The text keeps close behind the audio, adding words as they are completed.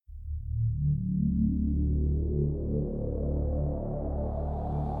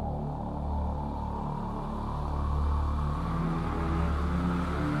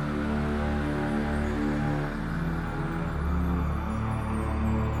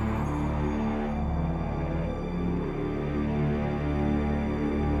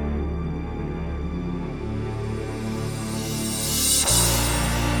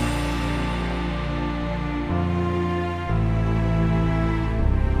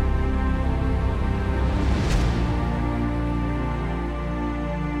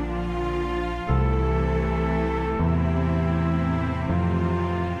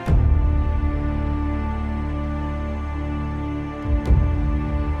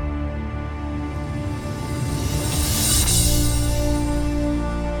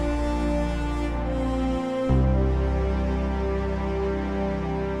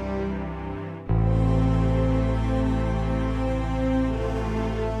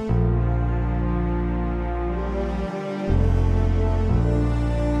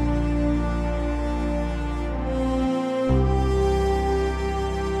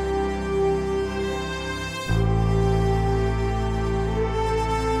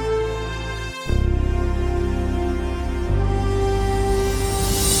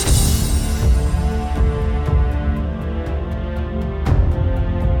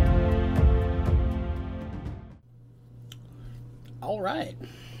right.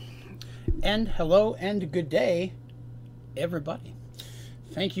 And hello and good day, everybody.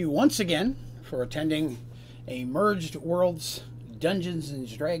 Thank you once again for attending a Merged Worlds Dungeons and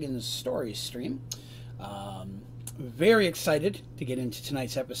Dragons story stream. Very excited to get into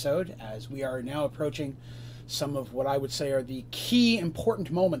tonight's episode, as we are now approaching some of what I would say are the key important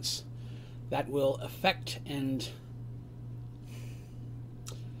moments that will affect, and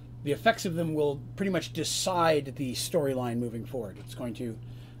the effects of them will pretty much decide the storyline moving forward. It's going to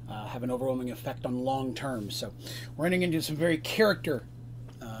have an overwhelming effect on long term. So we're running into some very character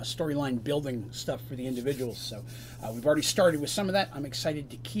storyline building stuff for the individuals. So we've already started with some of that. I'm excited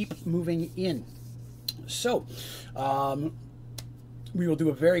to keep moving in. So we will do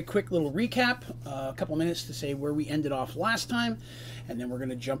a very quick little recap, a couple minutes to say where we ended off last time, and then we're going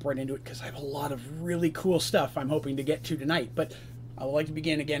to jump right into it because I have a lot of really cool stuff I'm hoping to get to tonight. But I would like to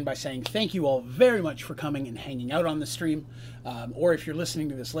begin again by saying thank you all very much for coming and hanging out on the stream. Or if you're listening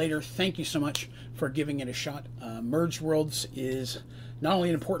to this later, thank you so much for giving it a shot. Merged Worlds is not only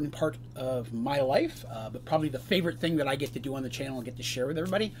an important part of my life, but probably the favorite thing that I get to do on the channel and get to share with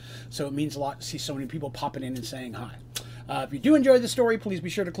everybody. So it means a lot to see so many people popping in and saying hi. If you do enjoy the story, please be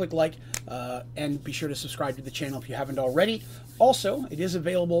sure to click like and be sure to subscribe to the channel if you haven't already. Also, it is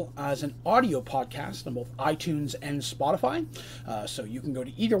available as an audio podcast on both iTunes and Spotify. So you can go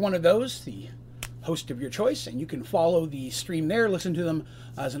to either one of those, the host of your choice, and you can follow the stream there, listen to them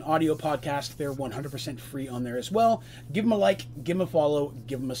as an audio podcast. They're 100% free on there as well. Give them a like, give them a follow,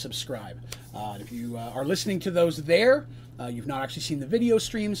 give them a subscribe. If you are listening to those there, you've not actually seen the video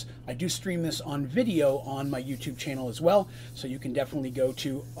streams. I do stream this on video on my YouTube channel as well, so you can definitely go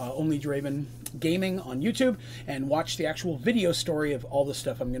to Only Draven Gaming on YouTube and watch the actual video story of all the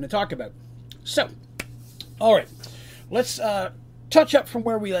stuff I'm going to talk about. So, all right, let's touch up from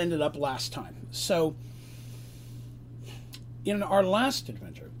where we ended up last time. So, in our last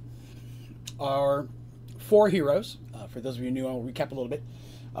adventure, our four heroes, for those of you who knew, I'll recap a little bit.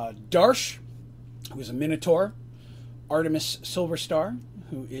 Darsh, who is a Minotaur. Artemis Silverstar,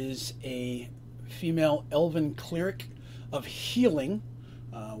 who is a female elven cleric of healing,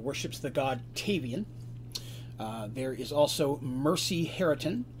 worships the god Tavian. There is also Mercy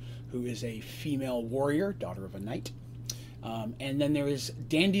Harriton, who is a female warrior, daughter of a knight. And then there is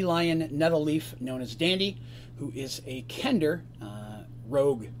Dandelion Nettleleaf, known as Dandy, who is a Kender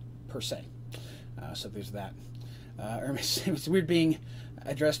rogue, per se. So there's that. It's weird being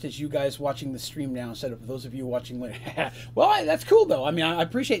addressed as you guys watching the stream now instead of those of you watching later. Well, that's cool, though. I mean, I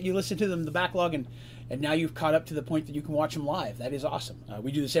appreciate you listening to them in the backlog, and now you've caught up to the point that you can watch them live. That is awesome.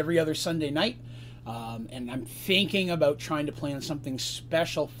 We do this every other Sunday night, and I'm thinking about trying to plan something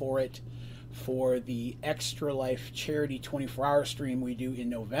special for it for the Extra Life charity 24-hour stream we do in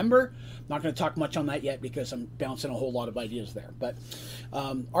November. I'm not going to talk much on that yet because I'm bouncing a whole lot of ideas there. But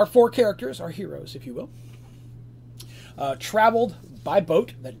our four characters, our heroes, if you will, traveled by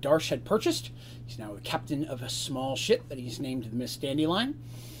boat that Darsh had purchased. He's now a captain of a small ship that he's named the Miss Dandelion.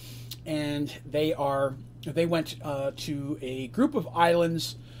 And they went to a group of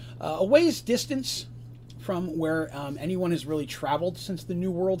islands a ways distance from where anyone has really traveled since the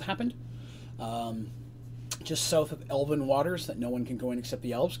New World happened. Just south of Elven waters that no one can go in except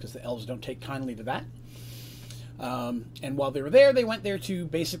the elves, because the elves don't take kindly to that. And while they were there, they went there to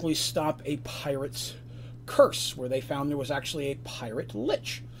basically stop a pirate's curse, where they found there was actually a pirate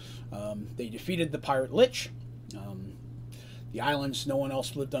lich. They defeated the pirate lich. The islands, no one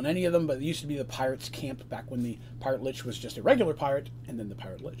else lived on any of them, but it used to be the pirates' camp back when the pirate lich was just a regular pirate, and then the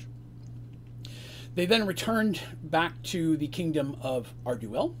pirate lich. They then returned back to the kingdom of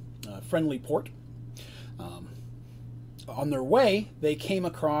Arduel, Friendly Port. On their way, they came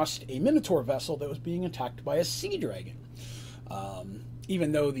across a Minotaur vessel that was being attacked by a sea dragon.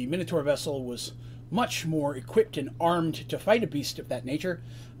 Even though the Minotaur vessel was much more equipped and armed to fight a beast of that nature,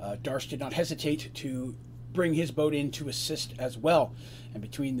 Darsh did not hesitate to bring his boat in to assist as well. And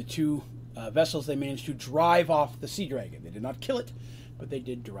between the two vessels, they managed to drive off the sea dragon. They did not kill it, but they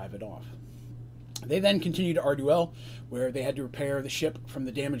did drive it off. They then continued to Arduel, where they had to repair the ship from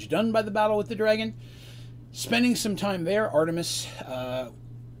the damage done by the battle with the dragon. Spending some time there, Artemis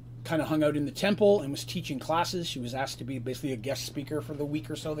kind of hung out in the temple and was teaching classes. She was asked to be basically a guest speaker for the week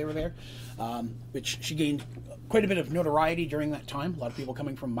or so they were there, which she gained quite a bit of notoriety during that time. A lot of people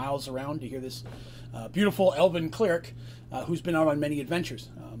coming from miles around to hear this beautiful elven cleric who's been out on many adventures.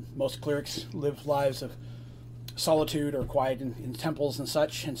 Most clerics live lives of solitude or quiet in temples and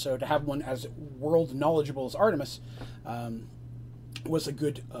such, and so to have one as world knowledgeable as Artemis was a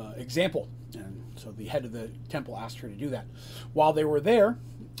good example. And so the head of the temple asked her to do that. While they were there,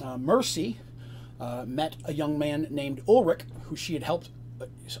 Mercy met a young man named Ulrich, who she had helped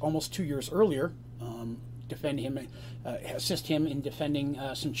almost 2 years earlier, defend him, assist him in defending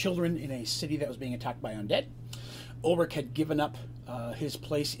some children in a city that was being attacked by undead. Ulrich had given up his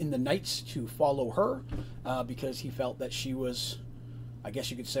place in the Knights to follow her because he felt that she was, I guess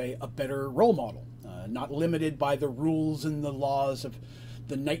you could say, a better role model, not limited by the rules and the laws of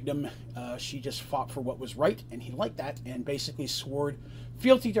the knightdom. She just fought for what was right, and he liked that, and basically swore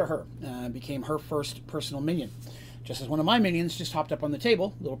fealty to her, became her first personal minion. Just as one of my minions just hopped up on the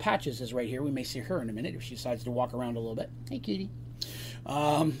table. Little Patches is right here. We may see her in a minute if she decides to walk around a little bit. Hey, kitty.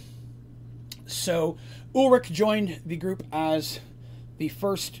 So Ulrich joined the group as the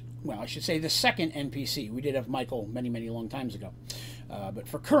first, well, I should say the second NPC. We did have Michael many, many long times ago. But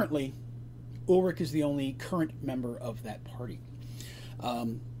for currently, Ulrich is the only current member of that party.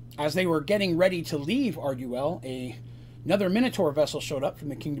 As they were getting ready to leave Arduel, another Minotaur vessel showed up from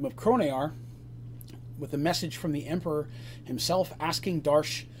the kingdom of Kronear with a message from the Emperor himself asking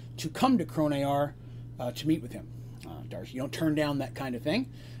Darsh to come to Kronear to meet with him. Darsh, you don't turn down that kind of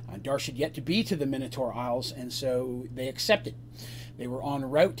thing. Darsh had yet to be to the Minotaur Isles, and so they accepted. They were en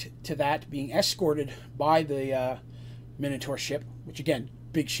route to that, being escorted by the Minotaur ship, which again,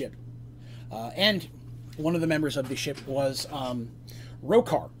 big ship. And one of the members of the ship was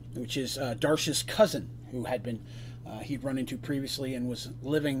Rokar, which is Darsh's cousin, who had been he'd run into previously and was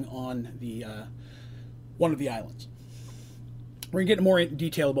living on the one of the islands. We're going to get more in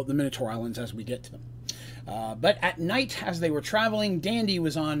detail about the Minotaur Islands as we get to them. But at night, as they were traveling, Dandy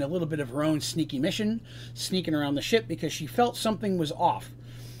was on a little bit of her own sneaky mission, sneaking around the ship because she felt something was off.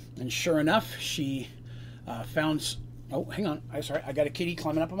 And sure enough, she found... Oh, hang on. Sorry, I got a kitty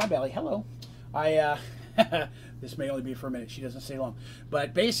climbing up on my belly. Hello. This may only be for a minute. She doesn't stay long.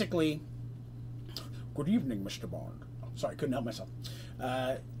 But basically... Good evening, Mr. Bond. Oh, sorry, couldn't help myself.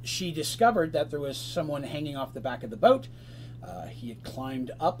 She discovered that there was someone hanging off the back of the boat. He had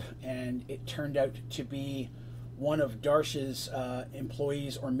climbed up, and it turned out to be one of Darsh's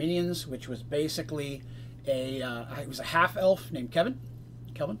employees or minions, which was basically it was a half-elf named Kelvin,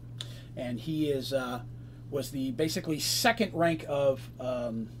 and he was the basically second rank of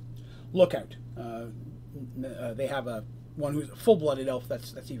lookout. They have one who's a full-blooded elf.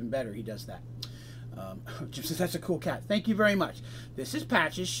 That's even better. He does that. Jim says that's a cool cat. Thank you very much. This is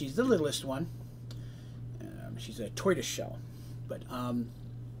Patches. She's the littlest one. She's a tortoise shell. But,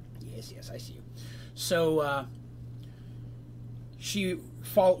 yes, I see you. So, she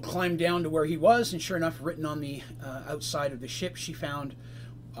climbed down to where he was, and sure enough, written on the outside of the ship, she found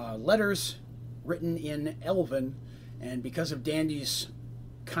letters written in Elven, and because of Dandy's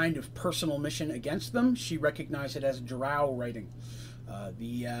kind of personal mission against them, she recognized it as Drow writing,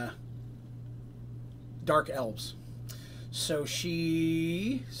 the Dark Elves. So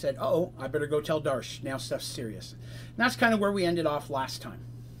she said, uh-oh, I better go tell Darsh. Now stuff's serious. And that's kind of where we ended off last time.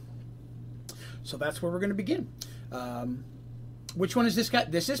 So that's where we're going to begin. Which one is this guy?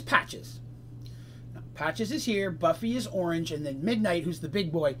 This is Patches. Now, Patches is here, Buffy is orange, and then Midnight, who's the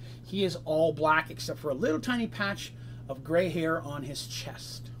big boy, he is all black except for a little tiny patch of gray hair on his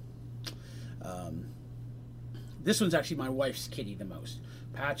chest. This one's actually my wife's kitty the most.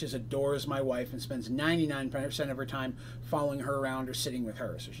 Patches adores my wife and spends 99% of her time following her around or sitting with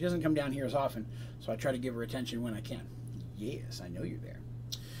her. So she doesn't come down here as often, so I try to give her attention when I can. Yes, I know you're there.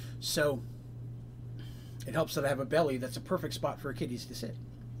 So it helps that I have a belly that's a perfect spot for kitties to sit.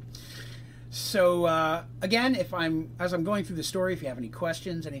 So again, as I'm going through the story, if you have any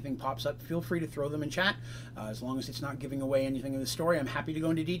questions, anything pops up, feel free to throw them in chat. As long as it's not giving away anything in the story, I'm happy to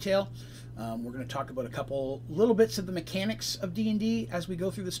go into detail. We're going to talk about a couple little bits of the mechanics of D&D as we go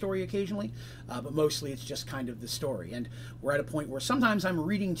through the story occasionally, but mostly it's just kind of the story. And we're at a point where sometimes I'm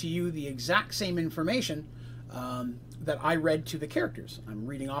reading to you the exact same information that I read to the characters. I'm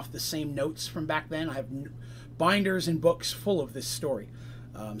reading off the same notes from back then. I have binders and books full of this story.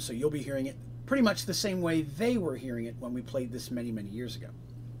 So you'll be hearing it pretty much the same way they were hearing it when we played this many, many years ago.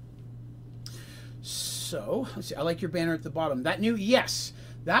 So, let's see. I like your banner at the bottom. That new? Yes.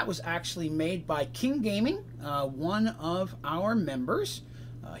 That was actually made by King Gaming, one of our members.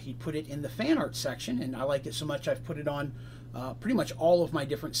 He put it in the fan art section, and I liked it so much I've put it on pretty much all of my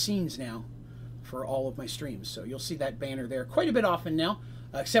different scenes now for all of my streams. So you'll see that banner there quite a bit often now,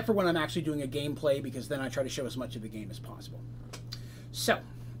 except for when I'm actually doing a gameplay, because then I try to show as much of the game as possible. So,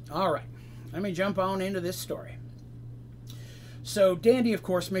 all right, let me jump on into this story. So Dandy, of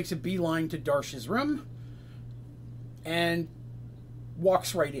course, makes a beeline to Darsh's room and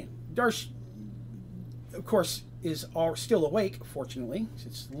walks right in. Darsh, of course, is still awake, fortunately.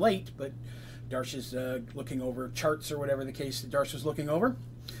 It's late, but Darsh is looking over charts or whatever the case that Darsh was looking over.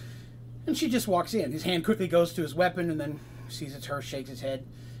 And she just walks in. His hand quickly goes to his weapon and then sees it's her, shakes his head.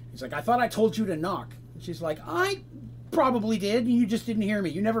 He's like, I thought I told you to knock. And she's like, I probably did, and you just didn't hear me.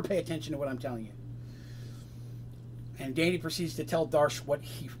 You never pay attention to what I'm telling you. And Dandy proceeds to tell Darsh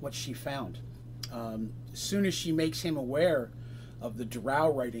what she found. As soon as she makes him aware of the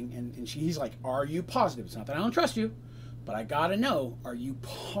drow writing, and he's like, are you positive? It's not that I don't trust you, but I gotta know, are you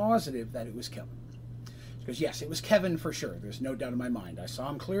positive that it was Kevin? She goes, yes, it was Kevin for sure. There's no doubt in my mind. I saw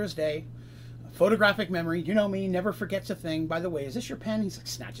him clear as day. Photographic memory, you know me, never forgets a thing. By the way, is this your pen? He's like,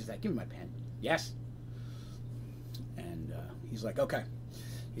 snatches that. Give me my pen. Yes. And he's like, okay.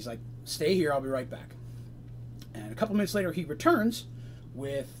 He's like, stay here. I'll be right back. And a couple minutes later, he returns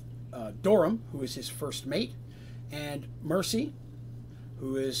with Dorum, who is his first mate, and Mercy,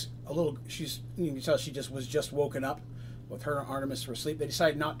 who is a little, you can tell she was just woken up with her and Artemis for sleep. They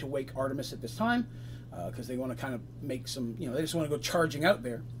decided not to wake Artemis at this time because they want to kind of make some, they just want to go charging out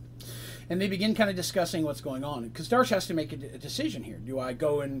there. And they begin kind of discussing what's going on. Because Darsh has to make a decision here. Do I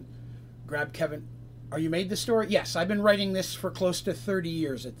go and grab Kevin? Are you made this story? Yes, I've been writing this for close to 30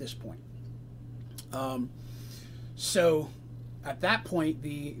 years at this point. So at that point,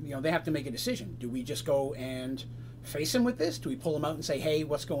 they have to make a decision. Do we just go and face him with this? Do we pull him out and say, hey,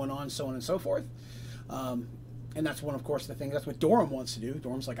 what's going on, so on and so forth? And that's one, of course, the thing. That's what Dorum wants to do.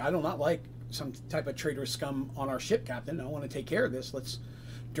 Dorum's like, I do not like some type of traitorous scum on our ship, Captain. I want to take care of this. Let's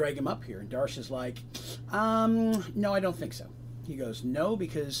drag him up here. And Darsh is like, no, I don't think so. He goes, no,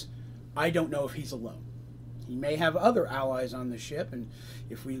 because I don't know if he's alone. He may have other allies on the ship, and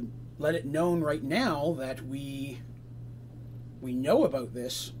if we let it known right now that we know about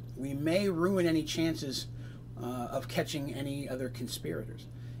this, we may ruin any chances of catching any other conspirators.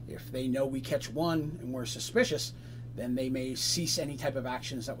 If they know we catch one and we're suspicious, then they may cease any type of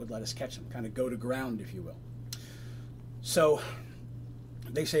actions that would let us catch them, kind of go to ground, if you will. So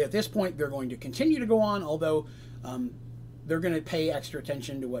they say at this point they're going to continue to go on, although they're going to pay extra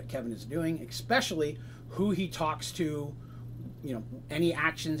attention to what Kevin is doing, especially who he talks to, any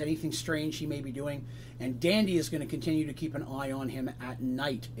actions, anything strange he may be doing. And Dandy is going to continue to keep an eye on him at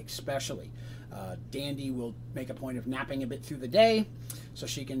night, especially. Dandy will make a point of napping a bit through the day so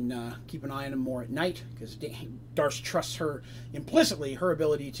she can keep an eye on him more at night, because Darsh trusts her implicitly. Her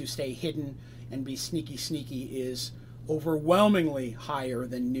ability to stay hidden and be sneaky is overwhelmingly higher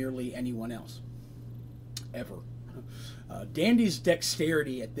than nearly anyone else ever. Dandy's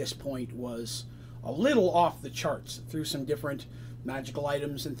dexterity at this point was a little off the charts through some different magical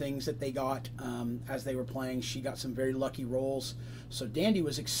items and things that they got as they were playing. She got some very lucky rolls. So Dandy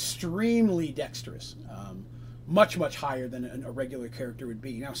was extremely dexterous, much higher than a regular character would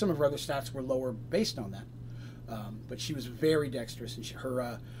be. Now, some of her other stats were lower based on that, but she was very dexterous. And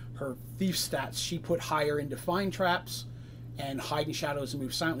her thief stats, she put higher into Find Traps, and Hide in Shadows and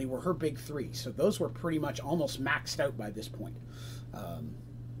Move Silently were her big three. So those were pretty much almost maxed out by this point,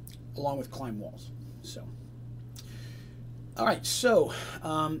 along with Climb Walls. So, all right, so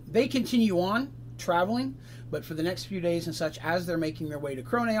they continue on traveling, but for the next few days and such, as they're making their way to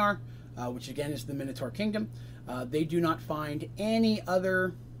Kronear, which again is the Minotaur Kingdom, they do not find any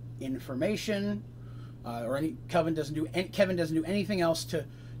other information, Kevin doesn't do anything else to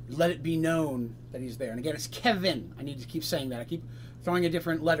let it be known that he's there. And again, it's Kevin. I need to keep saying that. I keep throwing a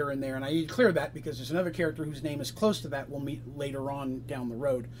different letter in there, and I need to clear that because there's another character whose name is close to that we'll meet later on down the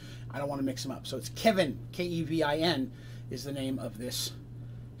road. I don't want to mix them up. So it's Kevin, K-E-V-I-N, is the name of this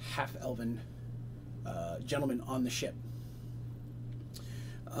half-elven gentleman on the ship.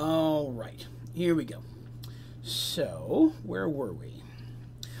 All right, here we go. So, where were we?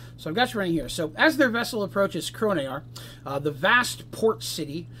 So I've got you running here. So as their vessel approaches Kronear, the vast port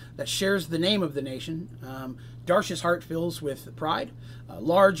city that shares the name of the nation, Darsh's heart fills with pride.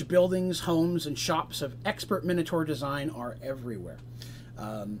 Large buildings, homes, and shops of expert Minotaur design are everywhere.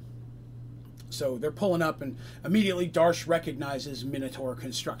 So they're pulling up, and immediately Darsh recognizes Minotaur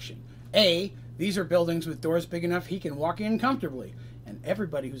construction. These are buildings with doors big enough he can walk in comfortably, and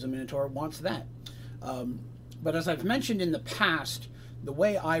everybody who's a Minotaur wants that. But as I've mentioned in the past, the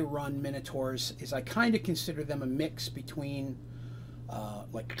way I run Minotaurs is I kind of consider them a mix between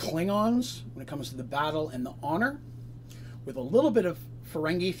like Klingons when it comes to the battle and the honor, with a little bit of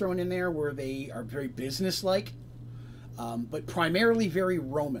Ferengi thrown in there where they are very businesslike, but primarily very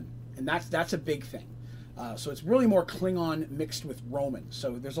Roman, and that's a big thing. So it's really more Klingon mixed with Roman.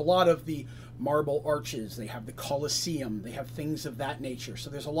 So there's a lot of the marble arches, they have the Colosseum, they have things of that nature. So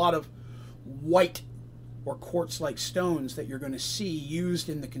there's a lot of white or quartz-like stones that you're going to see used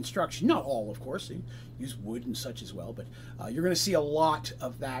in the construction. Not all, of course. They use wood and such as well, but you're going to see a lot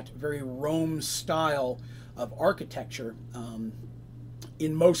of that very Rome style of architecture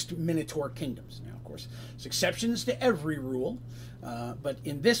in most Minotaur kingdoms. Now, of course, there's exceptions to every rule, but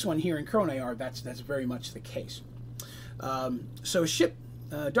in this one here in Crowniar, that's very much the case. So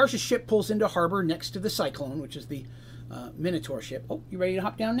Darsh's ship pulls into harbor next to the Cyclone, which is the Minotaur ship. Oh, you ready to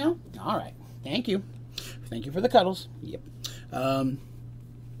hop down now? All right. Thank you. Thank you for the cuddles. Yep.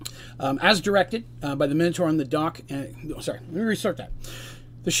 As directed by the Minotaur on the dock. Sorry, let me restart that.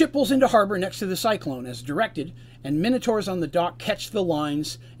 The ship pulls into harbor next to the Cyclone as directed, and Minotaurs on the dock catch the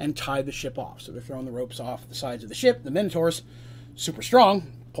lines and tie the ship off. So they're throwing the ropes off the sides of the ship. The Minotaurs, super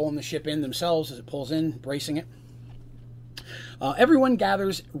strong, pulling the ship in themselves as it pulls in, bracing it. Everyone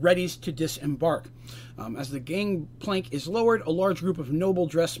gathers, readies to disembark. As the gangplank is lowered, a large group of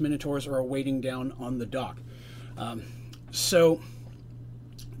noble-dressed Minotaurs are awaiting down on the dock. So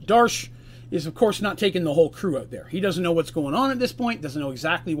Darsh is, of course, not taking the whole crew out there. He doesn't know what's going on at this point, doesn't know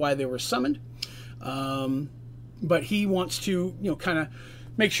exactly why they were summoned. But he wants to, kind of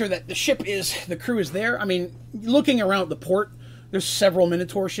make sure that the crew is there. I mean, looking around the port, there's several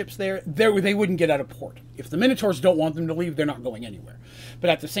Minotaur ships there. They wouldn't get out of port. If the Minotaurs don't want them to leave, they're not going anywhere. But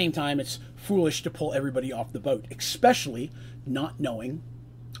at the same time, it's foolish to pull everybody off the boat, especially not knowing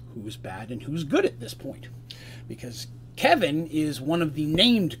who's bad and who's good at this point. Because Kevin is one of the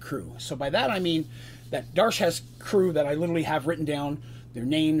named crew. So by that I mean that Darsh has crew that I literally have written down, their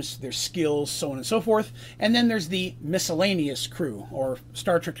names, their skills, so on and so forth. And then there's the miscellaneous crew, or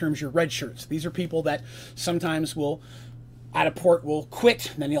Star Trek terms, your red shirts. These are people that sometimes will, at a port, will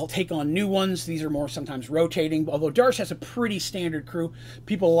quit, then he'll take on new ones. These are more sometimes rotating, although Darsh has a pretty standard crew.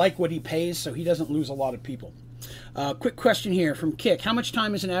 People like what he pays, so he doesn't lose a lot of people. Quick question here from Kick. How much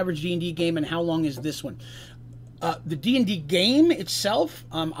time is an average D&D game, and how long is this one? The D&D game itself,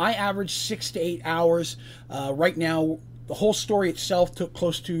 I average 6 to 8 hours. Right now, the whole story itself took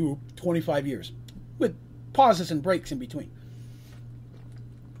close to 25 years, with pauses and breaks in between.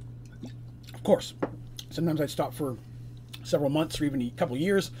 Of course, sometimes I'd stop for several months or even a couple of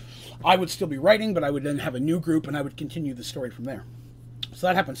years. I would still be writing, but I would then have a new group and I would continue the story from there. So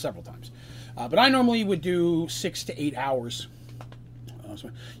that happened several times. But I normally would do 6 to 8 hours.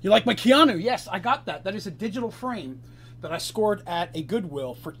 You like my Keanu? Yes, I got that. That is a digital frame that I scored at a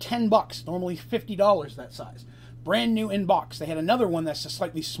Goodwill for $10. Normally $50 that size. Brand new in box. They had another one that's a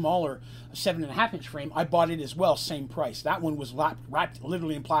slightly smaller, a 7.5-inch frame. I bought it as well, same price. That one was wrapped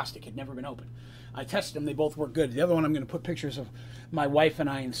literally in plastic. Had never been opened. I tested them. They both work good. The other one I'm going to put pictures of my wife and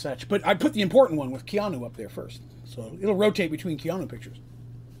I and such. But I put the important one with Keanu up there first. So it'll rotate between Keanu pictures.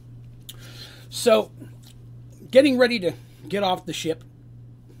 So getting ready to get off the ship.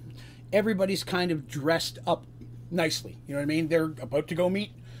 Everybody's kind of dressed up nicely. You know what I mean? They're about to go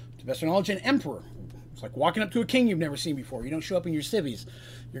meet, to best of knowledge, an emperor. It's like walking up to a king you've never seen before. You don't show up in your civvies.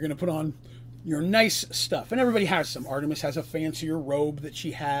 You're going to put on your nice stuff. And everybody has some. Artemis has a fancier robe that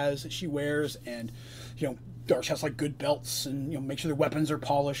she wears. And, Darsh has like good belts and, make sure their weapons are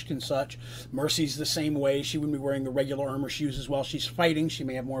polished and such. Mercy's the same way. She wouldn't be wearing the regular armor she uses while she's fighting. She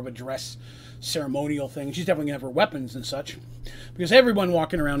may have more of a dress ceremonial thing. She's definitely going to have her weapons and such. Because everyone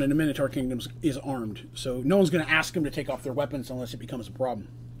walking around in the Minotaur Kingdoms is armed. So no one's going to ask them to take off their weapons unless it becomes a problem.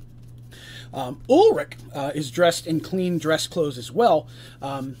 Ulrich is dressed in clean dress clothes as well.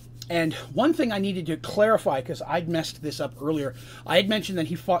 And one thing I needed to clarify, because I'd messed this up earlier, I had mentioned that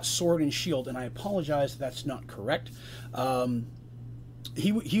he fought sword and shield, and I apologize, that's not correct. He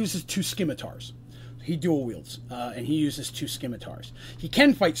uses 2 scimitars. He dual wields, and he uses 2 scimitars. He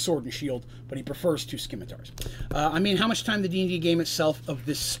can fight sword and shield, but he prefers 2 scimitars. How much time the D&D game itself of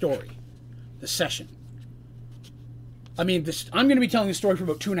this story, the session? I'm going to be telling the story for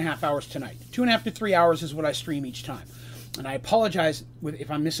about 2.5 hours tonight. 2.5 to 3 hours is what I stream each time. And I apologize if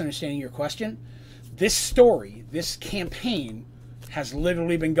I'm misunderstanding your question. This story, this campaign, has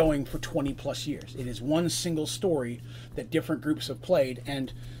literally been going for 20 plus years. It is one single story that different groups have played,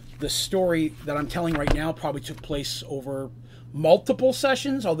 and the story that I'm telling right now probably took place over multiple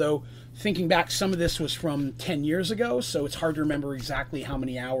sessions, although thinking back, some of this was from 10 years ago, so it's hard to remember exactly how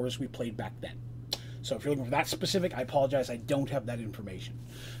many hours we played back then. So if you're looking for that specific, I apologize, I don't have that information.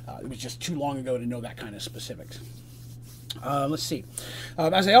 It was just too long ago to know that kind of specifics. Let's see.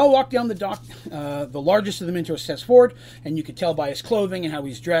 As they all walk down the dock, the largest of the Minotaurs steps forward, and you can tell by his clothing and how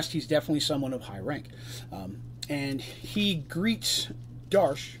he's dressed, he's definitely someone of high rank. And he greets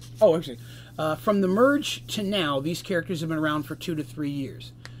Darsh. Oh, actually, from the merge to now, these characters have been around for 2 to 3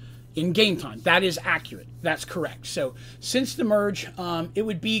 years. In game time, that is accurate. That's correct. So since the merge, it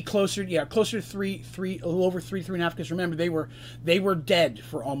would be closer to 3, a little over 3.5. Because remember, they were dead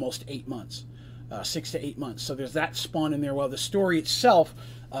for almost 8 months. 6 to 8 months. So there's that spawn in there. Well, the story itself,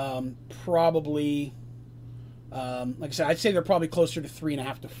 probably Like I said, I'd say they're probably closer to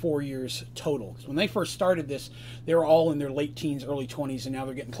 3.5 to 4 years total. 'Cause when they first started this, they were all in their late teens, early 20s, and now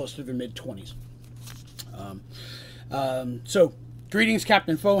they're getting close to their mid 20s. So, greetings,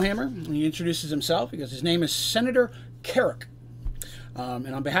 Captain Fohammer. And he introduces himself because his name is Senator Carrick.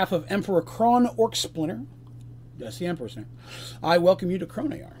 And on behalf of Emperor Kron Orksplinter, that's the Emperor's name, I welcome you to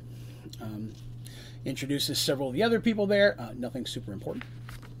Kronear. Introduces several of the other people there, nothing super important.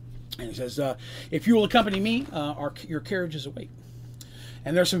 And he says, if you will accompany me, your carriage is await.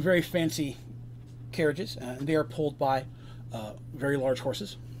 And there's some very fancy carriages, and they are pulled by very large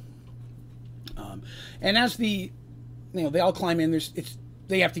horses. And as they all climb in,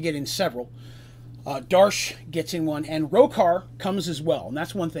 they have to get in several. Darsh gets in one, and Rokar comes as well. And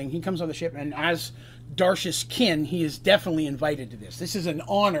that's one thing. He comes on the ship, and as Darsh's kin, he is definitely invited to this. This is an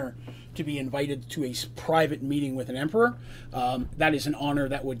honor to be invited to a private meeting with an emperor. That is an honor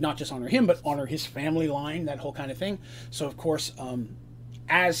that would not just honor him, but honor his family line, that whole kind of thing. So, of course,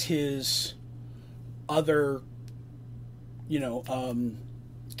 as his other,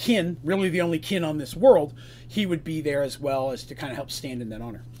 kin, really the only kin on this world, he would be there as well as to kind of help stand in that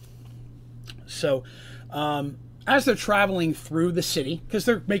honor. So, as they're traveling through the city, because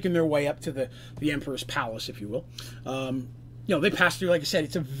they're making their way up to the Emperor's palace, if you will, they pass through, like I said,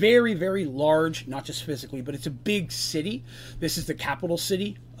 it's a very, very large, not just physically, but it's a big city. This is the capital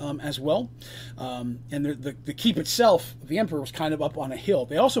city as well. And the keep itself, the Emperor, was kind of up on a hill.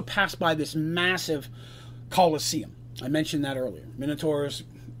 They also pass by this massive Colosseum. I mentioned that earlier. Minotaurs,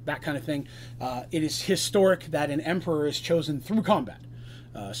 that kind of thing. It is historic that an Emperor is chosen through combat.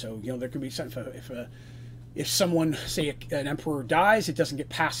 So, there could be something, if someone, say an Emperor dies, it doesn't get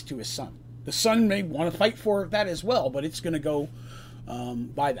passed to his son. The son may want to fight for that as well, but it's going to go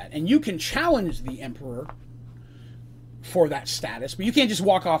by that. And you can challenge the Emperor for that status, but you can't just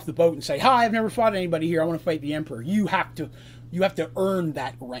walk off the boat and say, "Hi, I've never fought anybody here. I want to fight the Emperor." You have to earn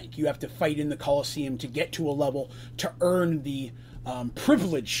that rank. You have to fight in the Colosseum to get to a level to earn the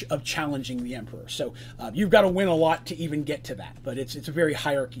privilege of challenging the Emperor. So you've got to win a lot to even get to that. But it's a very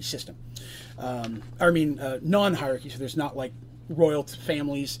hierarchy system. Non-hierarchy. So there's not like royal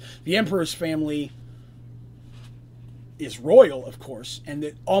families. The Emperor's family is royal, of course, and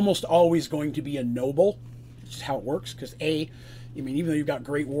they're almost always going to be a noble. It's just how it works. Because even though you've got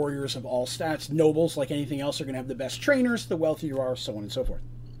great warriors of all stats, nobles, like anything else, are going to have the best trainers. The wealthier you are, so on and so forth.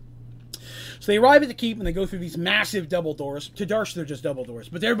 So they arrive at the keep, and they go through these massive double doors. To Darsh, they're just double doors.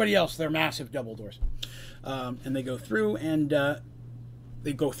 But to everybody else, they're massive double doors. And they go through, and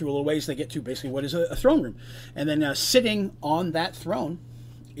they go through a little ways. They get to basically what is a throne room. And then sitting on that throne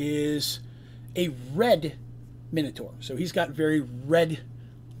is a red Minotaur. So he's got very red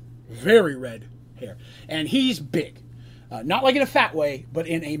hair. And he's big. Not like in a fat way, but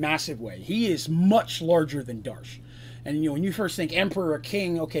in a massive way. He is much larger than Darsh. And, when you first think Emperor or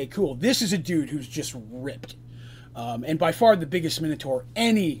King, okay, cool. This is a dude who's just ripped. And by far the biggest Minotaur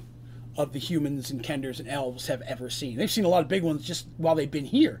any of the humans and Kenders and elves have ever seen. They've seen a lot of big ones just while they've been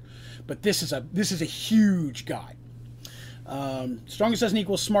here. But this is a huge guy. Strongest doesn't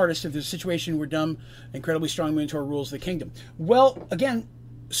equal smartest. If there's a situation where dumb, incredibly strong Minotaur rules the kingdom. Well, again,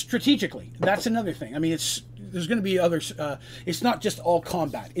 strategically, that's another thing. I mean, there's going to be others. It's not just all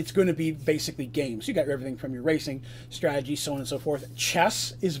combat. It's going to be basically games. You got everything from your racing, strategy, so on and so forth.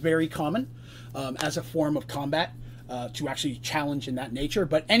 Chess is very common as a form of combat to actually challenge in that nature.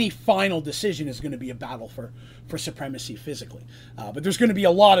 But any final decision is going to be a battle for supremacy physically. But there's going to be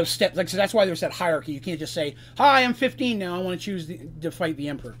a lot of steps. Like, so that's why there's that hierarchy. You can't just say, "Hi, I'm 15 now. I want to choose to fight the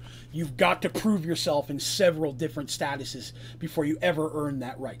Emperor." You've got to prove yourself in several different statuses before you ever earn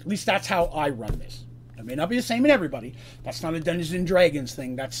that right. At least that's how I run this. It may not be the same in everybody. That's not a Dungeons and Dragons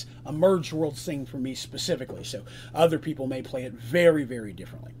thing. That's a Merge Worlds thing for me specifically. So other people may play it very, very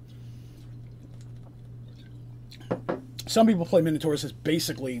differently. Some people play Minotaurs as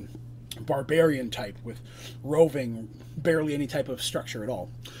basically barbarian type with roving, barely any type of structure at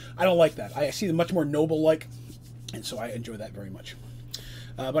all. I don't like that. I see them much more noble-like, and so I enjoy that very much.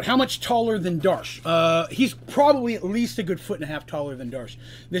 But how much taller than Darsh? He's probably at least a good 1.5 feet taller than Darsh.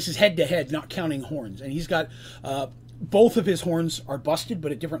 This is head-to-head, not counting horns. And he's got... both of his horns are busted,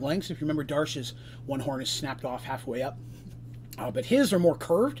 but at different lengths. If you remember, Darsh's one horn is snapped off halfway up. But his are more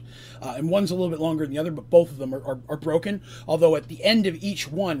curved, and one's a little bit longer than the other, but both of them are broken. Although at the end of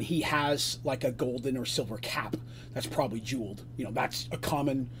each one, he has like a golden or silver cap that's probably jeweled. That's a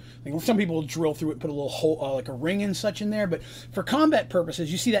common thing. Some people will drill through it and put a little hole, like a ring and such in there. But for combat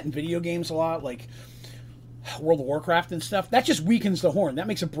purposes, you see that in video games a lot. Like World of Warcraft and stuff, that just weakens the horn. That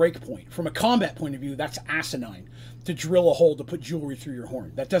makes a break point. From a combat point of view, that's asinine to drill a hole to put jewelry through your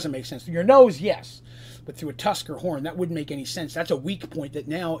horn. That doesn't make sense. Through your nose, yes, but through a tusk or horn, that wouldn't make any sense. That's a weak point that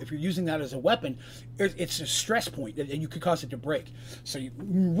now, if you're using that as a weapon, it's a stress point and you could cause it to break. So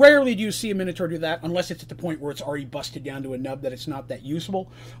rarely do you see a Minotaur do that unless it's at the point where it's already busted down to a nub that it's not that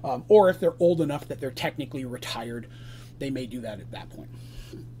usable, or if they're old enough that they're technically retired, they may do that at that point.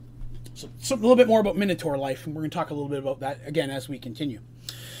 So a little bit more about Minotaur life, and we're going to talk a little bit about that again as we continue.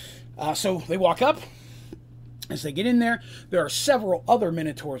 So they walk up. As they get in there, there are several other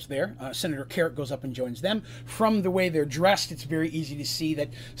Minotaurs there. Senator Carrot goes up and joins them. From the way they're dressed, it's very easy to see that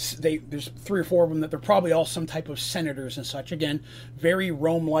there's 3 or 4 of them, that they're probably all some type of senators and such. Again, very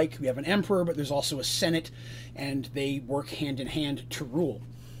Rome-like. We have an emperor, but there's also a senate, and they work hand in hand to rule.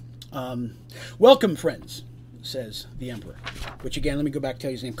 Welcome, friends, says the emperor. Which, again, let me go back and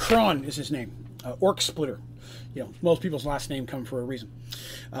tell you his name. Kron is his name. Orc Splitter. You know, most people's last name come for a reason.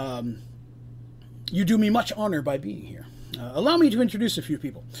 You do me much honor by being here. Allow me to introduce a few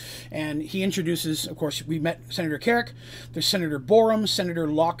people. And he introduces, of course, we met Senator Carrick. There's Senator Borum, Senator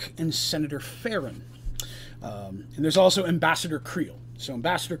Locke, and Senator Farron. And there's also Ambassador Creel. So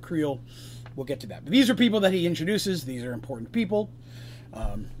Ambassador Creel, we'll get to that. But these are people that he introduces. These are important people,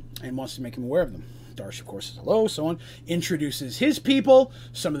 and wants to make him aware of them. Darsh, of course, says hello, so on. Introduces his people.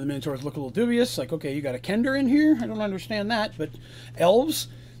 Some of the Minotaurs look a little dubious, like, okay, you got a Kender in here? I don't understand that. But elves,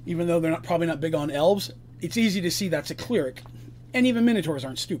 even though they're probably not big on elves, it's easy to see that's a cleric. And even Minotaurs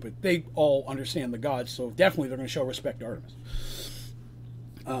aren't stupid. They all understand the gods, so definitely they're going to show respect to Artemis.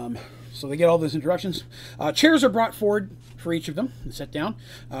 So they get all those introductions. Chairs are brought forward for each of them and set down.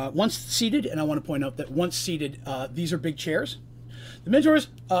 Once seated, and I want to point out that once seated, these are big chairs. The Minotaurs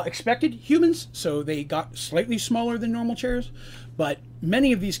expected humans, so they got slightly smaller than normal chairs, but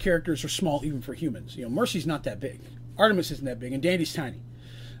many of these characters are small even for humans. You know, Mercy's not that big. Artemis isn't that big, and Dandy's tiny.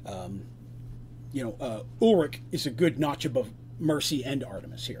 Ulrich is a good notch above Mercy and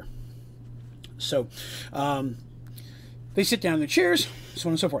Artemis here. So, they sit down in their chairs, so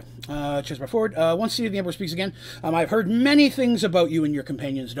on and so forth. Chairs brought forward. Once seated, the Emperor speaks again. I've heard many things about you and your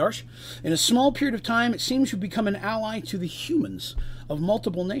companions, Darsh. In a small period of time, it seems you've become an ally to the humans of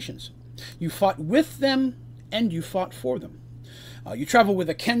multiple nations. You fought with them, and you fought for them. You travel with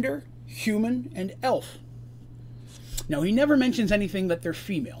a Kender, human, and elf. Now, he never mentions anything that they're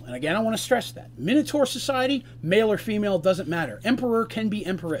female. And again, I want to stress that. Minotaur society, male or female, doesn't matter. Emperor can be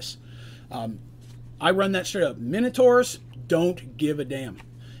empress. I run that straight up. Minotaurs don't give a damn.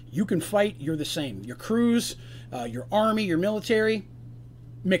 You can fight, you're the same. Your crews, your army, your military,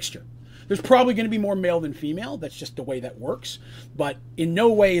 mixture. There's probably going to be more male than female. That's just the way that works. But in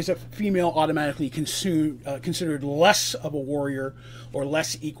no way is a female automatically considered less of a warrior or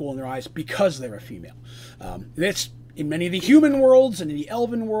less equal in their eyes because they're a female. That's in many of the human worlds and in the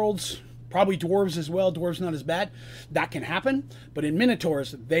elven worlds, probably dwarves as well. Dwarves not as bad. That can happen. But in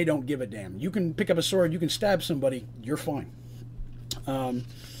Minotaurs, they don't give a damn. You can pick up a sword, you can stab somebody, you're fine.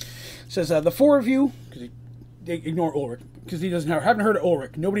 Says the 4 of you, because they ignore Ulrich, because he haven't heard of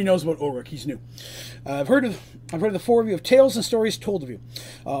Ulrich. Nobody knows about Ulrich. He's new. I've heard of the 4 of you of tales and stories told of you.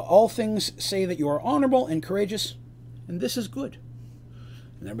 All things say that you are honorable and courageous, and this is good.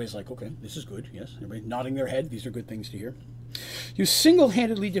 And everybody's like, okay, this is good, yes. Everybody nodding their head. These are good things to hear. You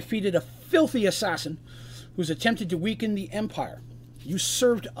single-handedly defeated a filthy assassin who's attempted to weaken the Empire. You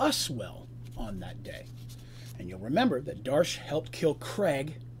served us well on that day. And you'll remember that Darsh helped kill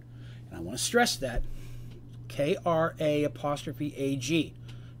Craig, and I want to stress that, K-R-A'-A-G,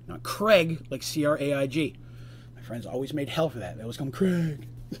 not Craig like C-R-A-I-G. My friends always made hell for that. They always come Craig.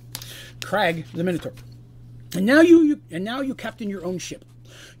 Craig, the Minotaur. And now you captain your own ship.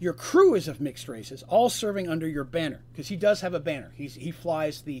 Your crew is of mixed races, all serving under your banner, because he does have a banner. He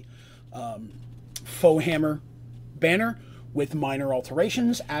flies the Foehammer banner with minor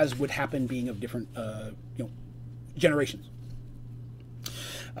alterations, as would happen being of different generations.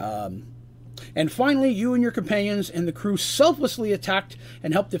 And finally, you and your companions and the crew selflessly attacked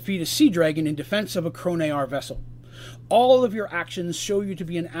and helped defeat a sea dragon in defense of a Kronear vessel. All of your actions show you to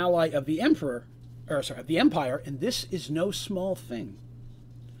be an ally of the Empire, and this is no small thing.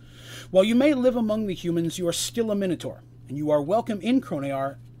 While you may live among the humans, you are still a Minotaur, and you are welcome in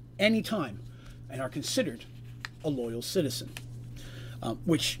Kronear any time, and are considered a loyal citizen,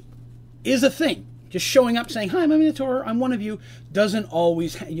 which is a thing. Just showing up saying, hi, I'm a Minotaur, I'm one of you, doesn't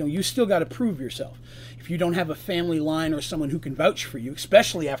always, you still got to prove yourself. If you don't have a family line or someone who can vouch for you,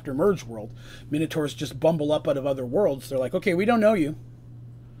 especially after Merge World, Minotaurs just bumble up out of other worlds. They're like, okay, we don't know you.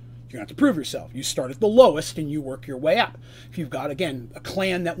 You're going to have to prove yourself. You start at the lowest and you work your way up. If you've got, again, a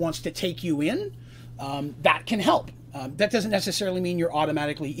clan that wants to take you in, that can help. That doesn't necessarily mean you're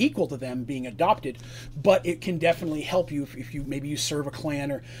automatically equal to them being adopted, but it can definitely help you if you maybe you serve a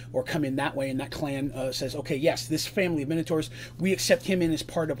clan or come in that way, and that clan says, okay, yes, this family of Minotaurs, we accept him in as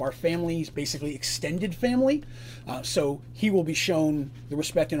part of our family. He's basically extended family, so he will be shown the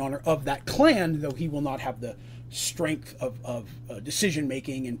respect and honor of that clan, though he will not have the strength of decision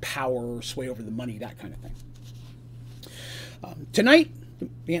making and power or sway over the money, that kind of thing. Tonight,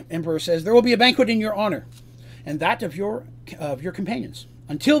 the Emperor says, there will be a banquet in your honor, and that of your companions.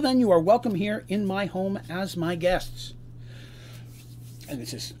 Until then, you are welcome here in my home as my guests. And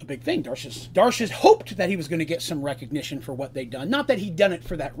this is a big thing. Darsh hoped that he was going to get some recognition for what they'd done. Not that he'd done it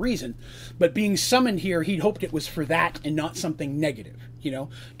for that reason, but being summoned here, he'd hoped it was for that and not something negative. You know,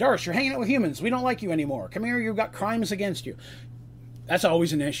 Darsh, you're hanging out with humans. We don't like you anymore. Come here, you've got crimes against you. That's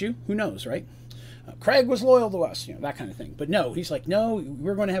always an issue. Who knows, right? Craig was loyal to us, you know, that kind of thing. But no, he's like, no,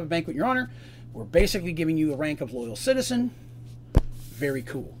 we're going to have a banquet in your honor. We're basically giving you the rank of loyal citizen. Very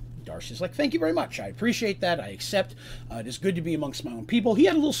cool. Darsh is like, thank you very much. I appreciate that. I accept. It is good to be amongst my own people. He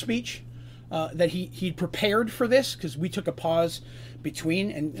had a little speech that he'd prepared for this, because we took a pause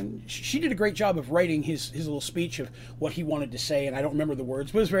between, and she did a great job of writing his little speech of what he wanted to say, and I don't remember the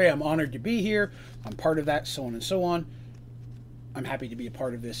words, but it was very, I'm honored to be here. I'm part of that, so on and so on. I'm happy to be a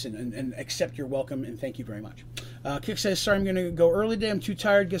part of this and accept your welcome, and thank you very much. Kick says, sorry, I'm going to go early today. I'm too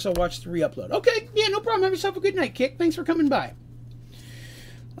tired. Guess I'll watch the re-upload. Okay, yeah, no problem. Have yourself a good night, Kick. Thanks for coming by.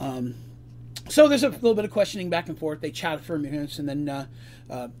 So there's a little bit of questioning back and forth. They chat for a minute, and then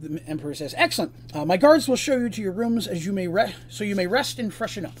the Emperor says, excellent. My guards will show you to your rooms as you may so you may rest and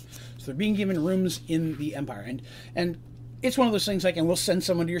freshen up. So they're being given rooms in the Empire. And it's one of those things like, and we'll send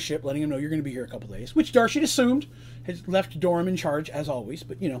someone to your ship letting them know you're going to be here a couple days, which Darsh had assumed, had left Dorum in charge as always,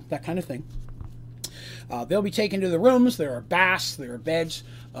 but you know, that kind of thing. They'll be taken to the rooms. There are baths, there are beds,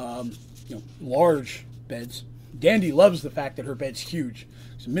 you know, large beds. Dandy loves the fact that her bed's huge.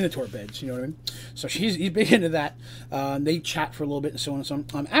 It's Minotaur beds, you know what I mean? So he's big into that. They chat for a little bit and so on and so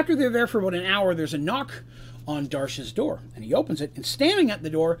on. After they're there for about an hour, there's a knock on Darsh's door, and he opens it, and standing at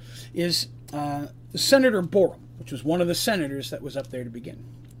the door is Senator Borum, which was one of the senators that was up there to begin,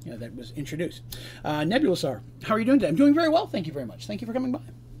 you know, that was introduced. Nebulasar, how are you doing today? I'm doing very well, thank you very much. Thank you for coming by.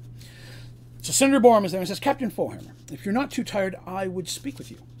 So Senator Borum is there and says, Captain Fohammer, if you're not too tired, I would speak with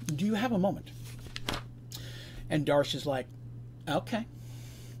you. Do you have a moment? And Darsh is like, okay.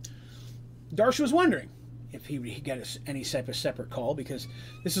 Darsh was wondering if he would get any type of separate call, because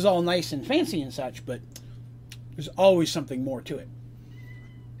this is all nice and fancy and such, but there's always something more to it.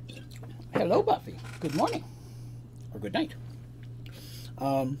 Hello, Buffy. Good morning. Or good night.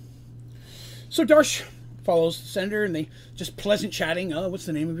 So Darsh follows the senator, and they just pleasant chatting. Oh, what's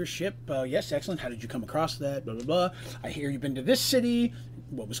the name of your ship? Yes, excellent. How did you come across that? Blah, blah, blah. I hear you've been to this city.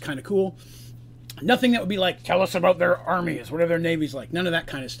 What was kind of cool. Nothing that would be like, tell us about their armies, what are their navies like. None of that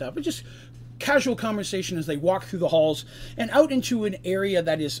kind of stuff. But just casual conversation as they walk through the halls and out into an area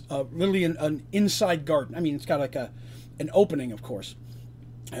that is literally an inside garden. I mean, it's got like an opening, of course.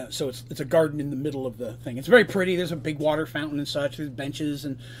 So it's a garden in the middle of the thing. It's very pretty. There's a big water fountain and such. There's benches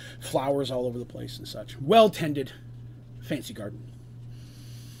and flowers all over the place and such. Well-tended, fancy garden.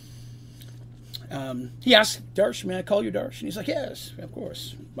 He asks, Darsh, may I call you Darsh? And he's like, yes, of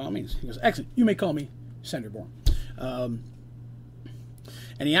course, by all means. He goes, excellent. You may call me Senator Borum.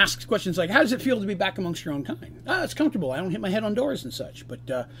 And he asks questions like, how does it feel to be back amongst your own kind? It's comfortable. I don't hit my head on doors and such. But,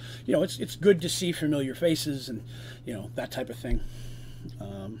 you know, it's good to see familiar faces and, you know, that type of thing.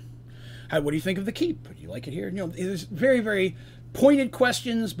 What do you think of the keep? Do you like it here? You know, there's very, very pointed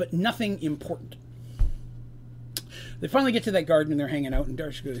questions, but nothing important. They finally get to that garden and they're hanging out, and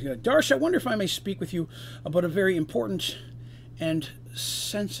Darsh goes, Darsh, I wonder if I may speak with you about a very important and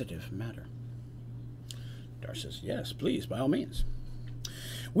sensitive matter. Darsh says, yes, please, by all means.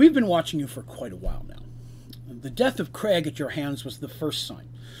 We've been watching you for quite a while now. The death of Craig at your hands was the first sign.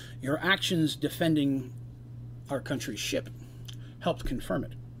 Your actions defending our country's ship helped confirm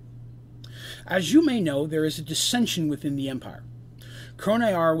it. As you may know, there is a dissension within the Empire.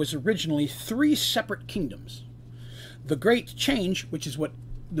 Kronear was originally 3 separate kingdoms. The Great Change, which is what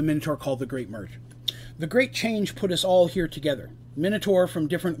the Minotaur called the Great Merge. The Great Change put us all here together. Minotaur from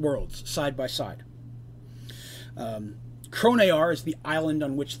different worlds, side by side. Kronear is the island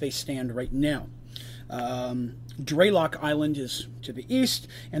on which they stand right now. Draylock Island is to the east,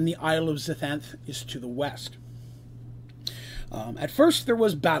 and the Isle of Zithanth is to the west. At first there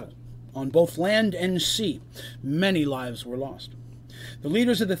was battle on both land and sea. Many lives were lost. The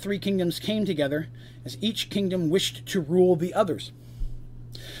leaders of the 3 kingdoms came together as each kingdom wished to rule the others.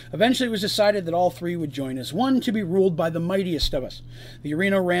 Eventually it was decided that all three would join as one to be ruled by the mightiest of us. The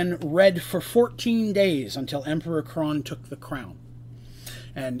arena ran red for 14 days until Emperor Kron took the crown.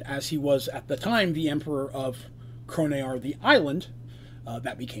 And as he was at the time the emperor of Kronear, the island,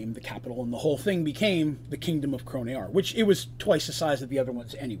 that became the capital, and the whole thing became the Kingdom of Kronear, which it was twice the size of the other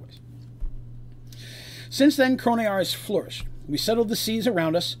ones anyways. Since then, Kronear has flourished. We settled the seas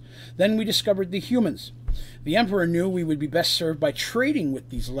around us. Then we discovered the humans. The Emperor knew we would be best served by trading with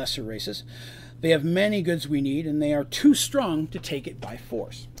these lesser races. They have many goods we need, and they are too strong to take it by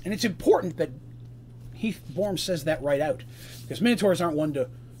force. And it's important that Heath Borm says that right out, because Minotaurs aren't one to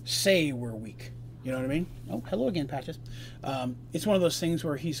say we're weak. You know what I mean? Oh, hello again, Patches. It's one of those things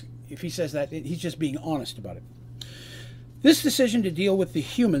where if he says that, he's just being honest about it. This decision to deal with the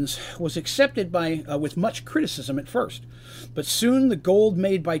humans was accepted with much criticism at first, but soon the gold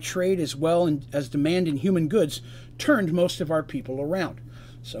made by trade as well as demand in human goods turned most of our people around.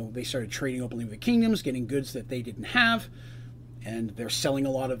 So they started trading openly with the kingdoms, getting goods that they didn't have, and they're selling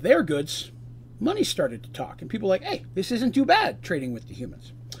a lot of their goods. Money started to talk, and people were like, hey, this isn't too bad, trading with the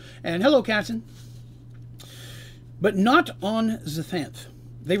humans. And hello, Katzen. But not on Xanthe.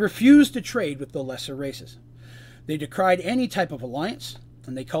 They refused to trade with the lesser races. They decried any type of alliance,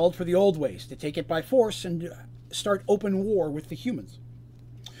 and they called for the old ways, to take it by force and start open war with the humans.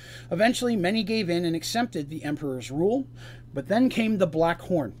 Eventually, many gave in and accepted the Emperor's rule, but then came the Black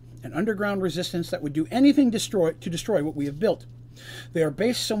Horn, an underground resistance that would do anything to destroy what we have built. They are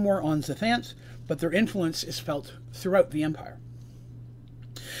based somewhere on Xanthe, but their influence is felt throughout the Empire.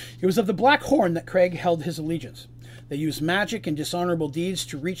 It was of the Black Horn that Craig held his allegiance. They used magic and dishonorable deeds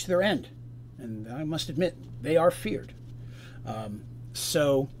to reach their end. And I must admit, they are feared.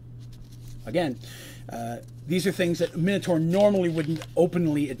 Again, these are things that Minotaur normally wouldn't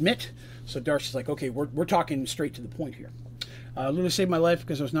openly admit. So Darcy's like, okay, we're talking straight to the point here. Literally saved my life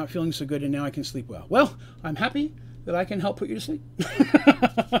because I was not feeling so good and now I can sleep well. Well, I'm happy that I can help put you to sleep.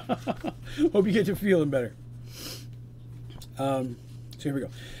 Hope you get to feeling better. So here we go.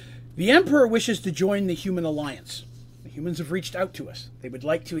 The Emperor wishes to join the human alliance. The humans have reached out to us. They would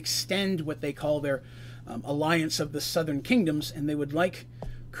like to extend what they call their alliance of the southern kingdoms, and they would like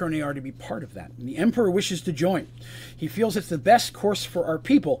Kronear to be part of that. And the Emperor wishes to join. He feels it's the best course for our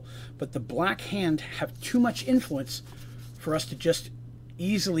people, but the Black Hand have too much influence for us to just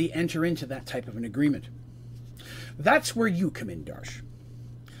easily enter into that type of an agreement. That's where you come in, Darsh.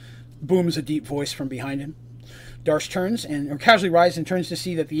 Booms a deep voice from behind him. Darsh turns or casually rises and turns to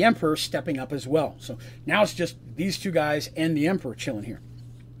see that the Emperor is stepping up as well. So now it's just these two guys and the Emperor chilling here.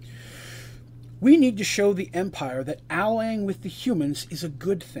 We need to show the Empire that allying with the humans is a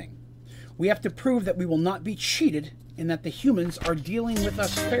good thing. We have to prove that we will not be cheated and that the humans are dealing with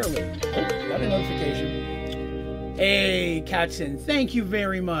us fairly. Oh, got a notification. Hey, Katzen, thank you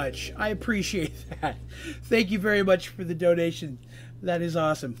very much. I appreciate that. Thank you very much for the donation. That is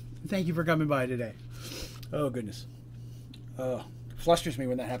awesome. Thank you for coming by today. Oh, goodness. Flusters me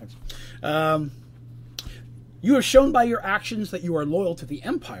when that happens. You have shown by your actions that you are loyal to the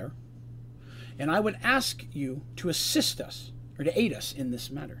Empire, and I would ask you to assist us, or to aid us in this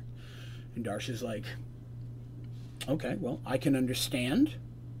matter. And Darsh is like, okay, well, I can understand.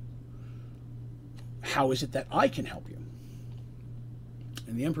 How is it that I can help you?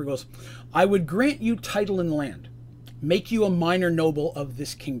 And the Emperor goes, I would grant you title and land, make you a minor noble of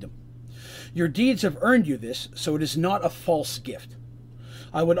this kingdom. Your deeds have earned you this, so it is not a false gift.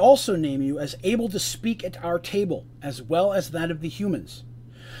 I would also name you as able to speak at our table, as well as that of the humans.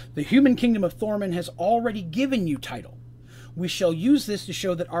 The human kingdom of Thorman has already given you title. We shall use this to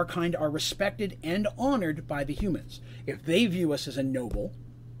show that our kind are respected and honored by the humans. If they view us as a noble,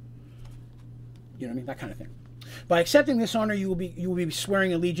 you know what I mean, that kind of thing. By accepting this honor, you will be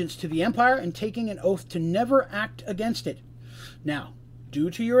swearing allegiance to the Empire and taking an oath to never act against it. Now, due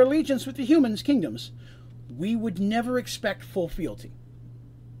to your allegiance with the humans' kingdoms, we would never expect full fealty.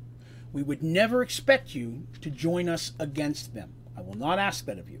 We would never expect you to join us against them. I will not ask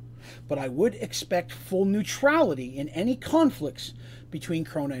that of you. But I would expect full neutrality in any conflicts between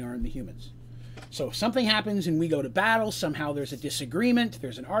Kronear and the humans. So if something happens and we go to battle, somehow there's a disagreement,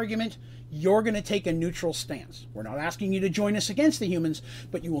 there's an argument, you're going to take a neutral stance. We're not asking you to join us against the humans,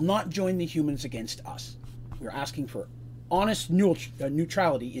 but you will not join the humans against us. We're asking for honest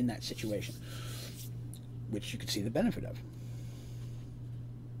neutrality in that situation, which you could see the benefit of.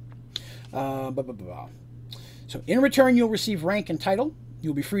 So in return, you'll receive rank and title.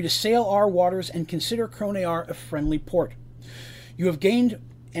 You'll be free to sail our waters and consider Kronear a friendly port. You have gained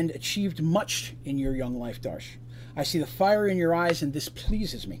and achieved much in your young life, Darsh. I see the fire in your eyes, and this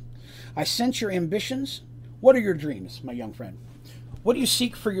pleases me. I sense your ambitions. What are your dreams, my young friend? What do you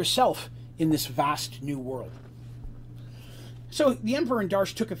seek for yourself in this vast new world? So the Emperor and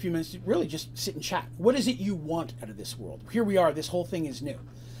Darsh took a few minutes to really just sit and chat. What is it you want out of this world? Here we are. This whole thing is new.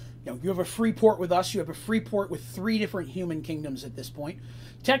 You have a free port with us. You have a free port with 3 different human kingdoms at this point.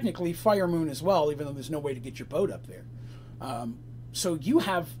 Technically, Fire Moon as well, even though there's no way to get your boat up there. So you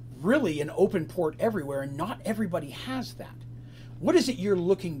have really an open port everywhere, and not everybody has that. What is it you're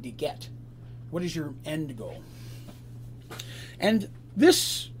looking to get? What is your end goal? And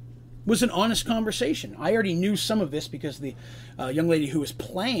this was an honest conversation. I already knew some of this because the young lady who was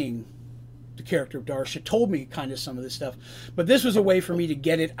playing the character of Darsh had told me kind of some of this stuff. But this was a way for me to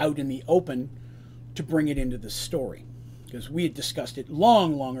get it out in the open to bring it into the story. Because we had discussed it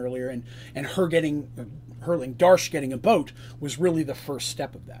long, long earlier, and Darsh getting a boat was really the first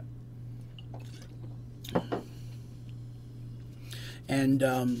step of that. And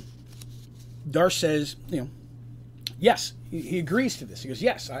Darsh says, yes, he agrees to this. He goes,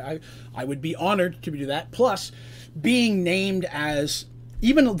 yes, I would be honored to do that. Plus, being named as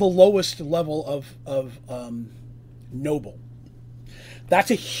even the lowest level of noble,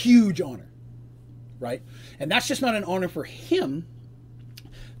 that's a huge honor, right? And that's just not an honor for him.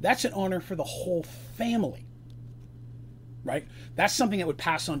 That's an honor for the whole family, right? That's something that would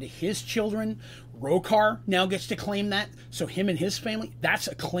pass on to his children. Rokar now gets to claim that. So him and his family, that's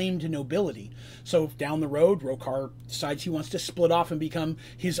a claim to nobility. So if down the road, Rokar decides he wants to split off and become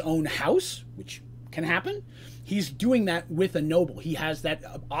his own house, which can happen, he's doing that with a noble. He has that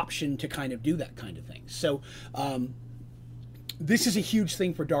option to kind of do that kind of thing. So this is a huge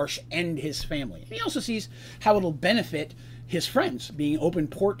thing for Darsh and his family. And he also sees how it'll benefit his friends, being open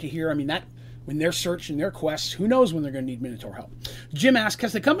port to here. I mean, that when they're searching their quests, who knows when they're going to need Minotaur help. Jim asks,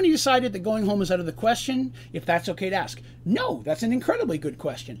 has the company decided that going home is out of the question? If that's okay to ask. No, that's an incredibly good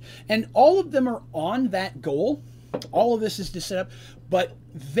question. And all of them are on that goal. All of this is to set up, but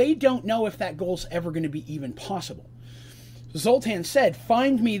they don't know if that goal's ever going to be even possible. Zoltan said,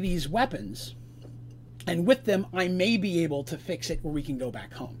 find me these weapons, and with them, I may be able to fix it where we can go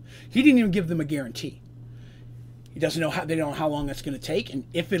back home. He didn't even give them a guarantee. He doesn't know they don't know how long that's going to take and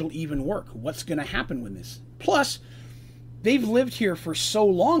if it'll even work. What's going to happen with this? Plus, they've lived here for so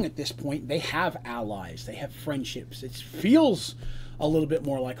long at this point, they have allies, they have friendships. It feels a little bit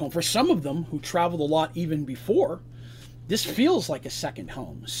more like home. For some of them who traveled a lot even before, this feels like a second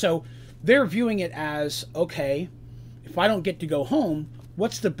home. So they're viewing it as, okay, if I don't get to go home,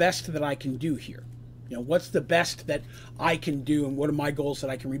 what's the best that I can do here? What's the best that I can do, and what are my goals that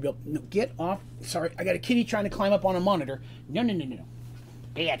I can rebuild? No, get off. Sorry, I got a kitty trying to climb up on a monitor. No.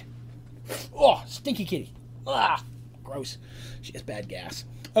 Bad. Oh, stinky kitty. Ah, gross. She has bad gas.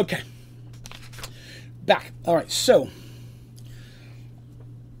 Okay. Back. All right, so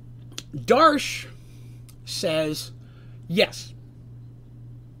Darsh says, yes,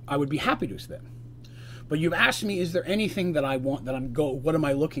 I would be happy to do that. But you've asked me, is there anything that I want, what am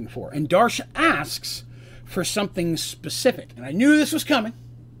I looking for? And Darsh asks for something specific. And I knew this was coming.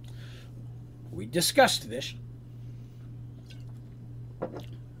 We discussed this.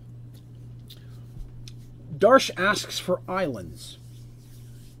 Darsh asks for islands.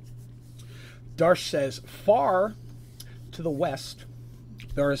 Darsh says, far to the west,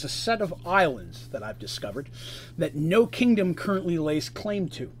 there is a set of islands that I've discovered that no kingdom currently lays claim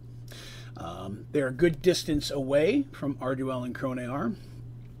to. They're a good distance away from Arduel and Kronear,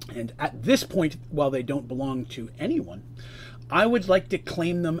 and at this point, while they don't belong to anyone, I would like to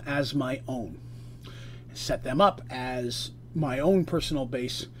claim them as my own. Set them up as my own personal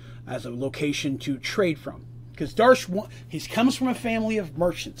base, as a location to trade from. Because Darsh, he comes from a family of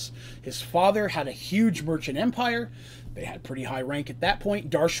merchants. His father had a huge merchant empire. They had pretty high rank at that point.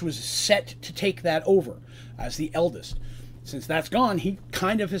 Darsh was set to take that over as the eldest. Since that's gone, he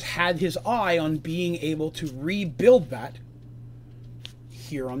kind of has had his eye on being able to rebuild that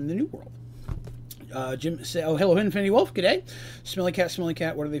here on the New World. Jim said, oh, hello, Infinity Wolf, good day. Smelly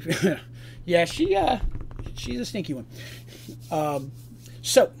cat, what are they? Yeah, she's a stinky one.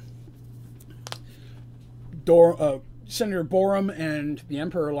 So, Senator Borum and the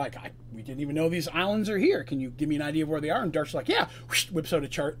Emperor are like, we didn't even know these islands are here. Can you give me an idea of where they are? And Darsh's like, yeah, whoosh, whips out a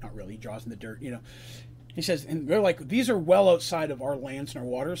chart. Not really, he draws in the dirt, He says, and they're like, these are well outside of our lands and our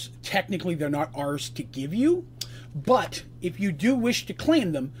waters. Technically, they're not ours to give you. But if you do wish to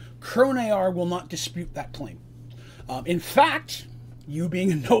claim them, Kronear will not dispute that claim. In fact, you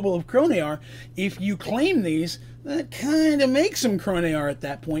being a noble of Kronear, if you claim these, that kind of makes them Kronear at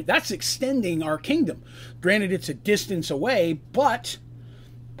that point. That's extending our kingdom. Granted, it's a distance away, but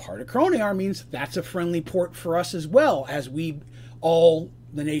part of Kronear means that's a friendly port for us as well, as we, all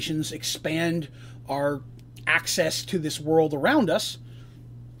the nations, expand our access to this world around us,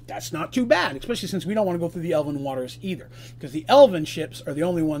 that's not too bad, especially since we don't want to go through the Elven waters either. Because the Elven ships are the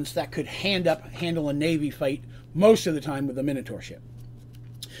only ones that could handle a Navy fight most of the time with a Minotaur ship.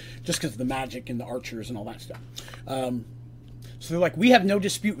 Just because of the magic and the archers and all that stuff. So they're like, we have no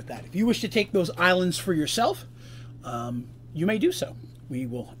dispute with that. If you wish to take those islands for yourself, you may do so.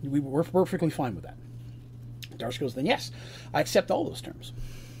 We're perfectly fine with that. Darsh goes, then yes, I accept all those terms.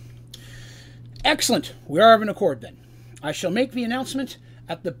 Excellent. We are of an accord then. I shall make the announcement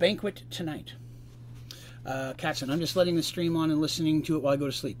at the banquet tonight. Katzen, I'm just letting the stream on and listening to it while I go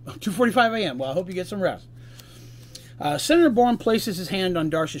to sleep. 2:45 a.m. Well, I hope you get some rest. Senator Bourne places his hand on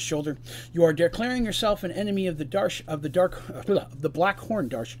Darsh's shoulder. You are declaring yourself an enemy of the Black Horn,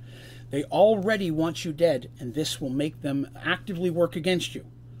 Darsh. They already want you dead, and this will make them actively work against you.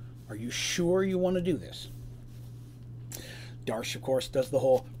 Are you sure you want to do this? Darsh, of course, does the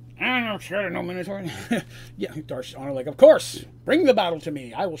whole, I'm not scared of no Minotaur. Yeah, Darsh's honor like, of course, bring the battle to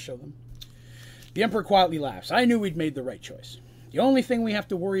me. I will show them. The Emperor quietly laughs. I knew we'd made the right choice. The only thing we have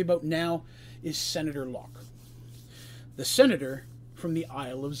to worry about now is Senator Locke. The senator from the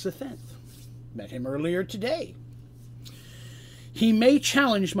Isle of Zetheth. Met him earlier today. He may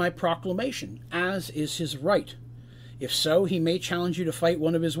challenge my proclamation, as is his right. If so, he may challenge you to fight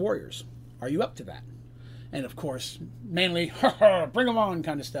one of his warriors. Are you up to that? And of course, manly, ha ha, bring him on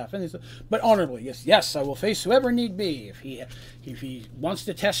kind of stuff. But honorably, yes, I will face whoever need be. If he wants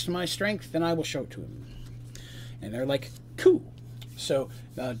to test my strength, then I will show it to him. And they're like, cool. So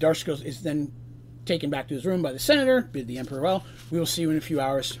Darsh is then taken back to his room by the senator, bid the emperor well. We will see you in a few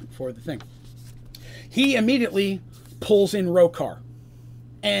hours for the thing. He immediately pulls in Rokar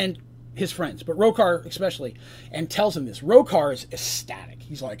and his friends, but Rokar especially, and tells him this. Rokar is ecstatic.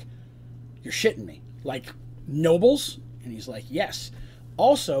 He's like, you're shitting me. Like, nobles? And he's like, yes.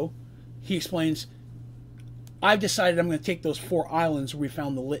 Also, he explains, I've decided I'm going to take those 4 islands where we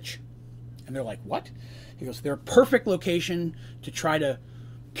found the Lich. And they're like, what? He goes, they're a perfect location to try to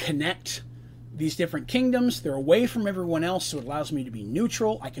connect these different kingdoms. They're away from everyone else, so it allows me to be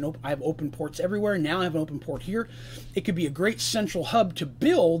neutral. I have open ports everywhere. Now I have an open port here. It could be a great central hub to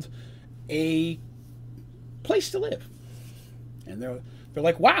build a place to live. And they're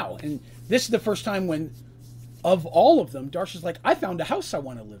like, wow. And this is the first time when, of all of them, Darsh is like, I found a house I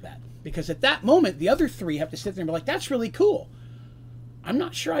want to live at. Because at that moment, the other 3 have to sit there and be like, that's really cool. I'm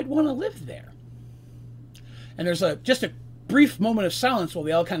not sure I'd want to live there. And there's just a brief moment of silence while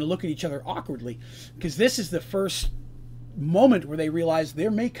they all kind of look at each other awkwardly, because this is the first moment where they realize there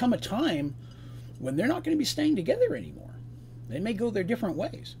may come a time when they're not going to be staying together anymore. They may go their different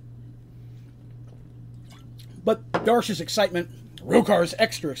ways. But Darsh's excitement, Rokar's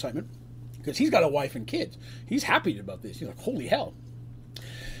extra excitement, because he's got a wife and kids. He's happy about this. He's like, holy hell.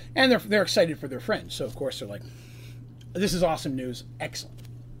 And they're excited for their friends. So, of course, they're like, this is awesome news. Excellent.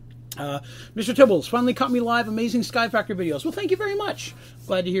 Mr. Tibbles finally caught me live. Amazing Sky Factor videos. Well, thank you very much.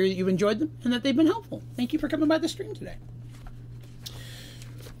 Glad to hear that you've enjoyed them and that they've been helpful. Thank you for coming by the stream today.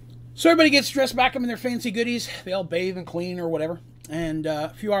 So everybody gets dressed back up in their fancy goodies. They all bathe and clean or whatever. And a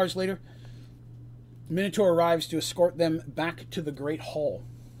few hours later, Minotaur arrives to escort them back to the Great Hall.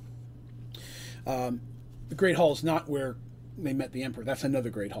 The Great Hall is not where they met the Emperor. That's another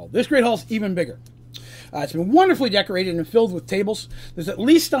Great Hall. This Great Hall is even bigger. It's been wonderfully decorated and filled with tables. There's at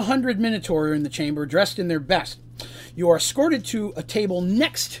least 100 Minotaur in the chamber, dressed in their best. You are escorted to a table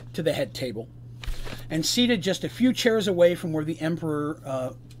next to the head table and seated just a few chairs away from where the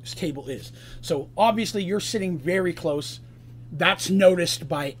Emperor's table is. So obviously you're sitting very close. That's noticed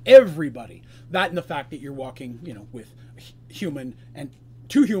by everybody. That and the fact that you're walking, with human and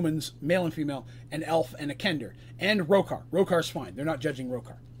 2 humans, male and female, an elf and a Kender, and Rokar. Rokar's fine. They're not judging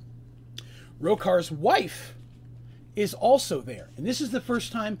Rokar. Rokar's wife is also there. And this is the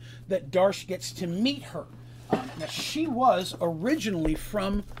first time that Darsh gets to meet her. Now, she was originally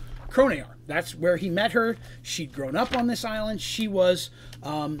from Kronear. That's where he met her. She'd grown up on this island. She was,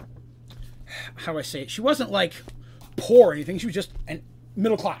 how do I say it? She wasn't like poor or anything. She was just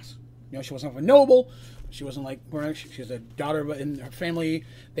middle class. She wasn't a noble. She wasn't like, she was a daughter, but in her family,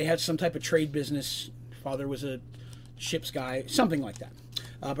 they had some type of trade business. Father was a ship's guy, something like that.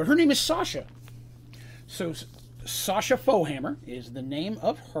 But her name is Sasha. So Sasha Fohammer is the name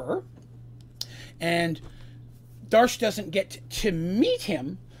of her. And Darsh doesn't get to meet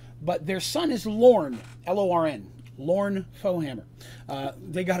him, but their son is Lorn, L-O-R-N, Lorn Fohammer.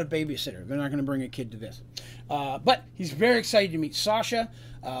 They got a babysitter. They're not going to bring a kid to this. But he's very excited to meet Sasha,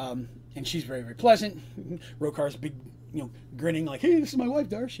 and she's very, very pleasant. Rokar's big, grinning like, hey, this is my wife,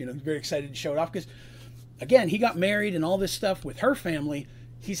 Darsh. He's very excited to show it off because, again, he got married and all this stuff with her family.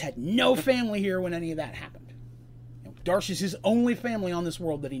 He's had no family here when any of that happened. Darsh is his only family on this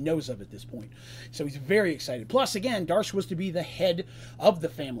world that he knows of at this point. So he's very excited. Plus, again, Darsh was to be the head of the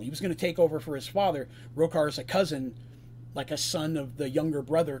family. He was going to take over for his father. Rokar is a cousin, like a son of the younger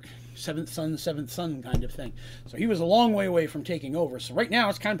brother, seventh son kind of thing. So he was a long way away from taking over. So right now,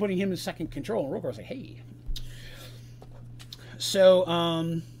 it's kind of putting him in second control. And Rokar's like, hey. So,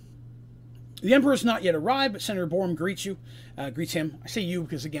 the Emperor's not yet arrived, but Senator Borum greets him. I say you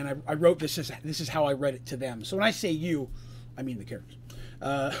because, again, I wrote this is how I read it to them. So when I say you, I mean the characters.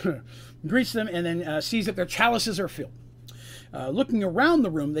 Greets them and then sees that their chalices are filled. Looking around the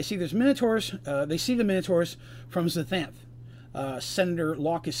room, they see there's Minotaurs. They see the Minotaurs from Xanthanth. Senator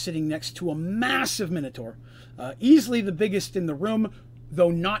Locke is sitting next to a massive Minotaur, easily the biggest in the room, though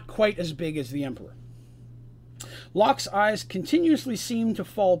not quite as big as the Emperor. Locke's eyes continuously seem to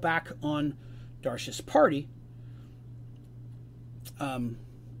fall back on Darsh's party.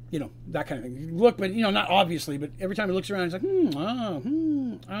 You know, that kind of thing. Look, but, you know, not obviously, but every time he looks around, he's like,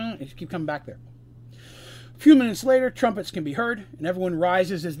 and just keep coming back there. A few minutes later, trumpets can be heard, and everyone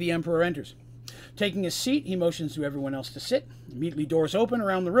rises as the Emperor enters. Taking his seat, he motions to everyone else to sit. Immediately, doors open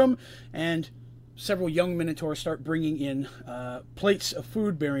around the room, and several young Minotaurs start bringing in plates of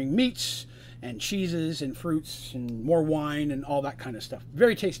food bearing meats and cheeses and fruits and more wine and all that kind of stuff.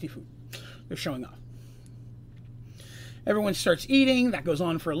 Very tasty food. They're showing off. Everyone starts eating. That goes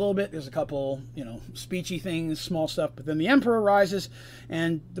on for a little bit. There's a couple, you know, speechy things, small stuff. But then the Emperor rises,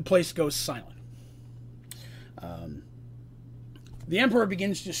 and the place goes silent. The Emperor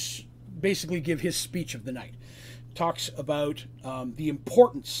begins to basically give his speech of the night. Talks about the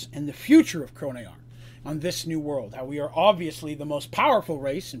importance and the future of Kronear on this new world. How we are obviously the most powerful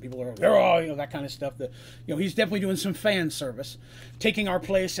race, and people are, oh, you know, that kind of stuff. That, you know, he's definitely doing some fan service, taking our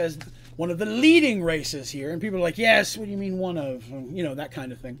place as one of the leading races here. And people are like, yes, what do you mean one of? You know, that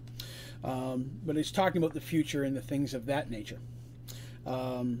kind of thing. But he's talking about the future and the things of that nature.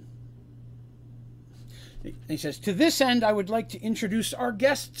 He says, to this end, I would like to introduce our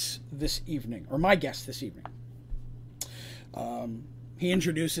guests this evening, or my guests this evening. He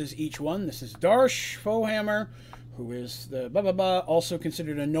introduces each one. This is Darsh Foehammer, who is the blah, blah, blah, also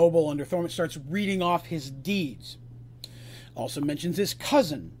considered a noble under Thormund. Starts reading off his deeds. Also mentions his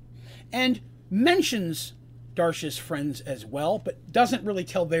cousin. And mentions Darsh's friends as well, but doesn't really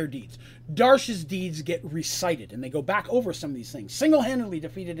tell their deeds. Darsh's deeds get recited, and they go back over some of these things. Single-handedly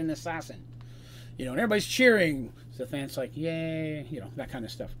defeated an assassin. You know, and everybody's cheering. Xanthanth's like, yay, you know, that kind of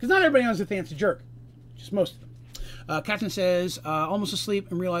stuff. Because not everybody knows Xanthanth's a jerk. Just most of them. Captain says, almost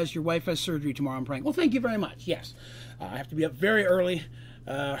asleep and realized your wife has surgery tomorrow. I'm praying. Well, thank you very much. Yes. I have to be up very early.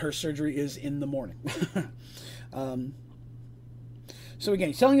 Her surgery is in the morning. So again,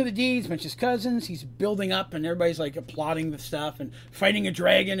 he's telling you the deeds, mentions cousins. He's building up, and everybody's like applauding the stuff and fighting a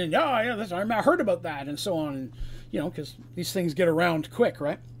dragon. And, oh, yeah, I heard about that, and so on. And, you know, because these things get around quick,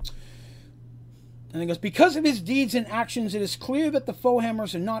 right? And he goes, because of his deeds and actions, it is clear that the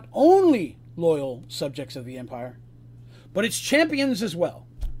Foehammers are not only loyal subjects of the Empire, but its champions as well.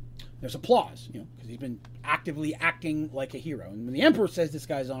 There's applause, you know, because he's been actively acting like a hero. And when the Emperor says this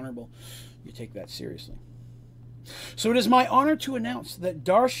guy's honorable, you take that seriously. So it is my honor to announce that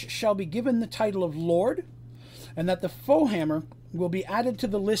Darsh shall be given the title of Lord, and that the Foehammer will be added to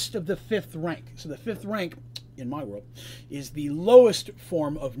the list of the 5th rank. So the 5th rank, in my world, is the lowest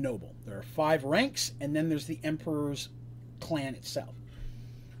form of noble. There are 5 ranks, and then there's the Emperor's clan itself.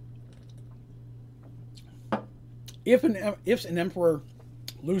 If an emperor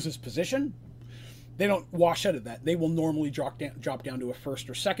loses position, they don't wash out of that. They will normally drop down to a 1st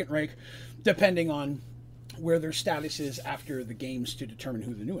or 2nd rank, depending on where their status is after the games to determine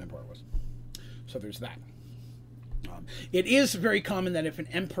who the new emperor was. So there's that. It is very common that if an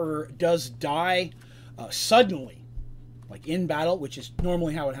emperor does die suddenly, like in battle, which is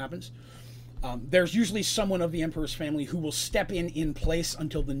normally how it happens, there's usually someone of the emperor's family who will step in place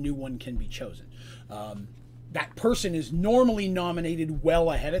until the new one can be chosen. That person is normally nominated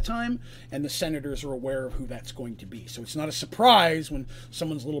well ahead of time, and the senators are aware of who that's going to be. So it's not a surprise when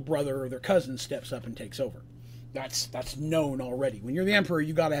someone's little brother or their cousin steps up and takes over. That's known already. When you're the emperor,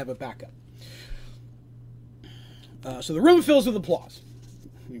 you got to have a backup. So the room fills with applause.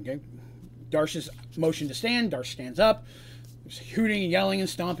 Okay, Darsh's motion to stand. Darsh stands up. There's hooting and yelling and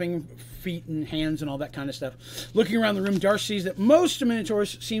stomping, feet and hands and all that kind of stuff. Looking around the room, Darsh sees that most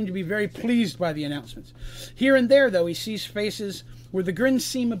Minotaurs seem to be very pleased by the announcements. Here and there, though, he sees faces where the grins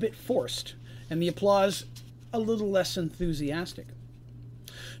seem a bit forced and the applause a little less enthusiastic.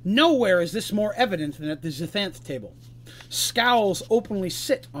 Nowhere is this more evident than at the Xanthanth table. Scowls openly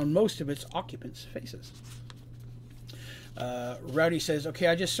sit on most of its occupants' faces. Rowdy says, okay,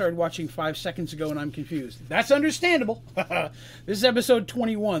 I just started watching 5 seconds ago and I'm confused. That's understandable. This is episode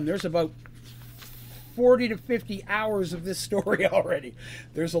 21. There's about 40 to 50 hours of this story already.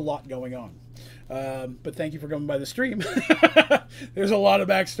 There's a lot going on. But thank you for coming by the stream. There's a lot of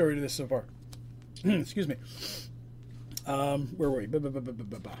backstory to this so far. Excuse me. Where were we?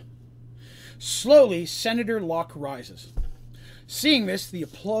 Slowly, Senator Locke rises. Seeing this, the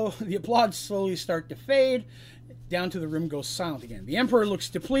applause slowly start to fade. Down to the room goes silent again. The Emperor looks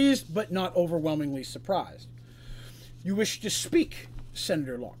displeased, but not overwhelmingly surprised. You wish to speak,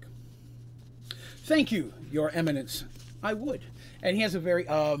 Senator Locke? Thank you, Your Eminence. I would. And he has a very,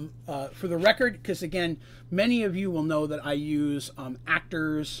 for the record, because again, many of you will know that I use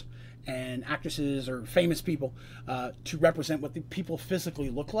actors and actresses or famous people to represent what the people physically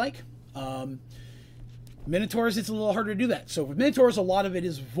look like. Minotaurs, it's a little harder to do that. So with Minotaurs, a lot of it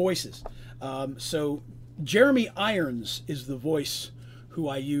is voices. So Jeremy Irons is the voice who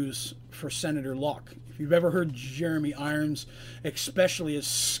I use for Senator Locke. If you've ever heard Jeremy Irons, especially as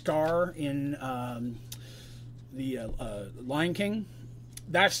Scar in the Lion King,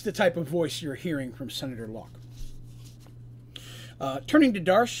 that's the type of voice you're hearing from Senator Locke. Turning to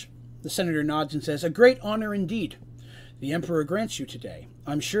Darsh, the Senator nods and says, a great honor indeed. The Emperor grants you today.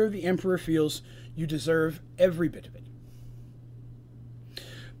 I'm sure the Emperor feels you deserve every bit of it.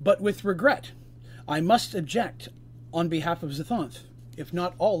 But with regret, I must object on behalf of Xanthonth, if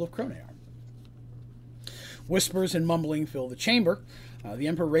not all of Cronear. Whispers and mumbling fill the chamber. The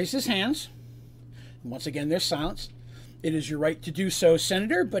Emperor raises his hands. And once again, there's silence. It is your right to do so,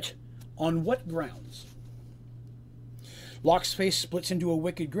 Senator, but on what grounds? Locke's face splits into a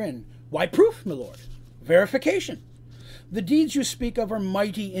wicked grin. Why proof, my lord? Verification. The deeds you speak of are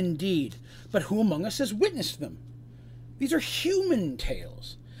mighty indeed, but who among us has witnessed them? These are human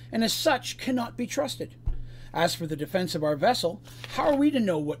tales, and as such cannot be trusted. As for the defense of our vessel, how are we to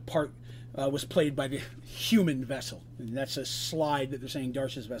know what part was played by the human vessel? And that's a slide that they're saying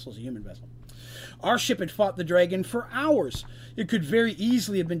Darsh's vessel is a human vessel. Our ship had fought the dragon for hours. It could very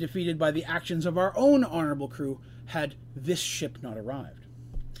easily have been defeated by the actions of our own honorable crew had this ship not arrived.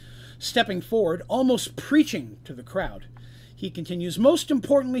 Stepping forward, almost preaching to the crowd, he continues, most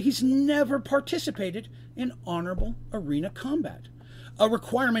importantly, he's never participated in honorable arena combat, a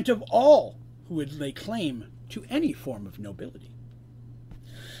requirement of all who would lay claim to any form of nobility.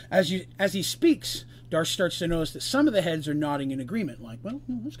 As he speaks, Darsh starts to notice that some of the heads are nodding in agreement, like, well,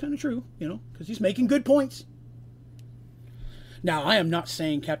 that's kind of true, because he's making good points. Now, I am not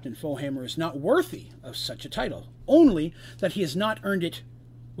saying Captain Foehammer is not worthy of such a title, only that he has not earned it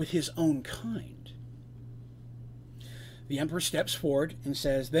with his own kind. The Emperor steps forward and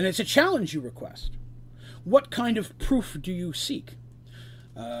says, then it's a challenge you request. What kind of proof do you seek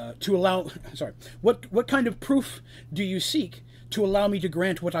what kind of proof do you seek to allow me to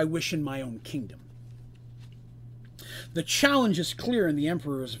grant what I wish in my own kingdom? The challenge is clear in the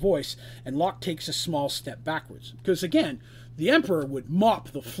Emperor's voice, and Locke takes a small step backwards. Because again, the Emperor would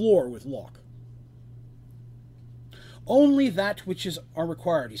mop the floor with Locke. Only that which are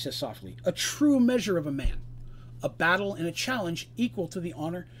required, he says softly, a true measure of a man, a battle and a challenge equal to the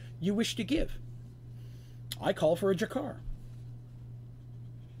honor you wish to give. I call for a Jakar.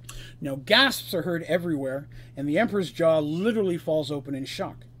 Now gasps are heard everywhere, and the Emperor's jaw literally falls open in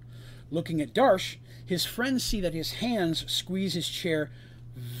shock. Looking at Darsh, his friends see that his hands squeeze his chair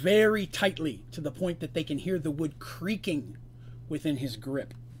very tightly to the point that they can hear the wood creaking within his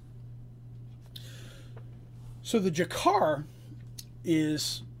grip. So the Jakar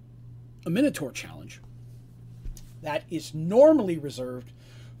is a Minotaur challenge that is normally reserved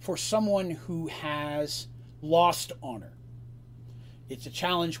for someone who has lost honor. It's a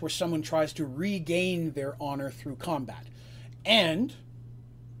challenge where someone tries to regain their honor through combat. And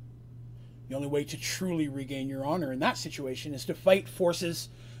the only way to truly regain your honor in that situation is to fight forces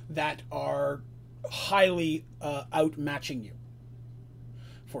that are highly outmatching you.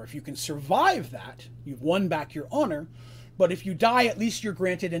 For if you can survive that, you've won back your honor, but if you die, at least you're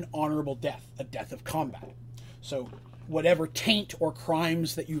granted an honorable death, a death of combat. So whatever taint or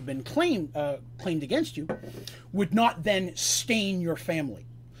crimes that you've been claimed against you would not then stain your family.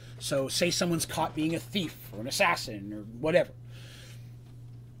 So say someone's caught being a thief or an assassin or whatever.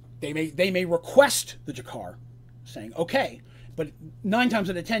 They may request the Jakar, saying, okay, but 9 times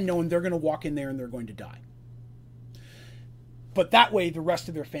out of 10 knowing they're going to walk in there and they're going to die. But that way the rest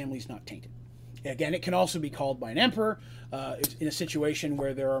of their family's not tainted. Again, it can also be called by an emperor in a situation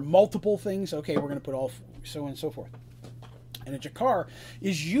where there are multiple things. Okay, we're going to put all so on and so forth. And a Jakar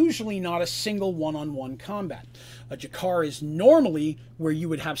is usually not a single one-on-one combat. A Jakar is normally where you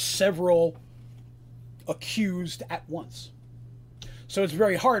would have several accused at once. So it's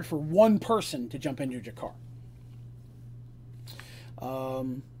very hard for one person to jump into G'Kar.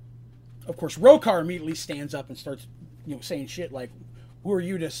 Of course, Rokkar immediately stands up and starts, saying shit like, "Who are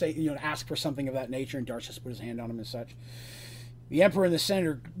you to say, to ask for something of that nature?" And Darsh just put his hand on him and such. The Emperor and the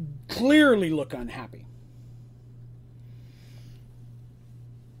Senator clearly look unhappy.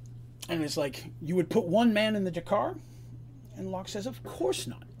 And it's like, "You would put one man in the G'Kar?" And Locke says, "Of course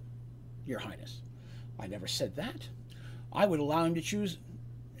not, Your Highness. I never said that. I would allow him to choose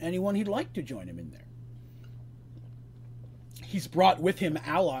anyone he'd like to join him in there. He's brought with him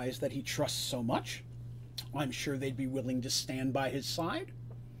allies that he trusts so much. I'm sure they'd be willing to stand by his side."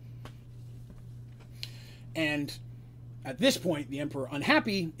 And at this point, the Emperor,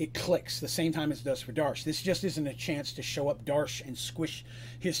 unhappy, it clicks the same time as it does for Darsh. This just isn't a chance to show up Darsh and squish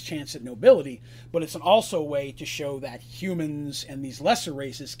his chance at nobility, but it's also a way to show that humans and these lesser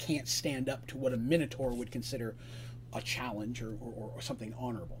races can't stand up to what a Minotaur would consider a challenge or something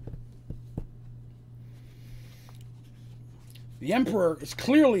honorable. The Emperor is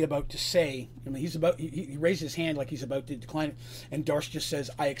clearly about to say, he raised his hand like he's about to decline it, and Darsh just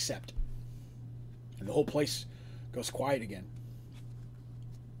says, "I accept." And the whole place goes quiet again.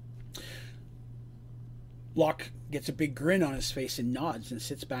 Locke gets a big grin on his face and nods and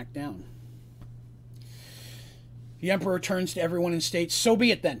sits back down. The Emperor turns to everyone and states, "So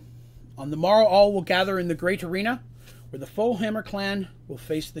be it then. On the morrow all will gather in the great arena where the Foehammer clan will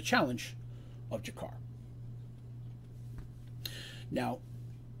face the challenge of G'Kar." Now,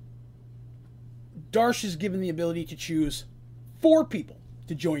 Darsh is given the ability to choose 4 people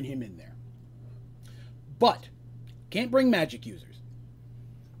to join him in there. But can't bring magic users.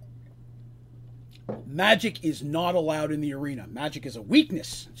 Magic is not allowed in the arena. Magic is a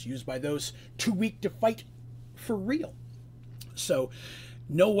weakness. It's used by those too weak to fight for real. So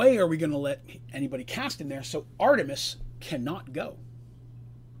no way are we going to let anybody cast in there, so Artemis cannot go.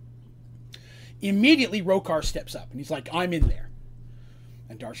 Immediately, Rokkar steps up, and he's like, "I'm in there."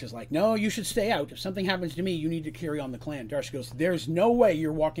 And Darsh is like, "No, you should stay out. If something happens to me, you need to carry on the clan." Darsh goes, "There's no way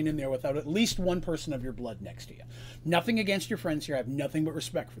you're walking in there without at least one person of your blood next to you. Nothing against your friends here. I have nothing but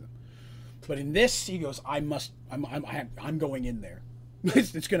respect for them. But in this," he goes, I'm going in there.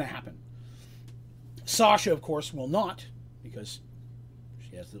 It's going to happen." Sasha, of course, will not, because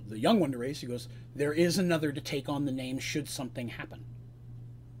she has the young one to raise. He goes, "There is another to take on the name should something happen."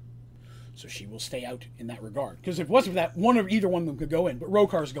 So she will stay out in that regard. Because if it wasn't for that, either one of them could go in. But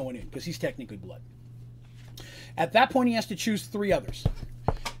Rokkar's going in, because he's technically blood. At that point, he has to choose 3 others.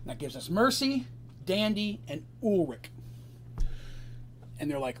 That gives us Mercy, Dandy, and Ulrich.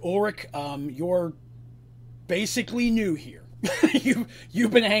 And they're like, "Ulrich, you're basically new here.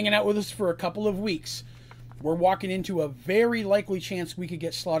 You've been hanging out with us for a couple of weeks. We're walking into a very likely chance we could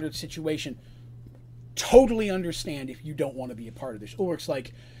get slaughtered situation. Totally understand if you don't want to be a part of this." Ulrich's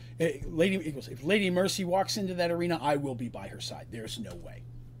like, "If Lady Mercy walks into that arena, I will be by her side. There's no way.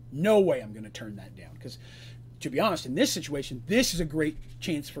 No way I'm going to turn that down." Because, to be honest, in this situation, this is a great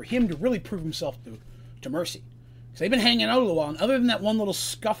chance for him to really prove himself to Mercy. Because they've been hanging out a little while, and other than that one little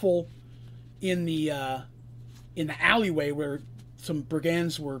scuffle in the alleyway where some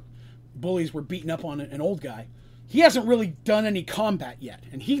bullies were beating up on an old guy, he hasn't really done any combat yet,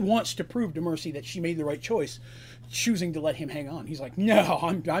 and he wants to prove to Mercy that she made the right choice, choosing to let him hang on. He's like, "No,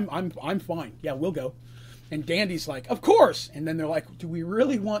 I'm fine. Yeah, we'll go." And Dandy's like, "Of course." And then they're like, "Do we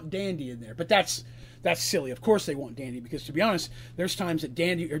really want Dandy in there?" But that's silly. Of course they want Dandy, because to be honest, there's times that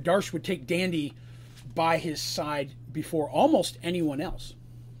Darsh would take Dandy by his side before almost anyone else.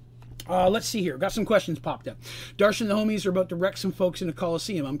 Let's see here. Got some questions popped up. Darsh and the homies are about to wreck some folks in a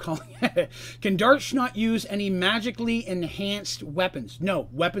Coliseum. I'm calling. Can Darsh not use any magically enhanced weapons? No,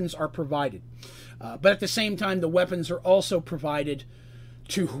 weapons are provided. But at the same time, the weapons are also provided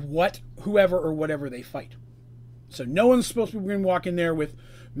to whoever or whatever they fight. So no one's supposed to be going to walk in there with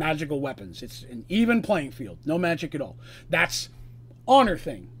magical weapons. It's an even playing field. No magic at all. That's honor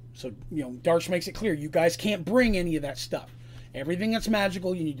thing. So, Darsh makes it clear, you guys can't bring any of that stuff. Everything that's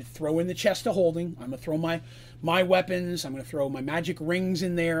magical, you need to throw in the chest of holding. I'm going to throw my weapons. I'm going to throw my magic rings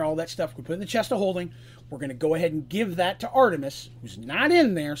in there, all that stuff. We put in the chest of holding. We're going to go ahead and give that to Artemis, who's not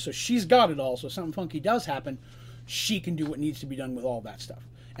in there, so she's got it all. So if something funky does happen, she can do what needs to be done with all that stuff.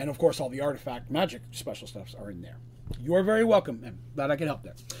 And, of course, all the artifact magic special stuffs are in there. You're very welcome, and glad I could help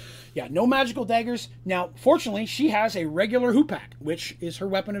there. Yeah, no magical daggers. Now, fortunately, she has a regular hoopak, which is her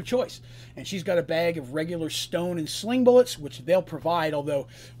weapon of choice. And she's got a bag of regular stone and sling bullets, which they'll provide, although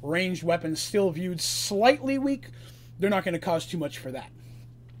ranged weapons still viewed slightly weak. They're not going to cause too much for that.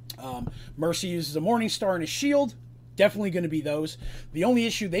 Mercy uses a Morning Star and a shield. definitely going to be those. The only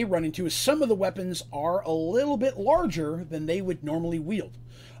issue they run into is some of the weapons are a little bit larger than they would normally wield.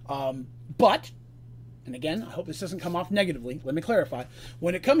 But, and again, I hope this doesn't come off negatively, let me clarify.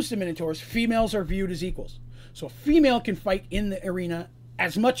 When it comes to Minotaurs, females are viewed as equals. So a female can fight in the arena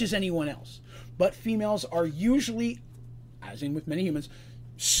as much as anyone else. But females are usually, as in with many humans,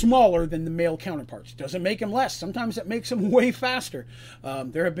 smaller than the male counterparts. Doesn't make them less. Sometimes it makes them way faster.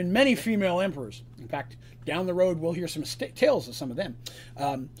 There have been many female emperors. In fact, down the road we'll hear some tales of some of them.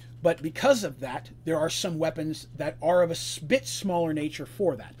 But because of that, there are some weapons that are of a bit smaller nature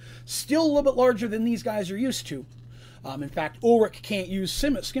for that. Still a little bit larger than these guys are used to. In fact, Ulrich can't use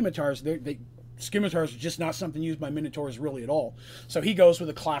scimitars. Scimitars are just not something used by Minotaurs really at all. So he goes with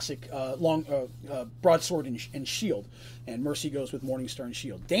a classic broadsword and shield. And Mercy goes with Morningstar and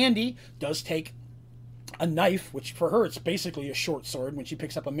shield. Dandy does take a knife, which for her it's basically a short sword. When she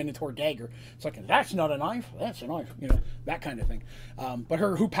picks up a Minotaur dagger, it's like, that's not a knife, that's a knife, you know, that kind of thing. But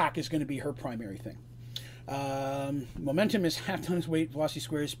her hoopak is going to be her primary thing. Momentum is half times weight, velocity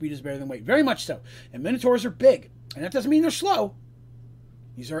squared, speed is better than weight. Very much so. And Minotaurs are big. And that doesn't mean they're slow.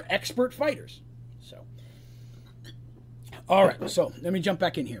 These are expert fighters. So, all right, so let me jump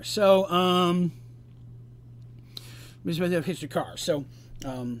back in here. So, hit your car. So,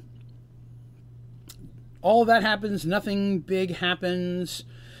 all of that happens. Nothing big happens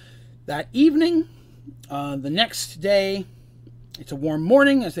that evening. The next day, it's a warm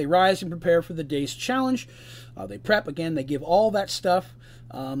morning as they rise and prepare for the day's challenge. They prep again. They give all that stuff.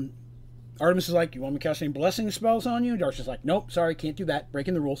 Artemis is like, "You want me to cast any blessing spells on you?" Darsh is like, "Nope, sorry, can't do that.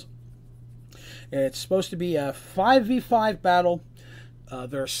 Breaking the rules." It's supposed to be a 5v5 battle.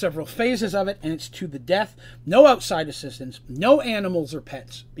 There are several phases of it, and it's to the death. No outside assistance, no animals or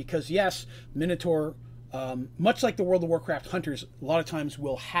pets, because yes, Minotaur, much like the World of Warcraft hunters, a lot of times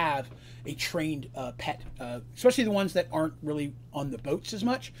will have a trained pet, especially the ones that aren't really on the boats as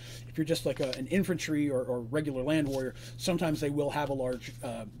much. If you're just like an infantry or regular land warrior, sometimes they will have a large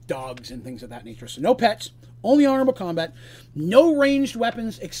dogs and things of that nature. So no pets, only honorable combat, no ranged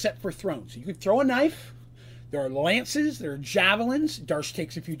weapons except for thrown. So you could throw a knife. There are lances, there are javelins. Darsh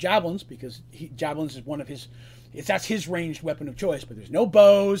takes a few javelins because javelins is one of his, that's his ranged weapon of choice. But there's no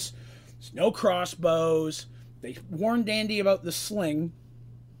bows, there's no crossbows. They warned Dandy about the sling.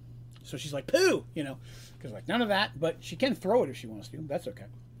 So she's like, pooh, you know, because like none of that, but she can throw it if she wants to. That's okay.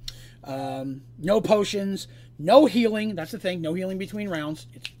 No potions, no healing. That's the thing. No healing between rounds.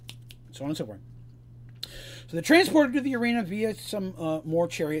 It's so on and so forth. So they're transported to the arena via some more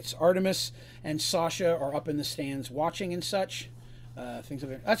chariots. Artemis and Sasha are up in the stands watching and such. Things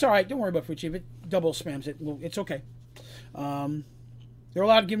like that. That's all right. Don't worry about Fuchi. If it double spams it, it's okay. They're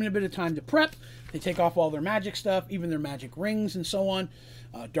allowed given a bit of time to prep. They take off all their magic stuff, even their magic rings and so on.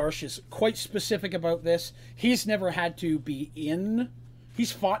 Darsh is quite specific about this. He's never had to be in.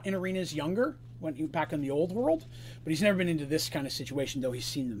 He's fought in arenas younger, when he back in the old world, but he's never been into this kind of situation, though he's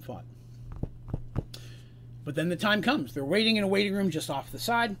seen them fought. But then the time comes. They're waiting in a waiting room just off the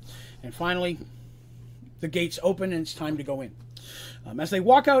side, and finally, the gates open and it's time to go in. As they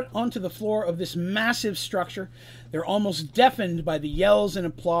walk out onto the floor of this massive structure, they're almost deafened by the yells and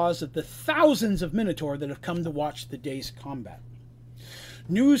applause of the thousands of Minotaur that have come to watch the day's combat.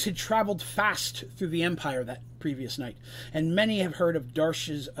 News had traveled fast through the Empire that previous night, and many have heard of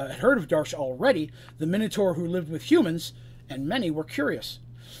Darsh already, the Minotaur who lived with humans, and many were curious.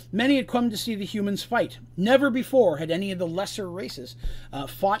 Many had come to see the humans fight. Never before had any of the lesser races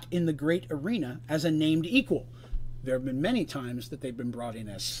fought in the great arena as a named equal. There have been many times that they've been brought in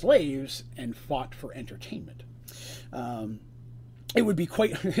as slaves and fought for entertainment. It would be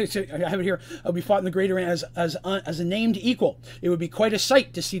quite, I have it here, I'll be fought in the great arena as a named equal. It would be quite a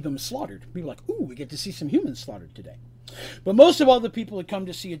sight to see them slaughtered. People like, ooh, we get to see some humans slaughtered today. But most of all, the people had come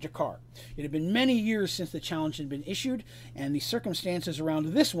to see a Jakar. It had been many years since the challenge had been issued, and the circumstances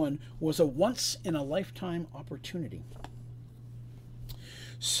around this one was a once-in-a-lifetime opportunity.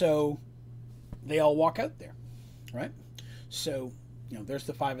 So they all walk out there, right? So, you know, there's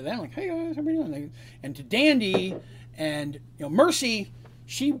the five of them, like, hey guys, how are you doing? And to Dandy and, you know, Mercy,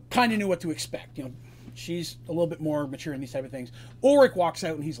 she kind of knew what to expect. You know, she's a little bit more mature in these type of things. Ulrich walks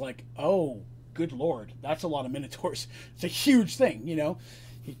out and he's like, oh, good Lord, that's a lot of Minotaurs. It's a huge thing, you know.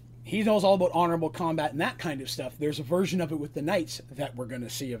 He knows all about honorable combat and that kind of stuff. There's a version of it with the Knights that we're going to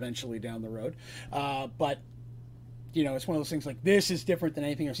see eventually down the road. But, you know, it's one of those things like, this is different than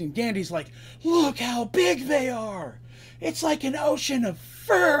anything I've seen. Dandy's like, look how big they are. It's like an ocean of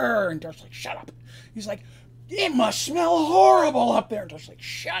fur. And Darth's like, shut up. He's like, it must smell horrible up there. And Darth's like,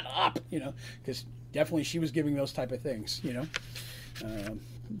 shut up. You know, because definitely she was giving those type of things, you know.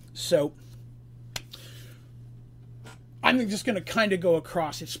 So I'm just going to kind of go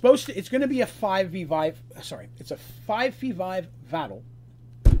across. It's going to be a 5v5, sorry, it's a 5v5 battle.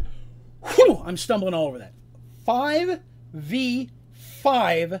 Whew, I'm stumbling all over that.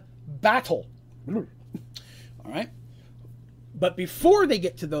 5v5 battle. All right. But before they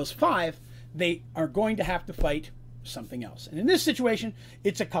get to those 5, they are going to have to fight something else. And in this situation,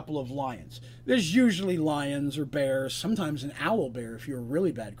 it's a couple of lions. There's usually lions or bears, sometimes an owl bear if you're a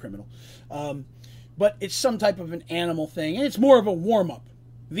really bad criminal. But it's some type of an animal thing, and it's more of a warm-up.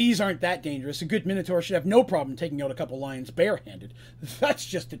 These aren't that dangerous. A good Minotaur should have no problem taking out a couple lions barehanded. That's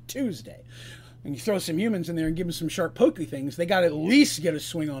just a Tuesday. When you throw some humans in there and give them some sharp pokey things, they got to at least get a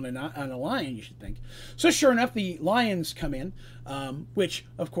swing on a lion, you should think. So sure enough, the lions come in, which,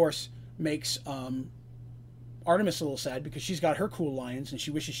 of course, makes Artemis a little sad because she's got her cool lions and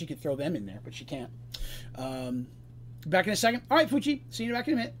she wishes she could throw them in there, but she can't. Back in a second. All right, Fuchi, see you back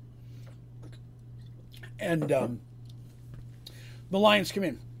in a minute. And the lions come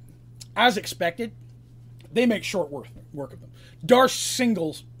in. As expected, they make short work of them.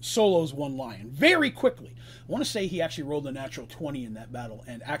 Darsh solos one lion very quickly. I want to say he actually rolled a natural 20 in that battle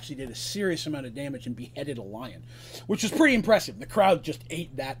and actually did a serious amount of damage and beheaded a lion, which was pretty impressive. The crowd just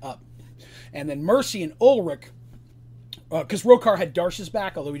ate that up. And then Mercy and Ulrich, because Rokar had Darsh's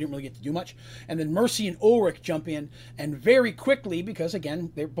back, although he didn't really get to do much. And then Mercy and Ulrich jump in, and very quickly, because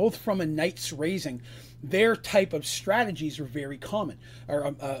again, they're both from a Knight's Raising, their type of strategies are very common.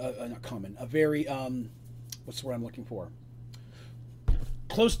 Or, not common, a very, what's the word I'm looking for?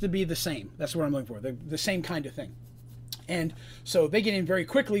 Close to be the same. That's what I'm looking for. The same kind of thing. And so they get in very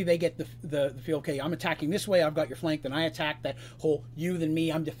quickly. They get the feel, okay, I'm attacking this way. I've got your flank. Then I attack that whole you, then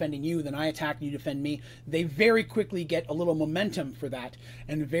me. I'm defending you. Then I attack and you defend me. They very quickly get a little momentum for that.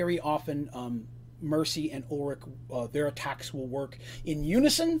 And very often Mercy and Ulrich, their attacks will work in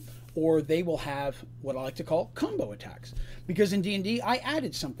unison, or they will have what I like to call combo attacks. Because in D&D, I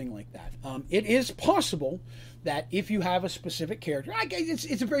added something like that. It is possible that if you have a specific character,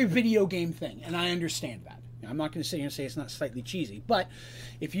 it's a very video game thing, and I understand that. I'm not going to sit here and say it's not slightly cheesy, but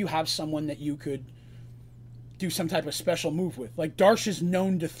if you have someone that you could do some type of special move with, like Darsh is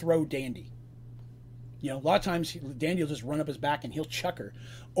known to throw Dandy. You know, a lot of times Dandy will just run up his back and he'll chuck her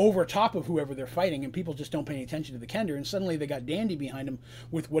over top of whoever they're fighting, and people just don't pay any attention to the Kender, and suddenly they got Dandy behind him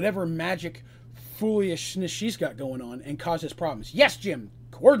with whatever magic foolishness she's got going on and causes problems. Yes, Jim,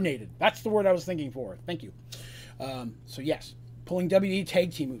 coordinated. That's the word I was thinking for. Thank you. So yes. Pulling WE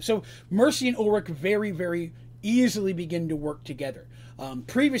tag team moves. So Mercy and Ulrich very, very easily begin to work together.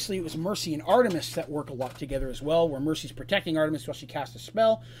 Previously, it was Mercy and Artemis that work a lot together as well, where Mercy's protecting Artemis while she casts a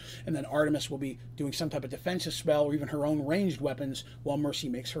spell, and then Artemis will be doing some type of defensive spell or even her own ranged weapons while Mercy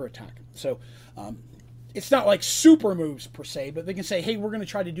makes her attack. So it's not like super moves per se, but they can say, hey, we're going to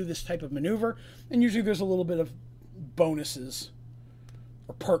try to do this type of maneuver, and usually there's a little bit of bonuses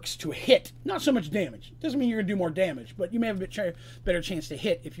or perks to a hit. Not so much damage. Doesn't mean you're going to do more damage, but you may have a better chance to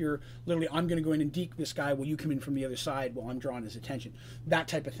hit if you're literally, I'm going to go in and deke this guy while you come in from the other side while I'm drawing his attention. That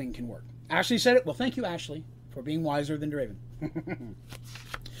type of thing can work. Ashley said it. Well, thank you, Ashley, for being wiser than Draven.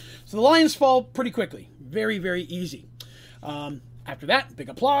 So the lions fall pretty quickly. Very, very easy. After that, big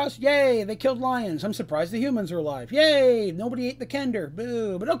applause. Yay, they killed lions. I'm surprised the humans are alive. Yay, nobody ate the Kender.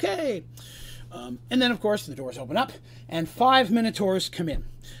 Boo, but okay. And then, of course, the doors open up, and 5 Minotaurs come in.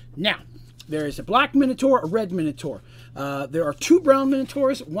 Now, there is a black Minotaur, a red Minotaur. There are 2 brown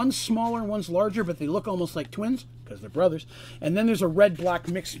Minotaurs. One's smaller, one's larger, but they look almost like twins, because they're brothers. And then there's a red-black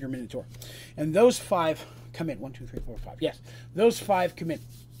mixture Minotaur. And those 5 come in. 1, 2, 3, 4, 5. Yes, those 5 come in.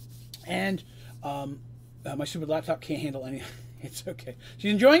 And my stupid laptop can't handle any. It's okay.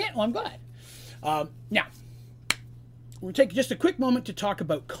 She's enjoying it? Well, I'm glad. Now, we're going to take just a quick moment to talk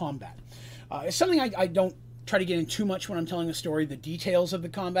about combat. It's something I don't try to get in too much when I'm telling a story, the details of the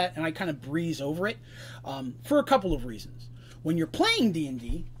combat, and I kind of breeze over it for a couple of reasons. When you're playing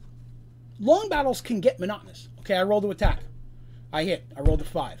D&D, long battles can get monotonous. Okay, I rolled to attack. I hit. I rolled a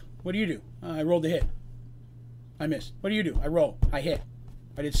 5. What do you do? I rolled a hit. I missed. What do you do? I roll. I hit.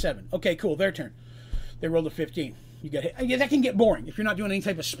 I did 7. Okay, cool. Their turn. They rolled a 15. You get hit. Yeah, that can get boring. If you're not doing any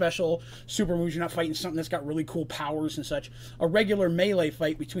type of special super moves, you're not fighting something that's got really cool powers and such. A regular melee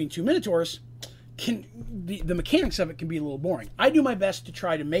fight between 2 Minotaurs, the mechanics of it can be a little boring. I do my best to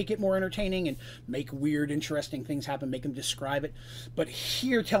try to make it more entertaining and make weird, interesting things happen, make them describe it. But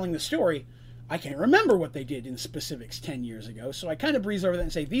here, telling the story, I can't remember what they did in specifics 10 years ago, so I kind of breeze over that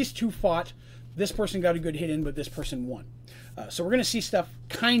and say, these 2 fought, this person got a good hit in, but this person won. So we're going to see stuff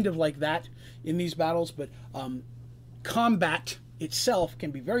kind of like that in these battles, but combat itself can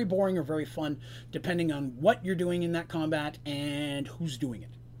be very boring or very fun depending on what you're doing in that combat and who's doing it.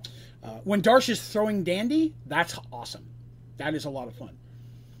 When Darsh is throwing Dandy, that's awesome. That is a lot of fun.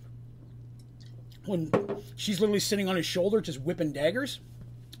 When she's literally sitting on his shoulder just whipping daggers,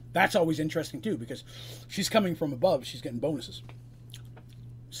 that's always interesting too, because she's coming from above. She's getting bonuses.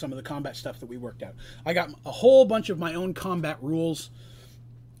 Some of the combat stuff that we worked out. I got a whole bunch of my own combat rules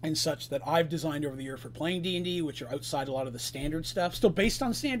and such that I've designed over the year for playing D&D, which are outside a lot of the standard stuff. Still based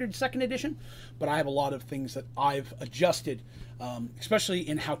on standard 2nd edition, but I have a lot of things that I've adjusted, especially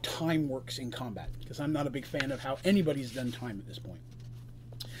in how time works in combat, because I'm not a big fan of how anybody's done time at this point.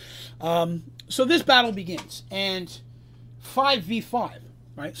 So this battle begins, and 5v5,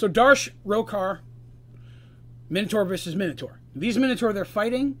 right? So Darsh, Rokar, Minotaur versus Minotaur. These Minotaur they're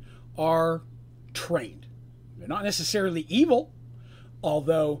fighting are trained. They're not necessarily evil,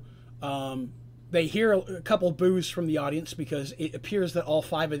 although they hear a couple boos from the audience because it appears that all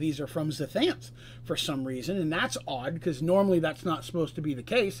 5 of these are from Zathanth for some reason, and that's odd because normally that's not supposed to be the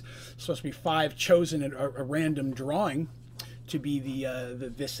case. It's supposed to be 5 chosen at a random drawing to be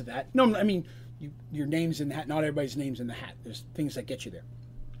the this or that. No, I mean your name's in the hat. Not everybody's name's in the hat. There's things that get you there.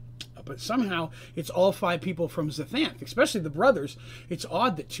 But somehow it's all 5 people from Zathanth, especially the brothers. It's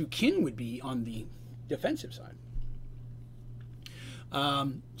odd that 2 kin would be on the defensive side.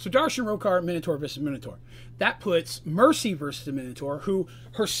 So Darsh and Rokar, Minotaur versus Minotaur. That puts Mercy versus the Minotaur, who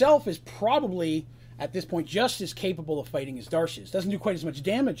herself is probably, at this point, just as capable of fighting as Darsh is. Doesn't do quite as much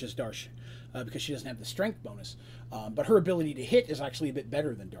damage as Darsh, because she doesn't have the strength bonus. But her ability to hit is actually a bit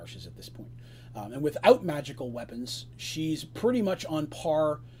better than Darsh's at this point. And without magical weapons, she's pretty much on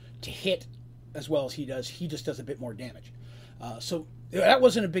par to hit as well as he does. He just does a bit more damage. So that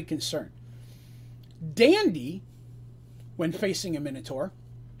wasn't a big concern. Dandy, when facing a Minotaur,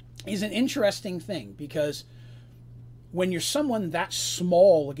 is an interesting thing, because when you're someone that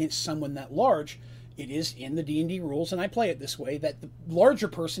small against someone that large, it is in the D&D rules, and I play it this way, that the larger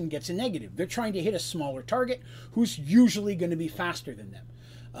person gets a negative. They're trying to hit a smaller target who's usually going to be faster than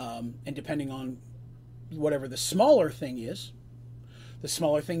them. And depending on whatever the smaller thing is, the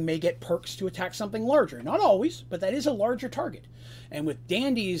smaller thing may get perks to attack something larger. Not always, but that is a larger target. And with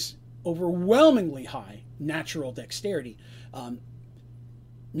Dandy's overwhelmingly high natural dexterity,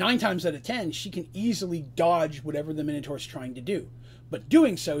 9 times out of 10, she can easily dodge whatever the Minotaur's trying to do. But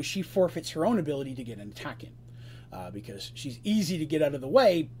doing so, she forfeits her own ability to get an attack in. Because she's easy to get out of the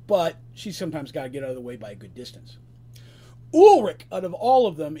way, but she's sometimes got to get out of the way by a good distance. Ulrich, out of all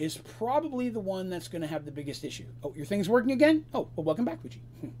of them, is probably the one that's going to have the biggest issue. Oh, your thing's working again? Oh, well, welcome back, Luigi.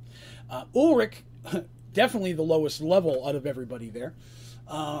 Ulrich, definitely the lowest level out of everybody there.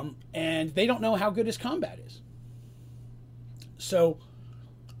 And they don't know how good his combat is. So,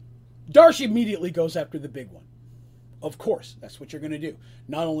 Darsh immediately goes after the big one. Of course, that's what you're going to do.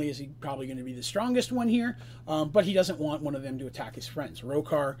 Not only is he probably going to be the strongest one here, but he doesn't want one of them to attack his friends.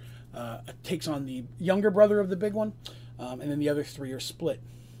 Rokar takes on the younger brother of the big one, and then the other 3 are split.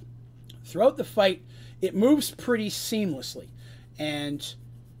 Throughout the fight, it moves pretty seamlessly. And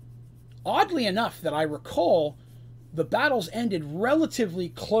oddly enough, that I recall, the battles ended relatively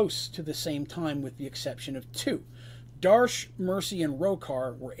close to the same time, with the exception of 2. Darsh, Mercy, and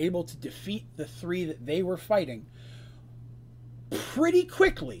Rokar were able to defeat the 3 that they were fighting pretty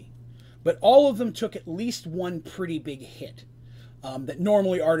quickly, but all of them took at least one pretty big hit. That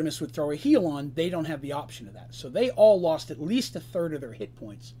normally Artemis would throw a heal on. They don't have the option of that. So they all lost at least 1/3 of their hit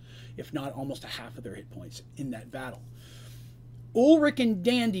points, if not almost 1/2 of their hit points in that battle. Ulrich and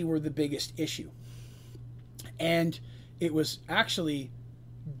Dandy were the biggest issue. And it was actually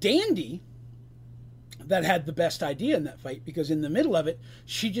Dandy that had the best idea in that fight, because in the middle of it,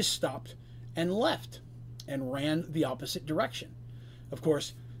 she just stopped and left and ran the opposite direction. Of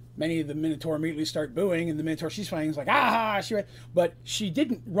course, many of the Minotaur immediately start booing, and the Minotaur she's fighting is like, ah, but she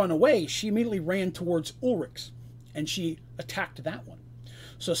didn't run away. She immediately ran towards Ulrich's, and she attacked that one.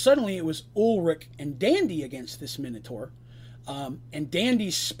 So suddenly it was Ulrich and Dandy against this Minotaur, and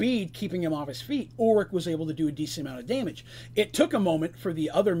Dandy's speed keeping him off his feet. Ulrich was able to do a decent amount of damage. It took a moment for the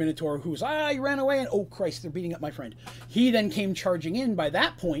other Minotaur, who was, he ran away, and oh Christ, they're beating up my friend. He then came charging in. By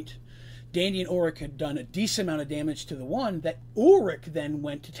that point, Dandy and Ulrich had done a decent amount of damage to the one that Ulrich then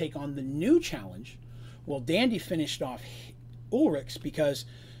went to take on the new challenge. Well, Dandy finished off Ulrich's, because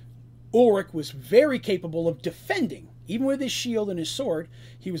Ulrich was very capable of defending. Even with his shield and his sword,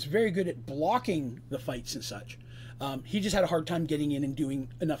 he was very good at blocking the fights and such. He just had a hard time getting in and doing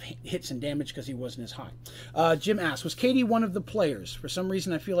enough hits and damage because he wasn't as high. Jim asks, was Katie one of the players? For some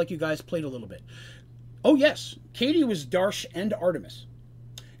reason, I feel like you guys played a little bit. Oh, yes. Katie was Darsh and Artemis.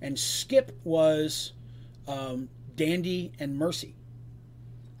 And Skip was Dandy and Mercy.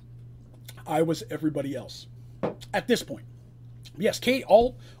 I was everybody else at this point. Yes, Kate.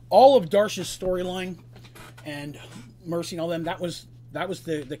 All of Darsh's storyline and Mercy and all them, that was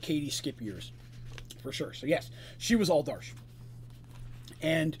the Katie Skip years, for sure. So yes, she was all Darsh.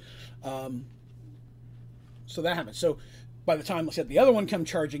 And so that happened. So by the time, let's say, the other one come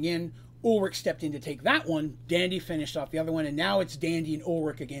charging in, Ulrich stepped in to take that one. Dandy finished off the other one, and now it's Dandy and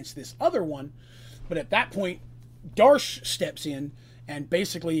Ulrich against this other one. But at that point, Darsh steps in, and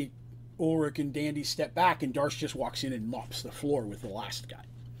basically Ulrich and Dandy step back, and Darsh just walks in and mops the floor with the last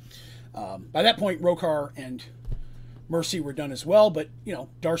guy. By that point, Rokar and Mercy were done as well, but,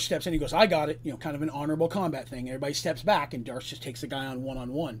 Darsh steps in, he goes, I got it, kind of an honorable combat thing. Everybody steps back, and Darsh just takes the guy on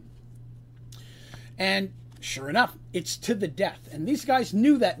one-on-one. And sure enough, it's to the death. And these guys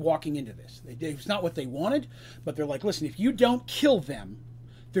knew that walking into this. It's not what they wanted, but they're like, listen, if you don't kill them,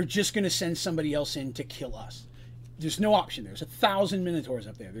 they're just going to send somebody else in to kill us. There's no option. There's 1,000 Minotaurs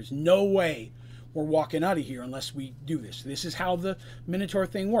up there. There's no way we're walking out of here unless we do this. This is how the Minotaur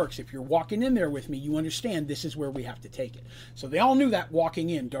thing works. If you're walking in there with me, you understand this is where we have to take it. So they all knew that walking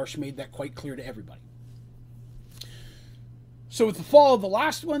in. Darsh made that quite clear to everybody. So with the fall of the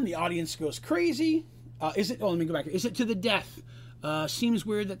last one, the audience goes crazy. Let me go back. Is it to the death? Seems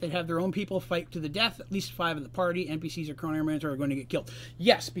weird that they'd have their own people fight to the death. At least 5 of the party, NPCs or Chrono Minotaur, are going to get killed.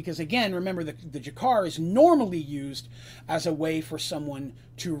 Yes, because again, remember, the Jakar is normally used as a way for someone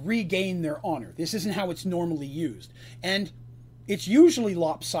to regain their honor. This isn't how it's normally used. And it's usually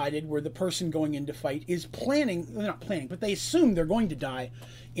lopsided, where the person going in to fight is not planning, but they assume they're going to die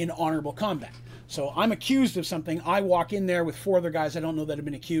in honorable combat. So I'm accused of something. I walk in there with 4 other guys I don't know that have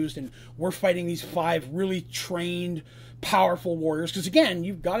been accused, and we're fighting these 5 really trained, powerful warriors. Because again,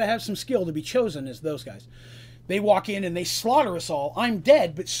 you've got to have some skill to be chosen as those guys. They walk in and they slaughter us all. I'm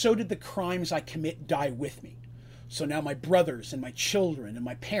dead, but so did the crimes I commit die with me. So now my brothers and my children and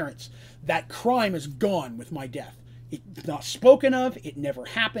my parents, that crime is gone with my death. It's not spoken of. It never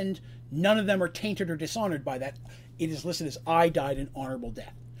happened. None of them are tainted or dishonored by that. It is listed as I died an honorable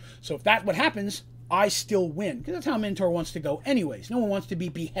death. So if that's what happens, I still win. Because that's how Minotaur wants to go anyways. No one wants to be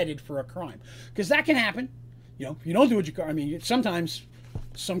beheaded for a crime. Because that can happen. If you don't do a Jakar, sometimes,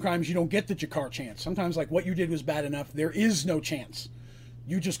 some crimes you don't get the Jakar chance. Sometimes, like, what you did was bad enough, there is no chance.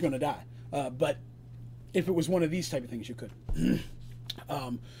 You're just going to die. But if it was one of these type of things, you could.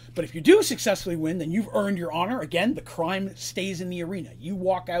 But if you do successfully win, then you've earned your honor. Again, the crime stays in the arena. You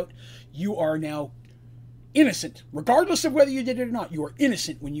walk out, you are now innocent. Regardless of whether you did it or not, you are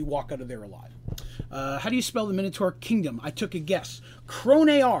innocent when you walk out of there alive. How do you spell the Minotaur Kingdom? I took a guess.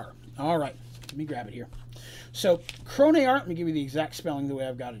 Kronear. All right, let me grab it here. So, Kronear, let me give you the exact spelling the way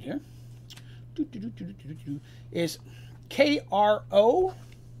I've got it here, is K-R-O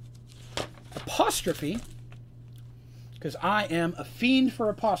apostrophe, because I am a fiend for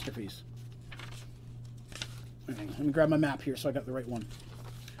apostrophes. Okay, let me grab my map here so I got the right one.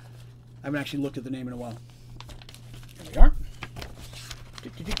 I haven't actually looked at the name in a while. There we are.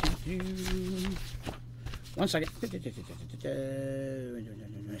 1 second.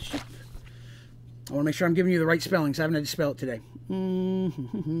 I want to make sure I'm giving you the right spellings. I haven't had to spell it today.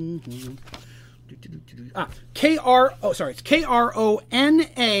 It's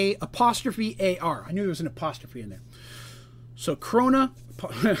K-R-O-N-A apostrophe A-R. I knew there was an apostrophe in there. So Krona,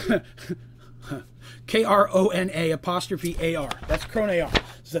 K-R-O-N-A apostrophe A-R. That's Kronear.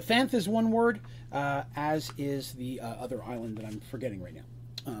 Zathanth is one word, as is the other island that I'm forgetting right now.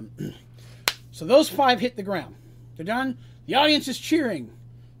 So those 5 hit the ground. They're done. The audience is cheering.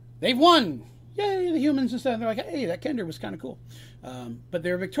 They've won. Yay, the humans and stuff. They're like, hey, that Kender was kind of cool. But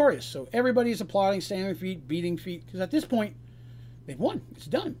they're victorious. So everybody's applauding, standing on their feet, beating feet. Because at this point, they've won. It's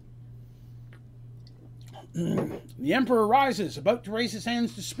done. The Emperor rises, about to raise his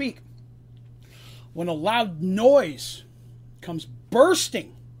hands to speak, when a loud noise comes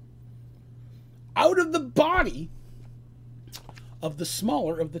bursting out of the body of the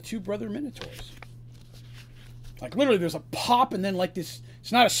smaller of the 2 brother Minotaurs. Like, literally, there's a pop, and then, like, this,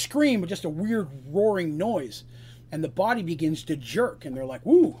 it's not a scream, but just a weird roaring noise. And the body begins to jerk, and they're like,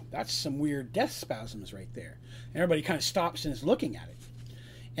 woo, that's some weird death spasms right there. And everybody kind of stops and is looking at it.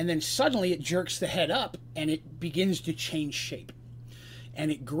 And then suddenly it jerks the head up, and it begins to change shape.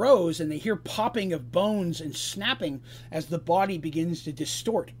 And it grows, and they hear popping of bones and snapping as the body begins to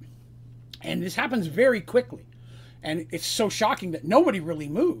distort. And this happens very quickly. And it's so shocking that nobody really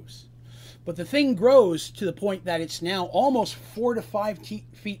moves. But the thing grows to the point that it's now almost 4 to 5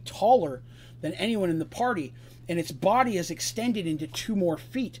 feet taller than anyone in the party, and its body is extended into 2 more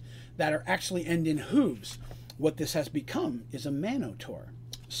feet that are actually end in hooves. What this has become is a Manotaur.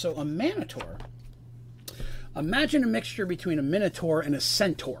 So a Manotaur, imagine a mixture between a Minotaur and a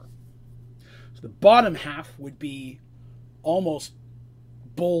Centaur. So the bottom half would be almost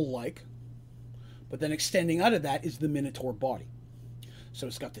bull-like, But then extending out of that is the Minotaur body. So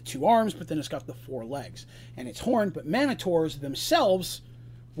it's got the 2 arms, but then it's got the 4 legs. And it's horned, but Minotaurs themselves,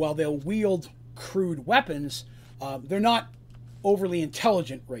 while they'll wield crude weapons, they're not overly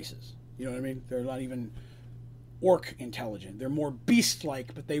intelligent races. You know what I mean? They're not even orc intelligent. They're more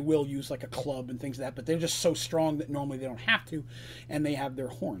beast-like, but they will use like a club and things like that. But they're just so strong that normally they don't have to, and they have their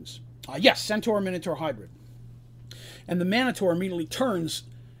horns. Yes, Centaur-Minotaur hybrid. And the Minotaur immediately turns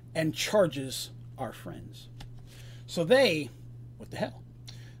and charges our friends. So they, what the hell?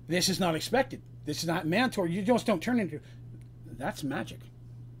 This is not expected. This is not Minotaur. You just don't turn into... That's magic.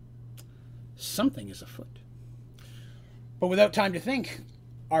 Something is afoot. But without time to think,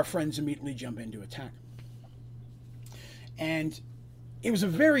 our friends immediately jump in to attack. And it was a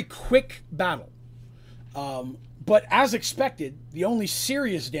very quick battle. But as expected, the only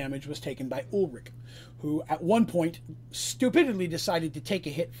serious damage was taken by Ulrich, who at one point stupidly decided to take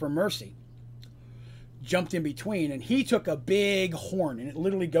a hit for Mercy. Jumped in between, and he took a big horn, and it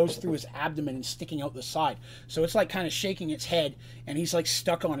literally goes through his abdomen and sticking out the side. So it's like kind of shaking its head, and he's like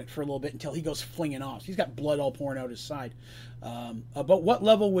stuck on it for a little bit until he goes flinging off. He's got blood all pouring out his side. But what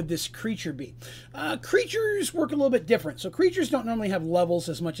level would this creature be? Creatures work a little bit different. So creatures don't normally have levels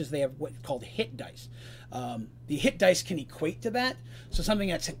as much as they have what's called hit dice. The hit dice can equate to that. So something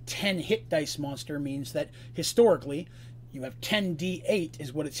that's a 10 hit dice monster means that historically you have 10d8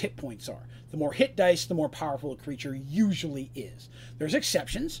 is what its hit points are. The more hit dice, the more powerful a creature usually is. There's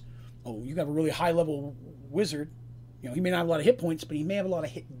exceptions. Oh, you have a really high level wizard. You know, he may not have a lot of hit points, but he may have a lot of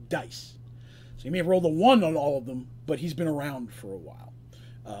hit dice. So he may have rolled a 1 on all of them, but he's been around for a while.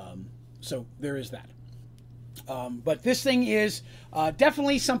 So there is that. But this thing is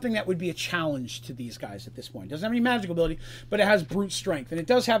definitely something that would be a challenge to these guys at this point. It doesn't have any magical ability, but it has brute strength. And it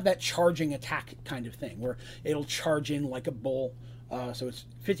does have that charging attack kind of thing, where it'll charge in like a bull. So it's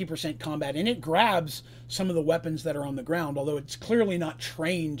 50% combat. And it grabs some of the weapons that are on the ground, although it's clearly not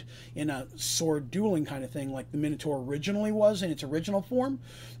trained in a sword dueling kind of thing like the Minotaur originally was in its original form.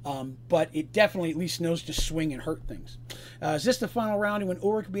 But it definitely at least knows to swing and hurt things. Is this the final round, and when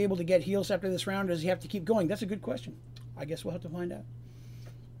Ulrich will be able to get heals after this round, or does he have to keep going? That's a good question. I guess we'll have to find out.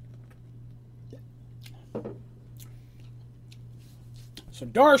 So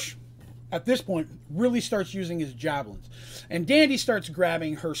Darsh, at this point, really starts using his javelins. And Dandy starts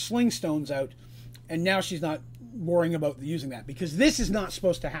grabbing her sling stones out, and now she's not worrying about using that, because this is not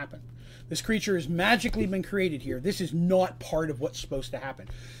supposed to happen. This creature has magically been created here. This is not part of what's supposed to happen.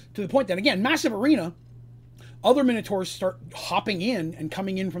 To the point that, again, massive arena, other Minotaurs start hopping in and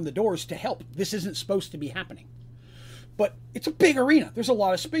coming in from the doors to help. This isn't supposed to be happening. But it's a big arena. There's a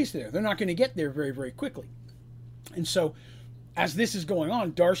lot of space there. They're not going to get there very, very quickly. And so, as this is going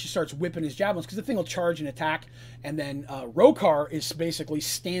on, Darcy starts whipping his javelins, because the thing will charge and attack. And then Rokar is basically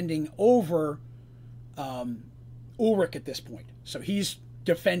standing over Ulrich at this point. So he's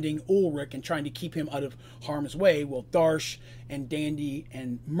defending Ulrich and trying to keep him out of harm's way, while Darsh and Dandy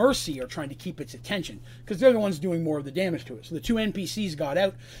and Mercy are trying to keep its attention, because they're the ones doing more of the damage to it. So the 2 NPCs got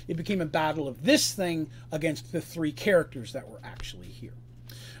out. It became a battle of this thing against the 3 characters that were actually here.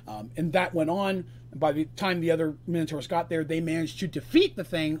 And that went on. By the time the other Minotaurs got there, they managed to defeat the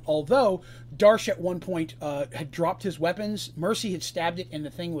thing, although Darsh at one point had dropped his weapons. Mercy had stabbed it, and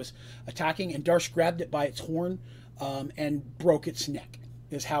the thing was attacking, and Darsh grabbed it by its horn and broke its neck,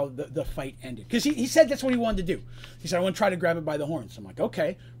 is how the fight ended. Because he said that's what he wanted to do. He said, I want to try to grab it by the horns. I'm like,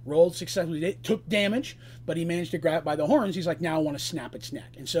 okay. Rolled successfully. It took damage, but he managed to grab it by the horns. He's like, now I want to snap its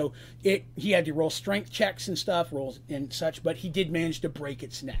neck. And so he had to roll strength checks and stuff, rolls and such, but he did manage to break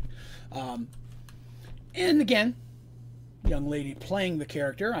its neck. And again, young lady playing the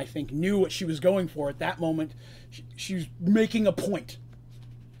character, I think, knew what she was going for at that moment. She was making a point.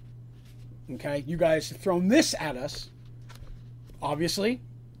 Okay, you guys have thrown this at us. Obviously,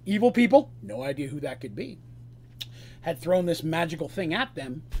 evil people, no idea who that could be, had thrown this magical thing at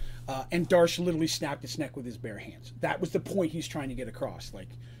them, and Darsh literally snapped its neck with his bare hands. That was the point he's trying to get across. Like,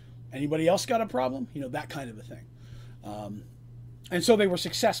 anybody else got a problem? You know, that kind of a thing. And so they were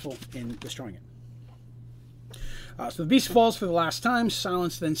successful in destroying it. So the beast falls for the last time.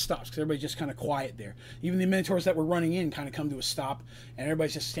 Silence then stops, because everybody's just kind of quiet there. Even the Minotaurs that were running in kind of come to a stop, and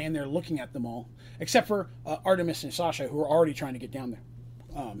everybody's just standing there looking at them all, except for Artemis and Sasha, who are already trying to get down there.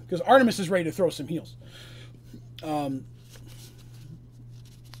 Because Artemis is ready to throw some heals.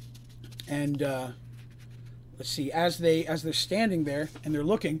 Let's see, as they're standing there and they're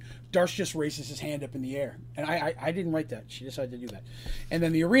looking, Darsh just raises his hand up in the air. And I didn't write that. She decided to do that. And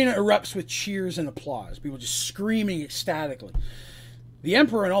then the arena erupts with cheers and applause. People just screaming ecstatically. The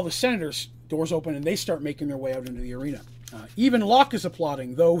Emperor and all the senators, doors open, and they start making their way out into the arena. Even Locke is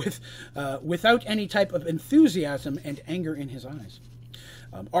applauding, though without any type of enthusiasm and anger in his eyes.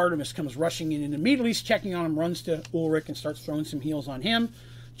 Artemis comes rushing in and immediately is checking on him, runs to Ulrich and starts throwing some heals on him,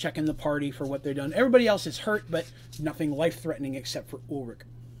 checking the party for what they've done. Everybody else is hurt, but nothing life-threatening except for Ulrich.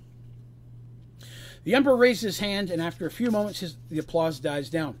 The Emperor raises his hand, and after a few moments, the applause dies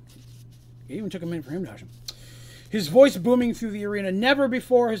down. It even took a minute for him to hush him. His voice booming through the arena. Never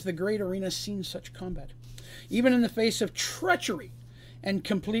before has the great arena seen such combat. Even in the face of treachery and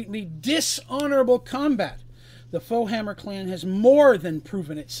completely dishonorable combat, the Foehammer clan has more than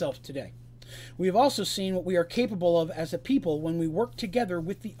proven itself today. We have also seen what we are capable of as a people when we work together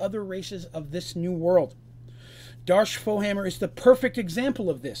with the other races of this new world. Darsh Foehammer is the perfect example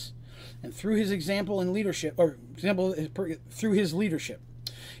of this, and through his through his leadership,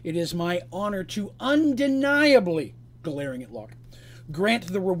 it is my honor to undeniably, glaring at Locke, grant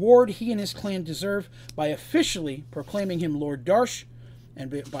the reward he and his clan deserve by officially proclaiming him Lord Darsh and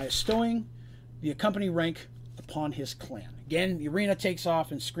by bestowing the accompany rank upon his clan. Again, the arena takes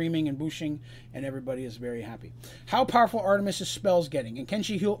off and screaming and booshing, and everybody is very happy. How powerful Artemis' spell's getting, and can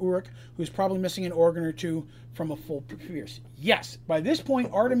she heal Ulrich, who's probably missing an organ or two from a full pierce? Yes. By this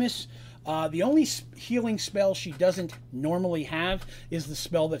point, Artemis, the only healing spell she doesn't normally have is the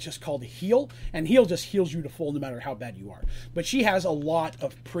spell that's just called Heal, and Heal just heals you to full no matter how bad you are. But she has a lot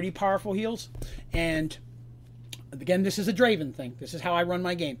of pretty powerful heals, and again, this is a Draven thing. This is how I run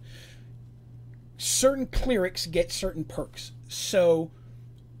my game. Certain clerics get certain perks. So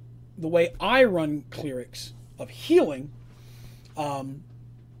the way I run clerics of healing,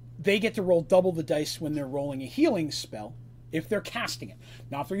 they get to roll double the dice when they're rolling a healing spell, if they're casting it.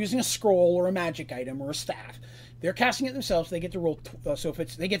 Now, if they're using a scroll or a magic item or a staff, they're casting it themselves. They get to roll.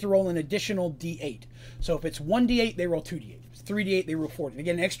 They get to roll an additional D8. So if it's 1D8, they roll 2D8. If it's 3D8, they roll 4. They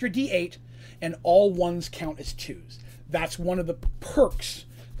get an extra D8, and all ones count as twos. That's one of the perks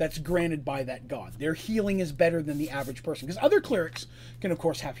that's granted by that god. Their healing is better than the average person, because other clerics can, of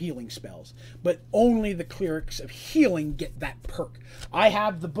course, have healing spells, but only the clerics of healing get that perk. I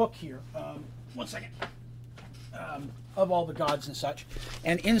have the book here. One second. Of all the gods and such,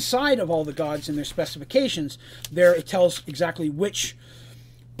 and inside of all the gods and their specifications, there it tells exactly which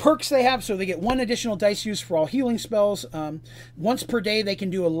perks they have. So they get 1 additional dice use for all healing spells. Once per day, they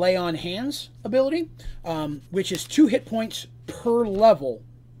can do a lay on hands ability, which is 2 hit points per level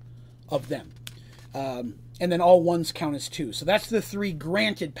of them. And then all ones count as 2. So that's the 3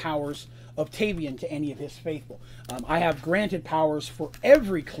 granted powers of Tavian to any of his faithful. I have granted powers for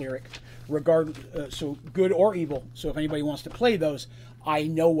every cleric, so good or evil. So if anybody wants to play those, I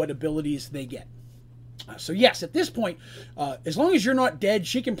know what abilities they get. So yes, at this point, as long as you're not dead,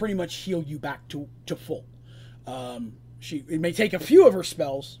 she can pretty much heal you back to full. It may take a few of her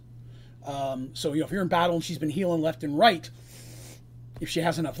spells. So if you're in battle and she's been healing left and right, if she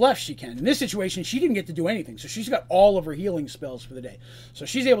has enough left, she can. In this situation, she didn't get to do anything, so she's got all of her healing spells for the day. So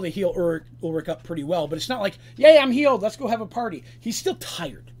she's able to heal Ulrich up pretty well, but it's not like, yay, I'm healed, let's go have a party. He's still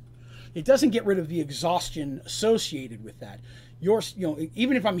tired. It doesn't get rid of the exhaustion associated with that.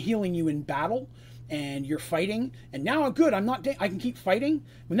 Even if I'm healing you in battle and you're fighting, and now I'm good, I can keep fighting.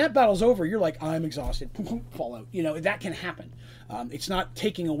 When that battle's over, you're like, I'm exhausted, fall out. That can happen. It's not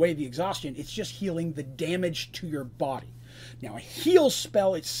taking away the exhaustion, it's just healing the damage to your body. Now, a heal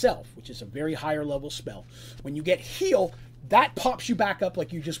spell itself, which is a very higher level spell, when you get heal, that pops you back up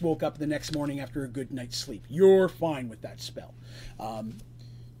like you just woke up the next morning after a good night's sleep. You're fine with that spell.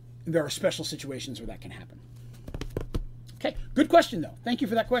 There are special situations where that can happen. Okay, good question, though. Thank you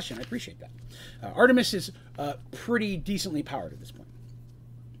for that question. I appreciate that. Artemis is pretty decently powered at this point.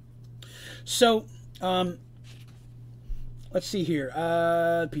 So, let's see here.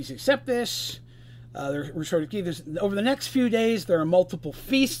 Please accept this. Over the next few days, there are multiple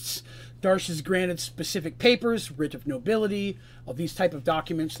feasts. Darsh is granted specific papers, writ of nobility, of these type of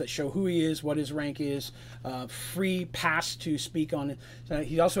documents that show who he is, what his rank is, free pass to speak on it.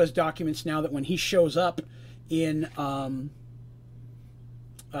 He also has documents now that when he shows up in,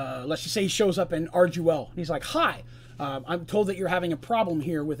 let's just say he shows up in Arduel, he's like, hi, I'm told that you're having a problem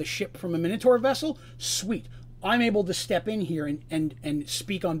here with a ship from a Minotaur vessel. Sweet. I'm able to step in here and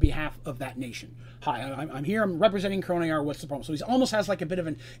speak on behalf of that nation. Hi, I'm here. I'm representing Kronear. What's the problem? So he almost has like a bit of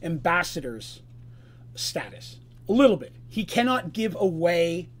an ambassador's status. A little bit. He cannot give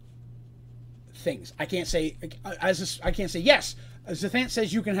away things. I can't say, yes, Zathant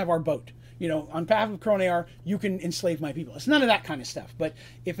says you can have our boat. On behalf of Kronear, you can enslave my people. It's none of that kind of stuff. But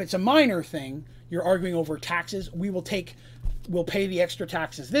if it's a minor thing, you're arguing over taxes, we'll pay the extra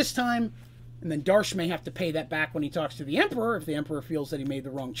taxes this time. And then Darsh may have to pay that back when he talks to the Emperor, if the Emperor feels that he made the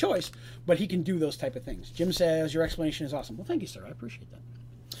wrong choice. But he can do those type of things. Jim says, your explanation is awesome. Well, thank you, sir. I appreciate that.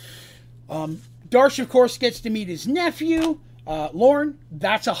 Darsh, of course, gets to meet his nephew, Lorne.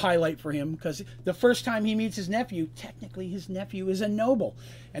 That's a highlight for him, because the first time he meets his nephew, technically his nephew is a noble.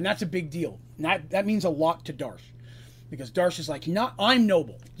 And that's a big deal. And that means a lot to Darsh. Because Darsh is like, I'm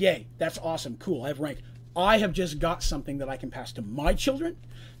noble. Yay, that's awesome. Cool, I have rank. I have just got something that I can pass to my children,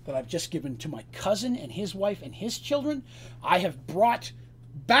 that I've just given to my cousin and his wife and his children. I have brought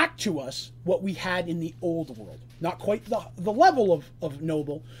back to us what we had in the old world. Not quite the level of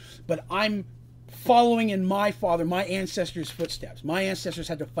noble, but I'm following in my ancestors' footsteps. My ancestors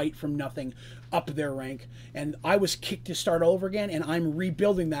had to fight from nothing up their rank, and I was kicked to start all over again, and I'm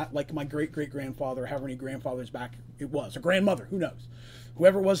rebuilding that like my great-great-grandfather, however many grandfathers back it was, or grandmother, who knows.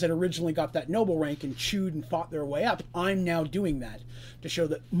 Whoever it was that originally got that noble rank and chewed and fought their way up, I'm now doing that to show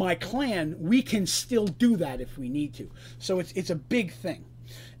that my clan, we can still do that if we need to. So it's a big thing.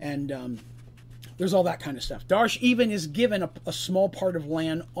 And there's all that kind of stuff. Darsh even is given a small part of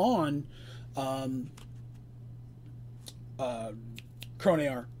land on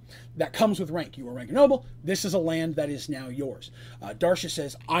Kronear that comes with rank. You were rank noble. This is a land that is now yours. Darsha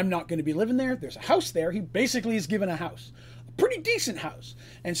says, I'm not going to be living there. There's a house there. He basically is given a house. Pretty decent house.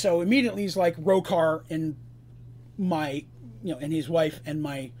 And so immediately he's like, Rokar and and his wife and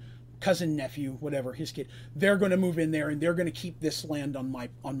my cousin, nephew, whatever, his kid, they're going to move in there and they're going to keep this land on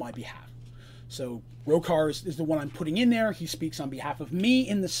my behalf. So Rokar is the one I'm putting in there. He speaks on behalf of me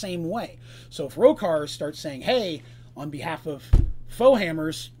in the same way. So if Rokar starts saying, hey, on behalf of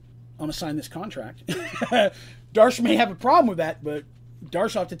Foehammers, I'm going to sign this contract. Darsh may have a problem with that, but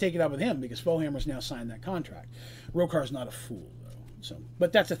Darsh will have to take it up with him because Foehammer's now signed that contract. Rokar's not a fool, though.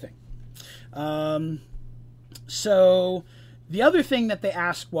 But that's a thing. So the other thing that they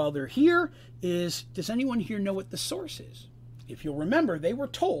ask while they're here is, does anyone here know what the source is? If you'll remember, they were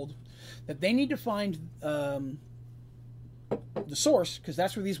told that they need to find the source, because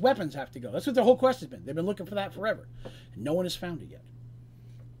that's where these weapons have to go. That's what their whole quest has been. They've been looking for that forever. And no one has found it yet.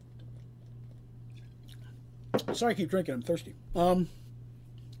 Sorry I keep drinking. I'm thirsty.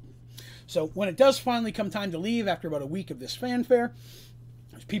 So when it does finally come time to leave after about a week of this fanfare,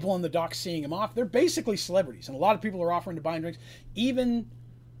 there's people on the dock seeing him off. They're basically celebrities, and a lot of people are offering to buy him drinks. Even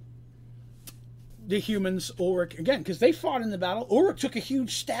the humans, Ulrich, again, because they fought in the battle. Ulrich took a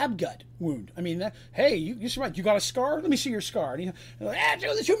huge stab gut wound. I mean, hey, you survived. You got a scar? Let me see your scar. And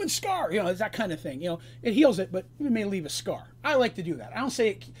this human scar. It's that kind of thing. It heals it, but it may leave a scar. I like to do that. I don't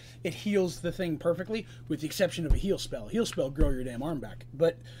say it heals the thing perfectly, with the exception of a heal spell. A heal spell, grow your damn arm back.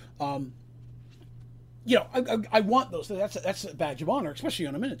 But I want those. That's a badge of honor, especially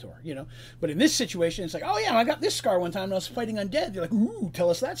on a Minotaur, But in this situation, it's like, oh yeah, I got this scar one time when I was fighting undead. They're like, ooh,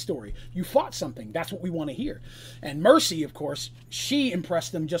 tell us that story. You fought something. That's what we want to hear. And Mercy, of course, she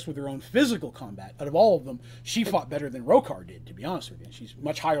impressed them just with her own physical combat. Out of all of them, she fought better than Rokar did, to be honest with you. She's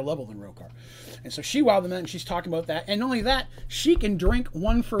much higher level than Rokar. And so she wowed them out, and she's talking about that. And not only that, she can drink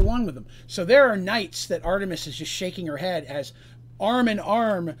 1 for 1 with them. So there are nights that Artemis is just shaking her head as arm in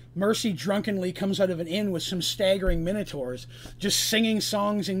arm, Mercy drunkenly comes out of an inn with some staggering Minotaurs, just singing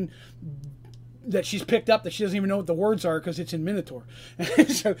songs that she's picked up that she doesn't even know what the words are because it's in Minotaur.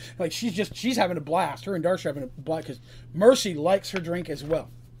 So, like, she's having a blast. Her and Darsh are having a blast because Mercy likes her drink as well.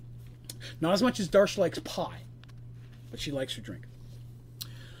 Not as much as Darsh likes pie, but she likes her drink.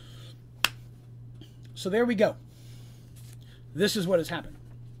 So there we go. This is what has happened.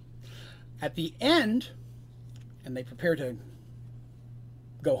 At the end, and they prepare to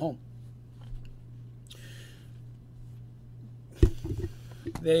go home.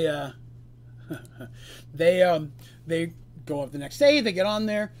 They go up the next day. They get on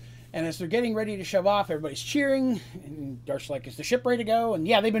there, and as they're getting ready to shove off, everybody's cheering. And Darsh's like, "Is the ship ready to go?" And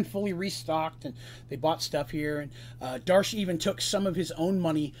yeah, they've been fully restocked, and they bought stuff here. And Darsh even took some of his own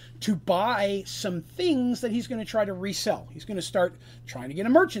money to buy some things that he's going to try to resell. He's going to start trying to get a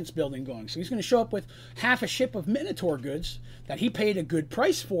merchant's building going. So he's going to show up with half a ship of Minotaur goods that he paid a good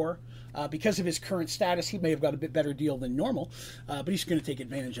price for. Because of his current status, he may have got a bit better deal than normal, but he's going to take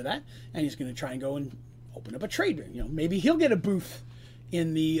advantage of that, and he's going to try and go and open up a trade. Maybe he'll get a booth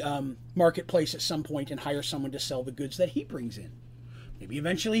in the marketplace at some point and hire someone to sell the goods that he brings in. Maybe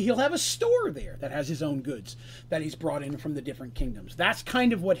eventually he'll have a store there that has his own goods that he's brought in from the different kingdoms. That's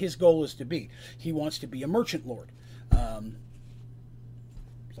kind of what his goal is to be. He wants to be a merchant lord. So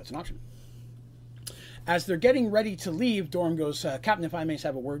that's an option. As they're getting ready to leave, Dorm goes, "Captain, if I may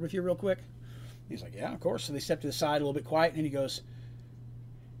have a word with you real quick." He's like, "Yeah, of course." So they step to the side a little bit quiet, and he goes,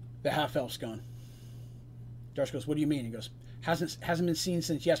 "The half-elf's gone." Darsh goes, "What do you mean?" He goes, Hasn't been seen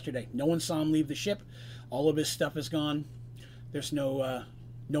since yesterday. No one saw him leave the ship. All of his stuff is gone. There's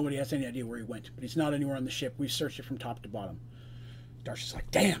nobody has any idea where he went, but he's not anywhere on the ship. We've searched it from top to bottom. Darcy's like,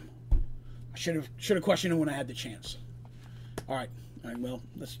 damn, I should have questioned him when I had the chance. All right, well,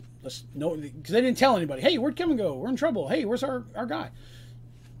 let's know, because they didn't tell anybody. Hey, where'd Kevin go? We're in trouble. Hey, where's our guy?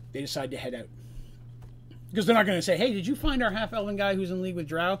 They decide to head out. Because they're not going to say, hey, did you find our half-elven guy who's in league with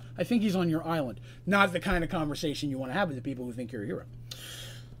Drow? I think he's on your island. Not the kind of conversation you want to have with the people who think you're a hero.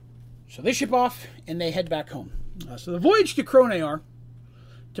 So they ship off, and they head back home. So the voyage to Cronear,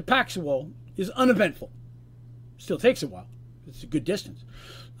 to Paxawal, is uneventful. Still takes a while. It's a good distance.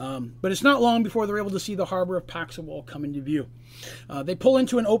 But it's not long before they're able to see the harbor of Paxawal come into view. They pull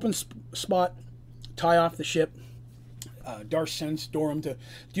into an open spot, tie off the ship. Darsh sends Dorum to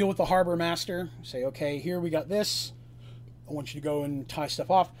deal with the harbor master. Say, okay, here we got this. I want you to go and tie stuff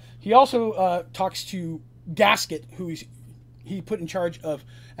off. He also talks to Gasket, who he put in charge of,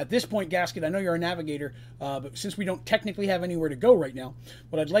 at this point, Gasket, I know you're a navigator, but since we don't technically have anywhere to go right now,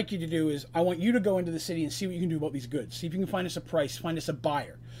 what I'd like you to do is I want you to go into the city and see what you can do about these goods. See if you can find us a price, find us a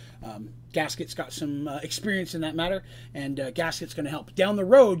buyer. Gasket's got some experience in that matter, and Gasket's going to help. Down the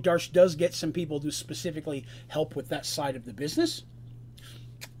road, Darsh does get some people to specifically help with that side of the business.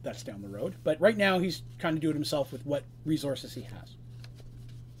 That's down the road. But right now, he's trying to do it himself with what resources he has.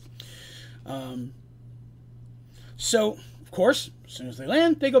 So, of course, as soon as they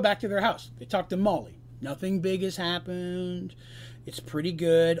land, they go back to their house. They talk to Molly. Nothing big has happened. It's pretty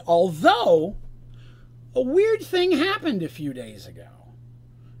good. Although, a weird thing happened a few days ago.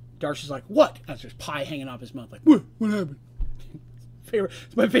 Darsh is like, what? As there's pie hanging off his mouth. Like, what happened?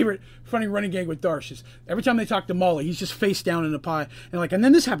 It's my favorite funny running gag with Darsh is every time they talk to Molly, he's just face down in a pie. And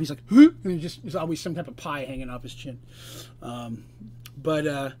then this happened. He's like, huh? And there's always some type of pie hanging off his chin.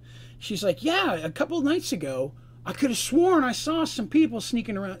 But she's like, yeah, a couple of nights ago, I could have sworn I saw some people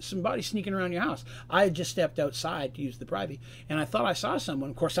sneaking around, somebody sneaking around your house. I had just stepped outside to use the privy, and I thought I saw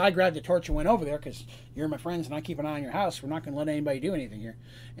someone. Of course, I grabbed the torch and went over there because you're my friends and I keep an eye on your house. We're not going to let anybody do anything here.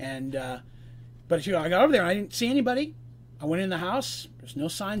 And but I got over there and I didn't see anybody. I went in the house. There's no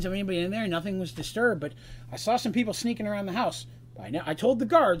signs of anybody in there. Nothing was disturbed, but I saw some people sneaking around the house. I told the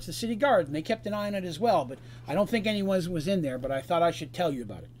guards, the city guards, and they kept an eye on it as well, but I don't think anyone was in there, but I thought I should tell you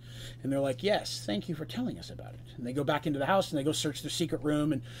about it. And they're like, yes, thank you for telling us about it. And they go back into the house and they go search their secret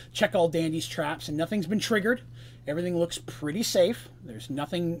room and check all Dandy's traps, and nothing's been triggered. Everything looks pretty safe. There's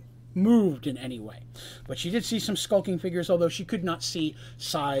nothing moved in any way. But she did see some skulking figures, although she could not see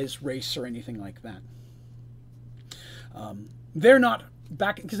size, race, or anything like that. They're not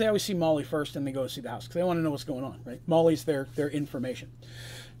back, because they always see Molly first and they go see the house, because they want to know what's going on, right? Molly's their information.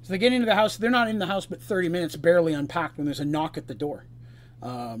 So they get into the house. They're not in the house but 30 minutes, barely unpacked, when there's a knock at the door.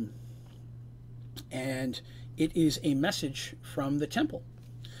 And it is a message from the temple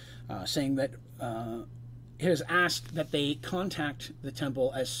saying that it has asked that they contact the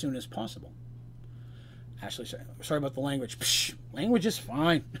temple as soon as possible. Ashley, sorry about the language. Psh, language is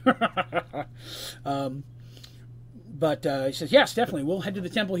fine. But he says, yes, definitely. We'll head to the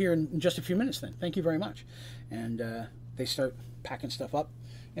temple here in just a few minutes then. Thank you very much. And they start packing stuff up.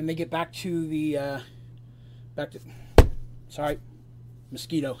 And they get back to the... Sorry.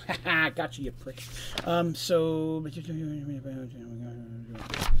 Mosquito. Got you, you prick.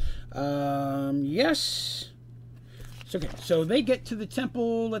 Yes. It's okay. So they get to the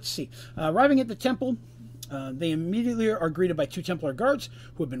temple. Let's see. Arriving at the temple, they immediately are greeted by two Templar guards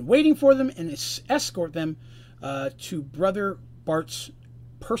who have been waiting for them and escort them to Brother Bart's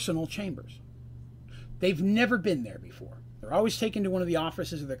personal chambers. They've never been there before. They're always taken to one of the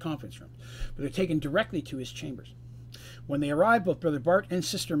offices of their conference rooms, but they're taken directly to his chambers. When they arrive, both Brother Bart and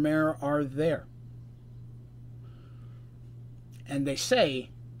Sister Mare are there. And they say,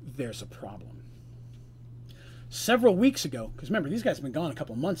 there's a problem. Several weeks ago, because remember, these guys have been gone a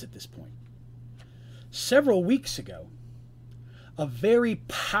couple months at this point. Several weeks ago, a very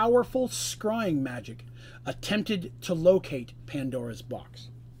powerful scrying magic attempted to locate Pandora's box.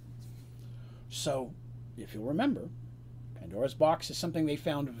 So, if you'll remember, Pandora's box is something they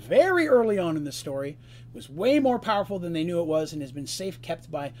found very early on in the story. It was way more powerful than they knew it was and has been safe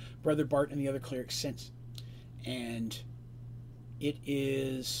kept by Brother Bart and the other clerics since. And it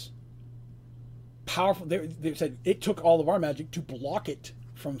is powerful. They said it took all of our magic to block it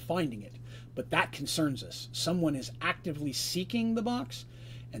from finding it. But that concerns us. Someone is actively seeking the box,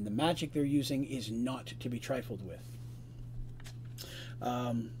 and the magic they're using is not to be trifled with.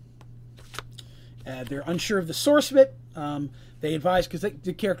 They're unsure of the source of it. They advise, because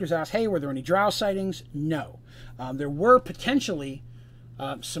the characters ask, hey, were there any drow sightings? No. There were potentially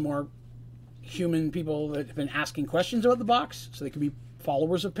some more human people that have been asking questions about the box, so they could be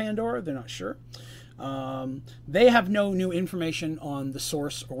followers of Pandora. They're not sure. They have no new information on the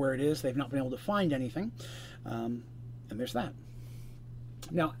source or where it is. They've not been able to find anything. And there's that.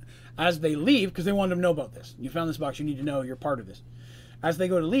 Now, as they leave, because they wanted to know about this, you found this box, you need to know you're part of this. As they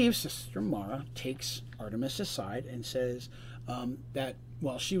go to leave, Sister Mara takes Artemis aside and says that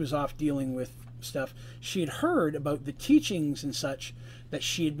while she was off dealing with stuff, she had heard about the teachings and such that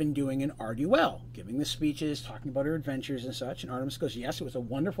she had been doing in Arduel, giving the speeches, talking about her adventures and such. And Artemis goes, yes, it was a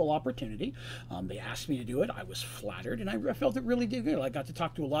wonderful opportunity. They asked me to do it. I was flattered, and I felt it really did good. I got to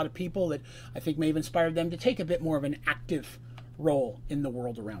talk to a lot of people that I think may have inspired them to take a bit more of an active role in the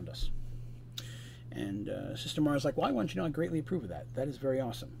world around us. And Sister Mara's like, well, I want you to know I greatly approve of that. That is very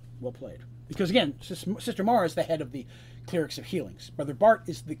awesome. Well played. Because again, Sister Mara is the head of the clerics of healings. Brother Bart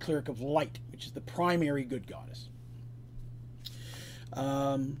is the cleric of light, which is the primary good goddess.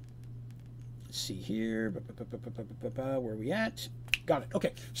 Let's see here. Where are we at? Got it.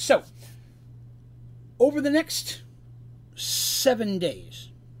 Okay. So, over the next 7 days,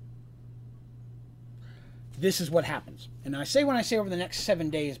 this is what happens. And I say when I say over the next 7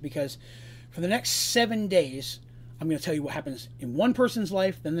 days because for the next 7 days, I'm going to tell you what happens in one person's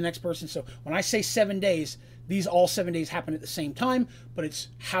life, then the next person. So when I say 7 days, these all 7 days happen at the same time, but it's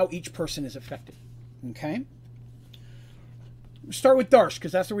how each person is affected. Okay? We'll start with Darsh,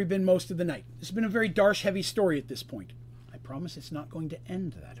 because that's where we've been most of the night. This has been a very Darsh-heavy story at this point. I promise it's not going to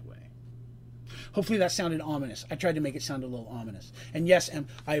end that way. Hopefully that sounded ominous. I tried to make it sound a little ominous. And yes,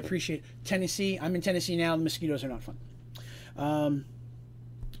 I appreciate Tennessee. I'm in Tennessee now. The mosquitoes are not fun.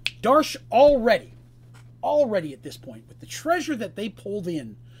 Darsh already at this point, with the treasure that they pulled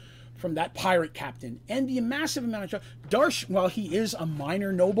in from that pirate captain and the massive amount of treasure, Darsh, while he is a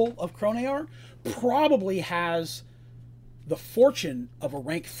minor noble of Kronear, probably has the fortune of a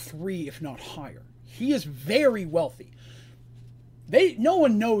rank 3, if not higher. He is very wealthy. No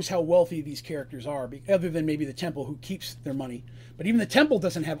one knows how wealthy these characters are, other than maybe the temple, who keeps their money. But even the temple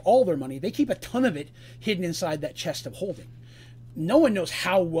doesn't have all their money. They keep a ton of it hidden inside that chest of holding. No one knows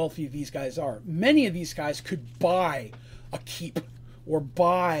how wealthy these guys are. Many of these guys could buy a keep or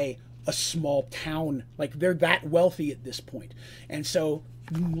buy a small town. Like, they're that wealthy at this point. And so,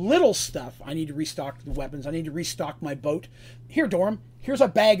 little stuff, I need to restock the weapons. I need to restock my boat. Here, Dorm, here's a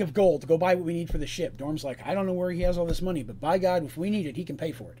bag of gold to go buy what we need for the ship. Dorm's like, I don't know where he has all this money, but by God, if we need it, he can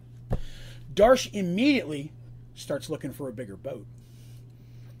pay for it. Darsh immediately starts looking for a bigger boat.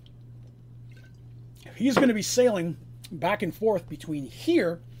 If he's going to be sailing back and forth between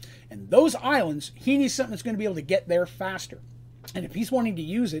here and those islands, he needs something that's going to be able to get there faster. And if he's wanting to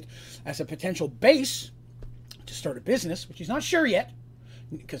use it as a potential base to start a business, which he's not sure yet,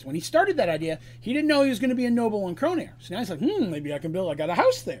 because when he started that idea, he didn't know he was going to be a noble on Kronear. So now he's like, maybe I got a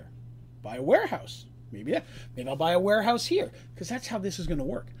house there. Buy a warehouse. Maybe I'll buy a warehouse here. Because that's how this is going to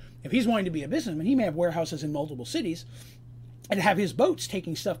work. If he's wanting to be a businessman, he may have warehouses in multiple cities and have his boats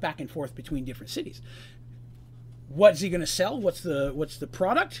taking stuff back and forth between different cities. What's he going to sell? What's the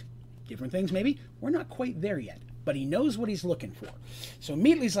product? Different things, maybe. We're not quite there yet, but he knows what he's looking for. So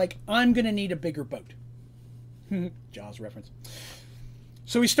immediately he's like, I'm going to need a bigger boat. Jaws reference.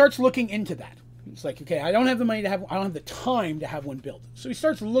 So he starts looking into that. It's like, okay, I don't have the time to have one built. So he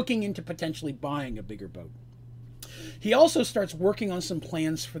starts looking into potentially buying a bigger boat. He also starts working on some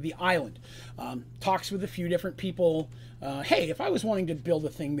plans for the island. Talks with a few different people. Hey, if I was wanting to build a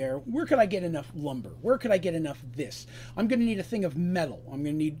thing there, where could I get enough lumber? Where could I get enough of this? I'm going to need a thing of metal. I'm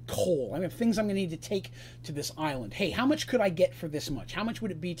going to need coal. I have things I'm going to need to take to this island. Hey, how much could I get for this much? How much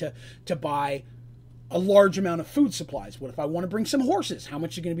would it be to buy a large amount of food supplies? What if I want to bring some horses? How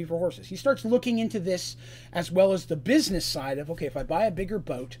much is it going to be for horses? He starts looking into this, as well as the business side of, okay, if I buy a bigger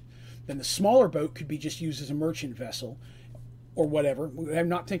boat, then the smaller boat could be just used as a merchant vessel or whatever. I'm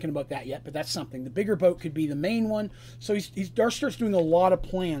not thinking about that yet, but that's something. The bigger boat could be the main one. So Darsh starts doing a lot of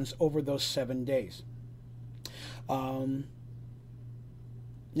plans over those 7 days. Now,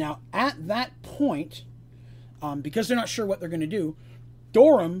 at that point, because they're not sure what they're going to do,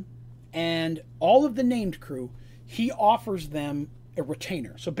 Dorum and all of the named crew, he offers them a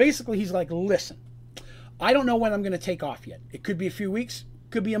retainer. So basically he's like, listen, I don't know when I'm going to take off yet. It could be a few weeks,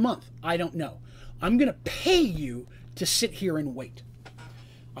 could be a month. I don't know. I'm going to pay you to sit here and wait.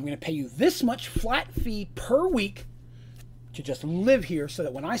 I'm going to pay you this much flat fee per week to just live here, so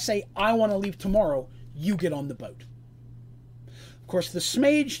that when I say I want to leave tomorrow, you get on the boat. Of course, the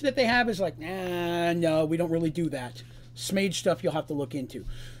smage that they have is like, no, we don't really do that. Smage stuff you'll have to look into.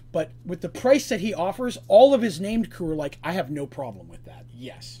 But with the price that he offers, all of his named crew are like, I have no problem with that.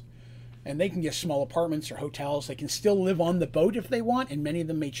 Yes. and they can get small apartments or hotels. They can still live on the boat if they want, and many of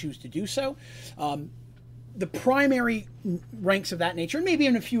them may choose to do so. The primary ranks of that nature, and maybe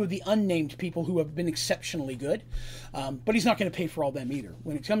even a few of the unnamed people who have been exceptionally good, but he's not going to pay for all them either.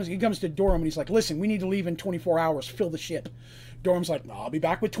 When he comes to Dorum and he's like, listen, we need to leave in 24 hours, fill the ship. Dorum's like, I'll be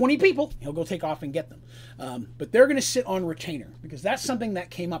back with 20 people. He'll go take off and get them. But they're going to sit on retainer, because that's something that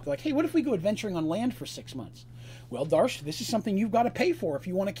came up. They're like, hey, what if we go adventuring on land for 6 months? Well, Darsh, this is something you've got to pay for if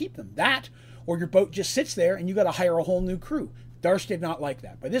you want to keep them. That, or your boat just sits there and you got to hire a whole new crew. Darsh did not like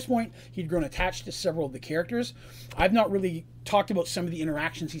that. By this point, he'd grown attached to several of the characters. I've not really talked about some of the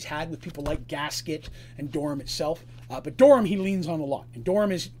interactions he's had with people like Gasket and Dorum itself. But Dorum he leans on a lot. And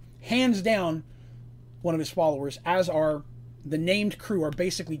Dorum is hands down one of his followers, as are the named crew are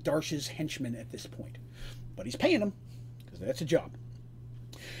basically Darsh's henchmen at this point. But he's paying them, because that's a job.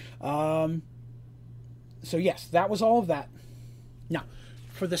 So yes, that was all of that. Now,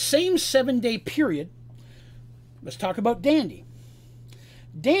 for the same 7-day period, let's talk about Dandy.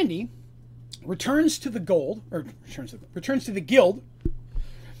 Dandy returns to the guild,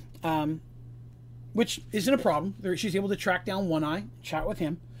 which isn't a problem. She's able to track down One Eye, chat with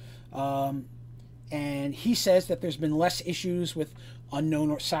him, and he says that there's been less issues with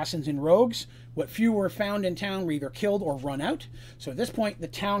unknown assassins and rogues. What few were found in town were either killed or run out. So at this point, the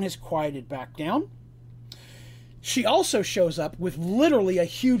town has quieted back down. She also shows up with literally a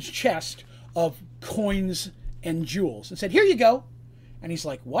huge chest of coins and jewels and said, here you go. And he's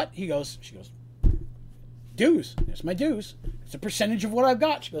like, what? She goes, dues. There's my dues. It's a percentage of what I've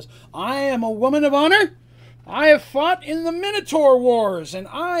got. She goes, I am a woman of honor. I have fought in the Minotaur Wars, and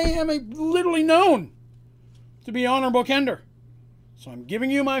I am literally known to be honorable kender. So I'm giving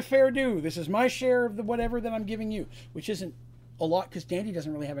you my fair due. This is my share of the whatever that I'm giving you, which isn't a lot, because Dandy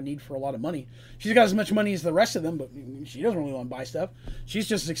doesn't really have a need for a lot of money. She's got as much money as the rest of them, but she doesn't really want to buy stuff. She's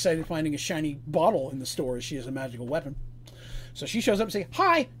just as excited finding a shiny bottle in the store as she is a magical weapon. So she shows up and says,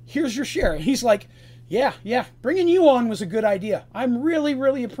 hi, here's your share. And he's like, yeah, bringing you on was a good idea. I'm really,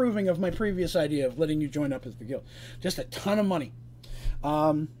 really approving of my previous idea of letting you join up as the guild. Just a ton of money.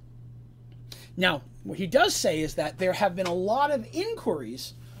 Now, what he does say is that there have been a lot of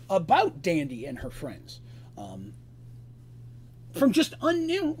inquiries about Dandy and her friends. From just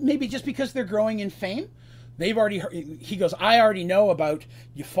maybe just because they're growing in fame. They've already heard, he goes, I already know about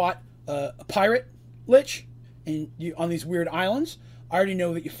you fought a pirate lich on these weird islands. I already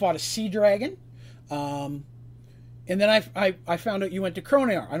know that you fought a sea dragon. And then I found out you went to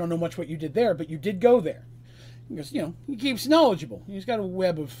Kronar. I don't know much what you did there, but you did go there. He goes, he keeps knowledgeable. He's got a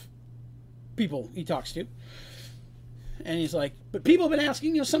web of people he talks to. And he's like, but people have been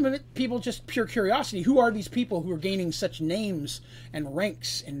asking, some of it, people just pure curiosity. Who are these people who are gaining such names and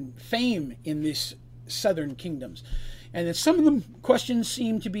ranks and fame in these southern kingdoms? And then some of the questions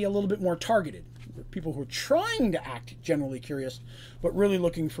seem to be a little bit more targeted. People who are trying to act generally curious, but really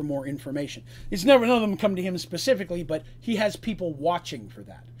looking for more information. None of them come to him specifically, but he has people watching for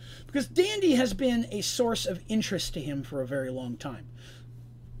that. Because Dandy has been a source of interest to him for a very long time.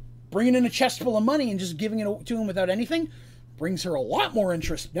 Bringing in a chest full of money and just giving it to him without anything brings her a lot more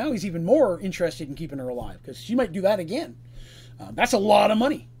interest. Now he's even more interested in keeping her alive, because she might do that again. That's a lot of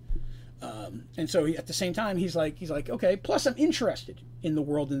money. And so at the same time, he's like, okay, plus I'm interested in the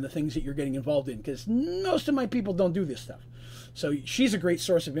world and the things that you're getting involved in, because most of my people don't do this stuff. So she's a great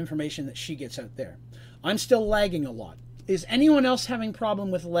source of information that she gets out there. I'm still lagging a lot. Is anyone else having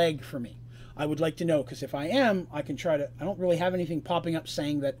problem with lag for me? I would like to know, because if I am, I can try to... I don't really have anything popping up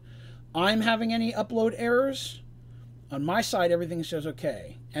saying that I'm having any upload errors. On my side, everything says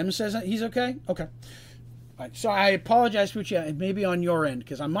okay. M says he's okay? Okay. So I apologize, Fucci, maybe on your end,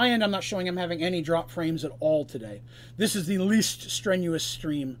 because on my end, I'm not showing I'm having any drop frames at all today. This is the least strenuous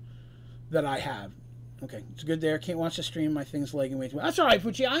stream that I have. Okay, it's good there. Can't watch the stream. My thing's lagging way too much. That's all right,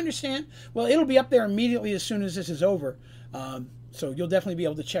 Fucci. I understand. Well, it'll be up there immediately as soon as this is over. So you'll definitely be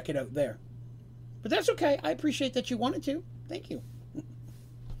able to check it out there. But that's okay. I appreciate that you wanted to. Thank you.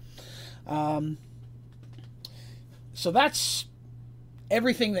 So that's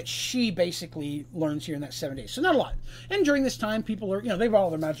everything that she basically learns here in that 7 days. So not a lot. And during this time, people are, they've got all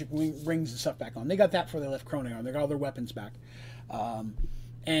their magic rings and stuff back on. They got that before they left Kronar. They got all their weapons back.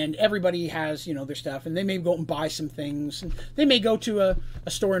 And everybody has, their stuff. And they may go and buy some things. And they may go to a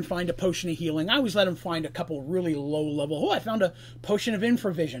store and find a potion of healing. I always let them find a couple really low level. Oh, I found a potion of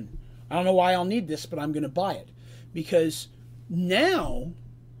infravision. I don't know why I'll need this, but I'm going to buy it. Because now,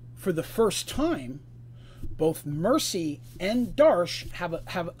 for the first time, both Mercy and Darsh have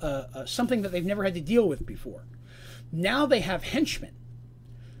something that they've never had to deal with before. Now they have henchmen.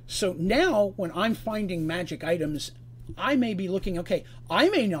 So now when I'm finding magic items I may be looking, okay, I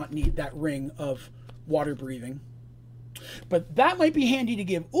may not need that ring of water breathing, but that might be handy to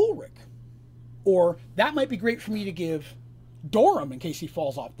give Ulrich. Or that might be great for me to give Dorum in case he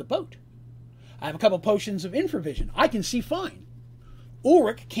falls off the boat. I have a couple potions of infravision. I can see fine.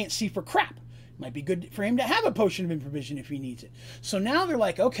 Ulrich can't see for crap. Might be good for him to have a potion of infravision if he needs it. So now they're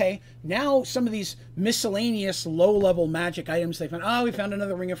like, okay, now some of these miscellaneous low-level magic items they found. Oh, we found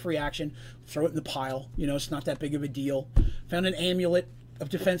another ring of free action. Throw it in the pile. You know, it's not that big of a deal. Found an amulet of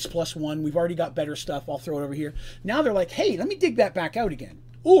defense +1. We've already got better stuff. I'll throw it over here. Now they're like, hey, let me dig that back out again.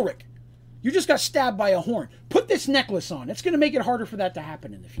 Ulrich, you just got stabbed by a horn. Put this necklace on. It's going to make it harder for that to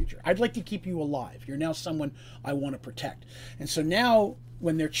happen in the future. I'd like to keep you alive. You're now someone I want to protect. And so now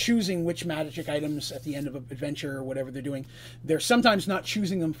when they're choosing which magic items at the end of an adventure or whatever they're doing, they're sometimes not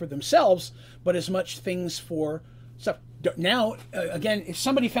choosing them for themselves, but as much things for stuff. Now, again, if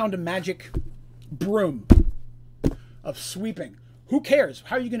somebody found a magic broom of sweeping, who cares?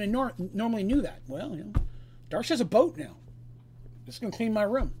 How are you going to normally do that? Well, you know, Darsh has a boat now. It's going to clean my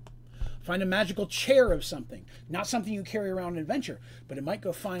room. Find a magical chair of something. Not something you carry around in adventure, but it might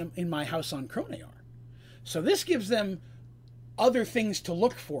go find them in my house on Kronear. So this gives them other things to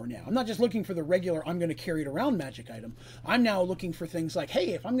look for now. I'm not just looking for the regular, I'm going to carry it around magic item. I'm now looking for things like, hey,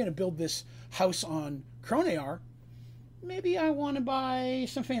 if I'm going to build this house on Kronear, maybe I want to buy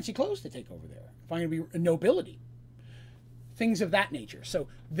some fancy clothes to take over there. If I'm going to be a nobility. Things of that nature. So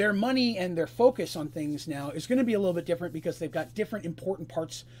their money and their focus on things now is going to be a little bit different because they've got different important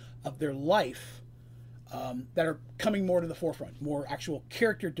parts of their life that are coming more to the forefront, more actual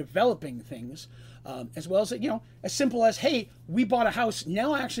character developing things, as well as, you know, as simple as, hey, we bought a house,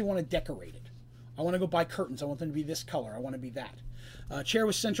 now I actually want to decorate it. I want to go buy curtains. I want them to be this color. I want to be that. Chair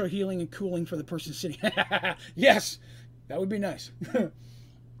with central healing and cooling for the person sitting. Yes, that would be nice.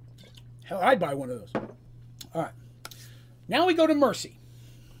 Hell, I'd buy one of those. All right. Now we go to Mercy.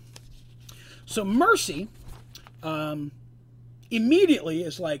 So Mercy immediately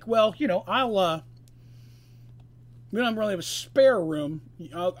is like, well, you know, we don't really have a spare room. You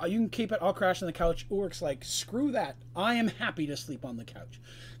can keep it. I'll crash on the couch. Ulrich's like, screw that. I am happy to sleep on the couch.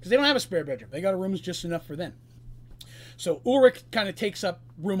 Because they don't have a spare bedroom. They got a room just enough for them. So Ulrich kind of takes up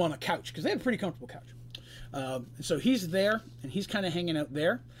room on a couch because they have a pretty comfortable couch. So he's there, and he's kind of hanging out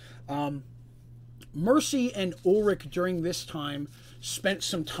there. Mercy and Ulrich during this time spent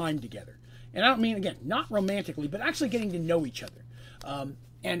some time together. And I don't mean, again, not romantically, but actually getting to know each other.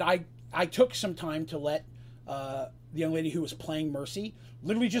 And I took some time to let the young lady who was playing Mercy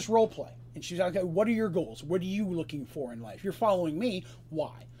literally just role play. And she's like, what are your goals? What are you looking for in life? You're following me.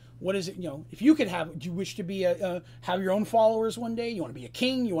 Why? What is it? You know, if you could have, do you wish to be have your own followers one day? You want to be a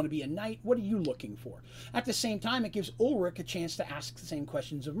king? You want to be a knight? What are you looking for? At the same time, it gives Ulrich a chance to ask the same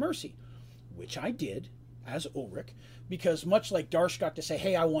questions of Mercy, which I did as Ulrich, because much like Darsh got to say,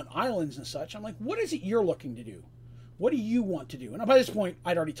 hey, I want islands and such, I'm like, what is it you're looking to do? What do you want to do? And by this point,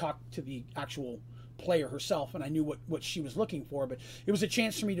 I'd already talked to the actual player herself, and I knew what she was looking for, but it was a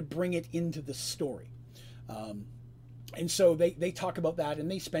chance for me to bring it into the story. And so they talk about that, and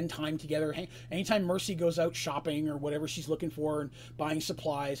they spend time together. Anytime Mercy goes out shopping or whatever she's looking for and buying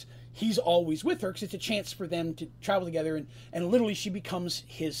supplies, he's always with her because it's a chance for them to travel together, and literally she becomes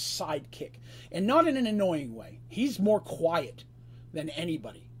his sidekick. And not in an annoying way. He's more quiet than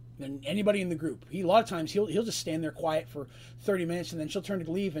anybody in the group. A lot of times he'll just stand there quiet for 30 minutes, and then she'll turn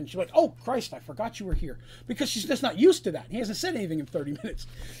to leave, and she's like, oh, Christ, I forgot you were here. Because she's just not used to that. He hasn't said anything in 30 minutes.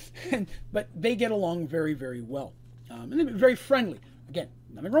 But they get along very, very well. And they're very friendly. Again,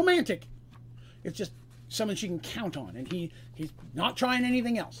 nothing romantic. It's just someone she can count on. And he's not trying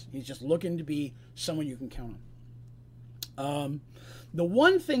anything else. He's just looking to be someone you can count on. The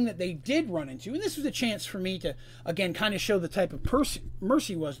one thing that they did run into, and this was a chance for me to, again, kind of show the type of person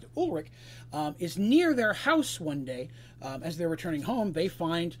Mercy was to Ulrich, is near their house one day, as they're returning home, they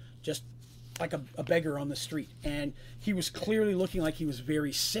find just like a beggar on the street. And he was clearly looking like he was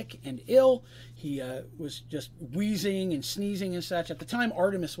very sick and ill. He was just wheezing and sneezing and such. At the time,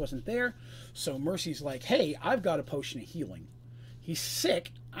 Artemis wasn't there. So Mercy's like, hey, I've got a potion of healing. He's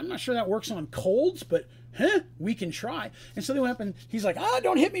sick. I'm not sure that works on colds, but we can try. And so they went up, and he's like,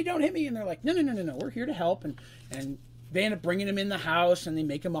 don't hit me, don't hit me. And they're like, no, we're here to help. And they end up bringing him in the house, and they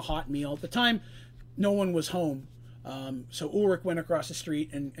make him a hot meal. At the time, no one was home. So Ulrich went across the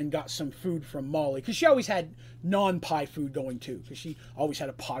street and got some food from Molly, because she always had non-pie food going too, because she always had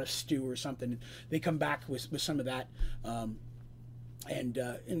a pot of stew or something. They come back with some of that.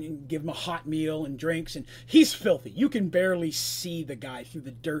 and give him a hot meal and drinks. And he's filthy. You can barely see the guy through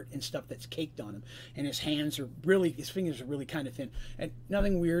the dirt and stuff that's caked on him. And his fingers are really kind of thin. And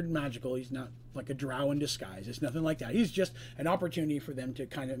nothing weird, magical. He's not like a drow in disguise. It's nothing like that. He's just an opportunity for them to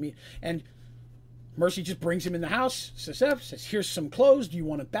kind of meet. And Mercy just brings him in the house, says, here's some clothes. Do you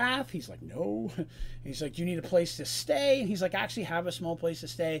want a bath? He's like, no. And he's like, do you need a place to stay? And he's like, I actually have a small place to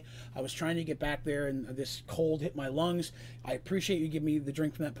stay. I was trying to get back there and this cold hit my lungs. I appreciate you giving me the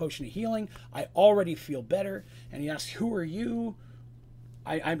drink from that potion of healing. I already feel better. And he asks, who are you?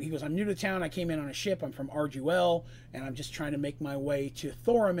 He goes, I'm new to town. I came in on a ship. I'm from Arduel, and I'm just trying to make my way to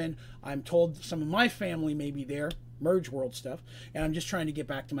Thoramin. I'm told some of my family may be there, Merge World stuff, and I'm just trying to get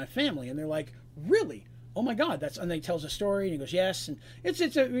back to my family. And they're like, really? Oh my God, that's, and he tells a story, and he goes, yes, and it's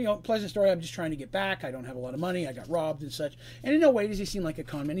a pleasant story. I'm just trying to get back. I don't have a lot of money. I got robbed and such. And in no way does he seem like a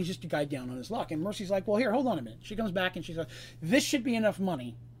con man. He's just a guy down on his luck. And Mercy's like, well, here, hold on a minute. She comes back and she's like, this should be enough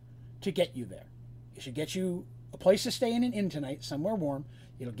money to get you there. It should get you a place to stay in an inn tonight, somewhere warm.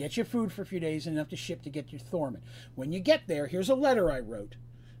 It'll get you food for a few days and enough to ship to get you to Thoramin. When you get there, here's a letter I wrote,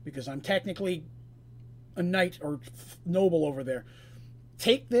 because I'm technically a knight or noble over there.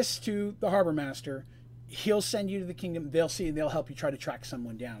 Take this to the harbor master. He'll send you to the kingdom. They'll see and they'll help you try to track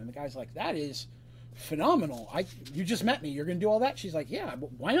someone down. And the guy's like, that is phenomenal. You just met me. You're going to do all that? She's like, yeah,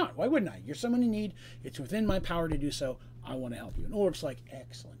 but why not? Why wouldn't I? You're someone in need. It's within my power to do so. I want to help you. And Ulrich's like,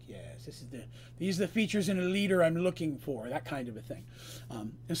 excellent. Yes, these are the features in a leader I'm looking for. That kind of a thing.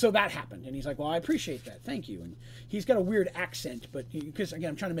 And so that happened. And he's like, well, I appreciate that. Thank you. And he's got a weird accent, but because again,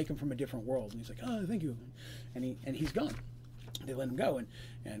 I'm trying to make him from a different world. And he's like, oh, thank you. And he's gone. They let him go.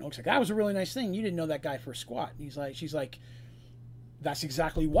 And Ulrich's like, that was a really nice thing. You didn't know that guy for a squat. And she's like, that's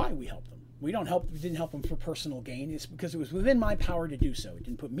exactly why we helped him. We didn't help him for personal gain. It's because it was within my power to do so. It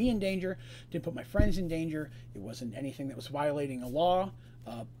didn't put me in danger, didn't put my friends in danger. It wasn't anything that was violating a law,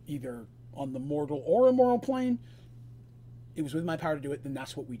 either on the mortal or immoral plane. It was within my power to do it, then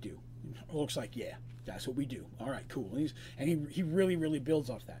that's what we do. It looks like, yeah, that's what we do. All right, cool. And he really, really builds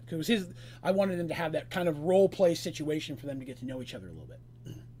off that. Because I wanted him to have that kind of role play situation for them to get to know each other a little bit.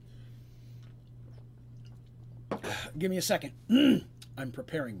 Give me a second. I'm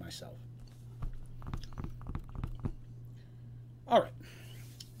preparing myself. All right,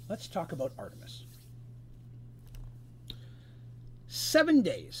 let's talk about Artemis. 7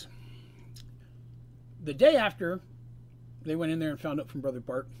 days. The day after they went in there and found out from Brother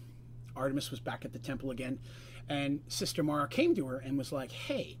Bart, Artemis was back at the temple again, and Sister Mara came to her and was like,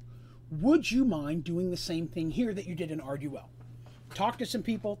 hey, would you mind doing the same thing here that you did in Arduel? Talk to some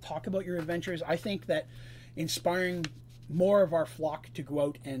people, talk about your adventures. I think that inspiring more of our flock to go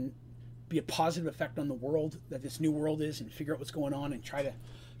out and be a positive effect on the world that this new world is, and figure out what's going on and try to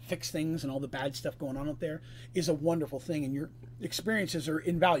fix things and all the bad stuff going on out there is a wonderful thing, and your experiences are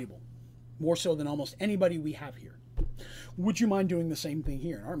invaluable, more so than almost anybody we have here. Would you mind doing the same thing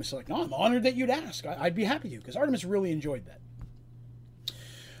here? And Artemis is like, no, I'm honored that you'd ask. I'd be happy to, because Artemis really enjoyed that.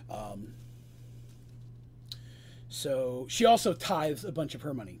 So she also tithes a bunch of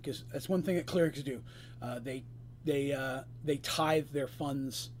her money, because that's one thing that clerics do. They tithe their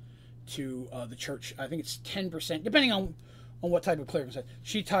funds to the church. I think it's 10%, depending on what type of cleric.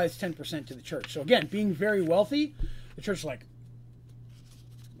 She tithes 10% to the church. So again, being very wealthy, the church is like,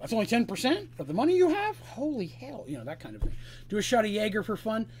 that's only 10% of the money you have? Holy hell, that kind of thing. Do a shot of Jaeger for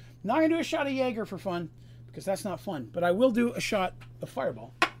fun. Not gonna do a shot of Jaeger for fun, because that's not fun. But I will do a shot of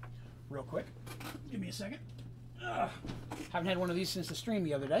Fireball real quick. Give me a second. Haven't had one of these since the stream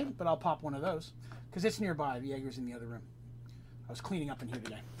the other day, but I'll pop one of those because it's nearby. The Jaeger's in the other room. I was cleaning up in here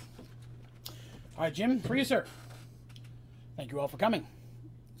today. All right, Jim, for you, sir. Thank you all for coming.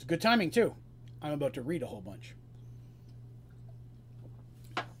 It's good timing, too. I'm about to read a whole bunch.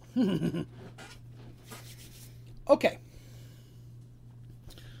 Okay.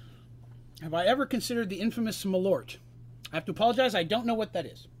 Have I ever considered the infamous Malort? I have to apologize. I don't know what that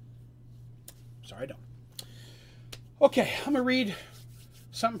is. Sorry, I don't. Okay, I'm going to read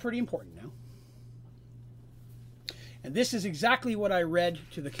something pretty important now. And this is exactly what I read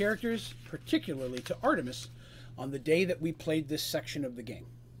to the characters, particularly to Artemis, on the day that we played this section of the game.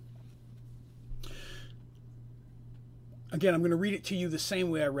 Again, I'm going to read it to you the same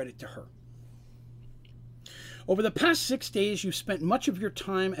way I read it to her. Over the past 6 days, you've spent much of your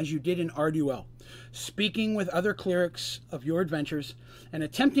time as you did in Arduel, speaking with other clerics of your adventures and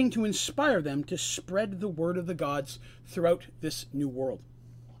attempting to inspire them to spread the word of the gods throughout this new world.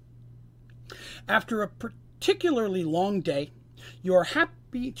 After a particularly long day, you are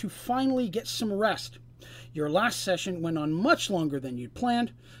happy to finally get some rest. Your last session went on much longer than you'd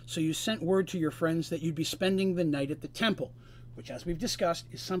planned, so you sent word to your friends that you'd be spending the night at the temple, which, as we've discussed,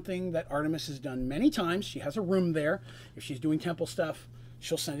 is something that Artemis has done many times. She has a room there. If she's doing temple stuff,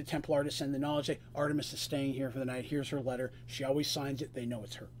 she'll send a Templar to send the knowledge. Say, Artemis is staying here for the night. Here's her letter. She always signs it. They know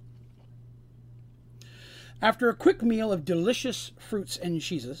it's her. After a quick meal of delicious fruits and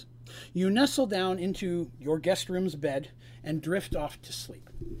cheeses, you nestle down into your guest room's bed and drift off to sleep.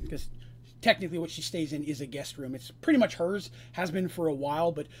 Because technically what she stays in is a guest room. It's pretty much hers, has been for a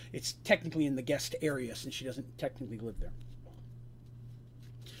while, but it's technically in the guest area since she doesn't technically live there.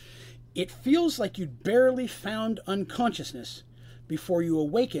 It feels like you'd barely found unconsciousness before you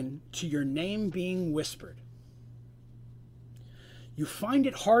awaken to your name being whispered. You find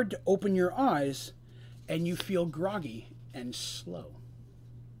it hard to open your eyes, and you feel groggy and slow.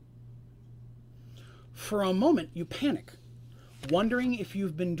 For a moment, you panic, wondering if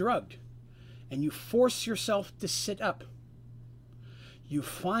you've been drugged, and you force yourself to sit up. You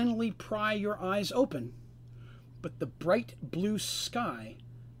finally pry your eyes open, but the bright blue sky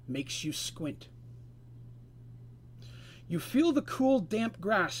makes you squint. You feel the cool, damp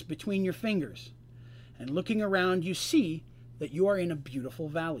grass between your fingers, and looking around, you see that you are in a beautiful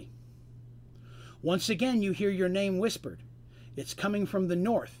valley. Once again, you hear your name whispered. It's coming from the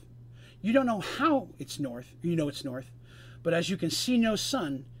north. You don't know how it's north. You know it's north, but as you can see no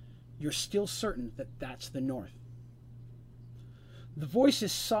sun, you're still certain that that's the north. The voice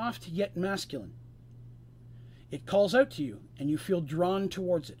is soft yet masculine. It calls out to you, and you feel drawn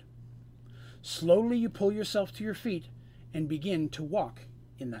towards it. Slowly you pull yourself to your feet and begin to walk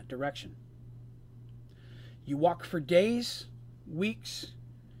in that direction. You walk for days, weeks,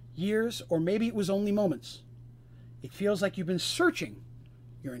 years, or maybe it was only moments. It feels like you've been searching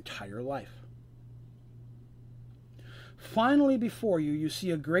your entire life. Finally, before you, you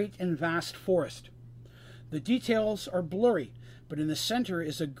see a great and vast forest. The details are blurry, but in the center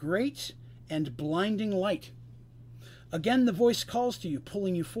is a great and blinding light. Again, the voice calls to you,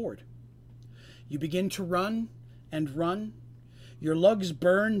 pulling you forward. You begin to run and run. Your legs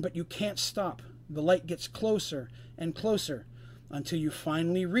burn, but you can't stop. The light gets closer and closer until you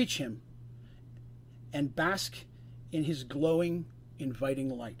finally reach him and bask in his glowing, inviting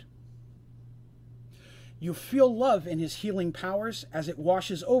light. You feel love in his healing powers as it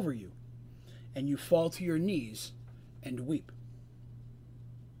washes over you, and you fall to your knees and weep.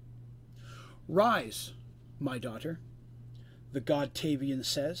 Rise, my daughter, the god Tavian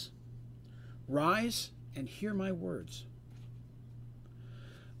says. Rise and hear my words.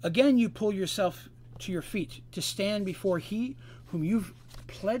 Again you pull yourself to your feet to stand before he whom you've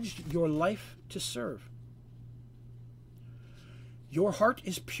pledged your life to serve. Your heart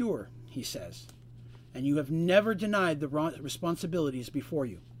is pure, he says, and you have never denied the responsibilities before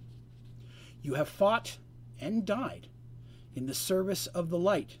you. You have fought and died in the service of the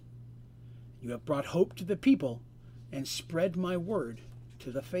light. You have brought hope to the people and spread my word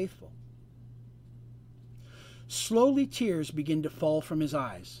to the faithful. Slowly tears begin to fall from his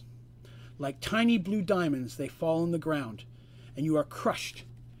eyes. Like tiny blue diamonds, they fall on the ground, and you are crushed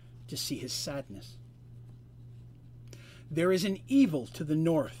to see his sadness. There is an evil to the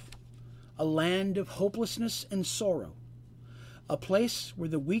north, a land of hopelessness and sorrow, a place where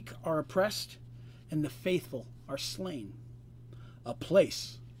the weak are oppressed and the faithful are slain, a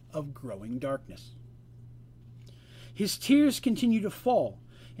place of growing darkness. His tears continue to fall,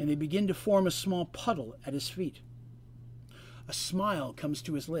 and they begin to form a small puddle at his feet. A smile comes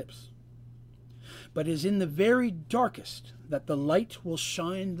to his lips. But it is in the very darkest that the light will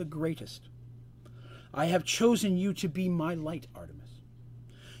shine the greatest. I have chosen you to be my light, Artemis.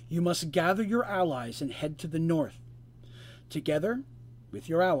 You must gather your allies and head to the north. Together, with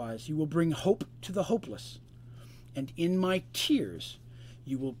your allies, you will bring hope to the hopeless. And in my tears,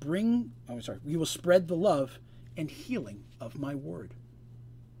 you will spread the love and healing of my word.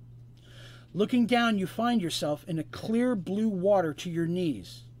 Looking down, you find yourself in a clear blue water to your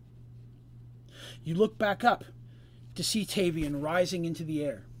knees. You look back up to see Tavian rising into the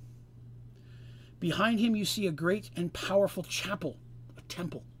air. Behind him, you see a great and powerful chapel, a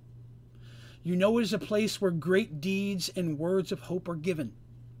temple. You know it is a place where great deeds and words of hope are given,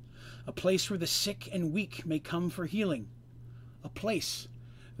 a place where the sick and weak may come for healing, a place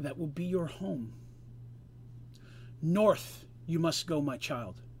that will be your home. North you must go, my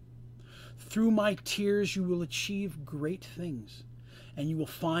child. Through my tears you will achieve great things, and you will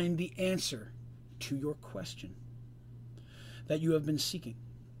find the answer to your question that you have been seeking,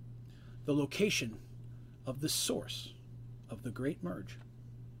 the location of the source of the great merge.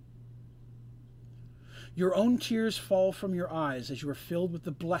 Your own tears fall from your eyes as you are filled with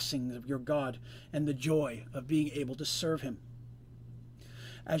the blessings of your God and the joy of being able to serve him.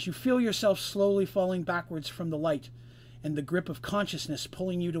 As you feel yourself slowly falling backwards from the light and the grip of consciousness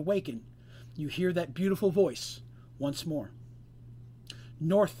pulling you to waken, you hear that beautiful voice once more.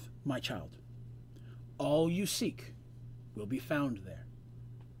 North, my child. All you seek will be found there.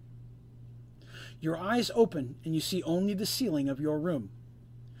 Your eyes open and you see only the ceiling of your room.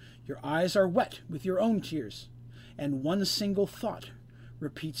 Your eyes are wet with your own tears, and one single thought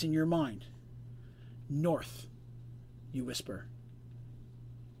repeats in your mind. North, you whisper,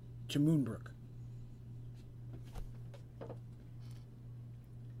 to Moonbrook.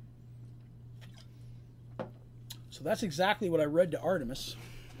 So that's exactly what I read to Artemis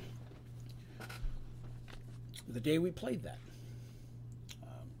the day we played that.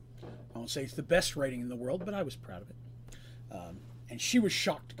 I won't say it's the best writing in the world, but I was proud of it. And she was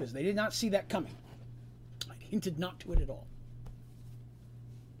shocked because they did not see that coming. I hinted not to it at all.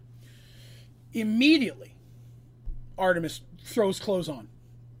 Immediately, Artemis throws clothes on,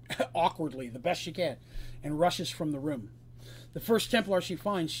 awkwardly, the best she can, and rushes from the room. The first Templar she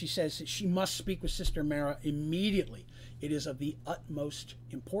finds, she says that she must speak with Sister Mara immediately. It is of the utmost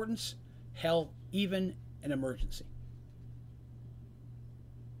importance, hell, even an emergency.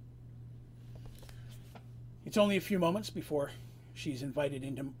 It's only a few moments before she's invited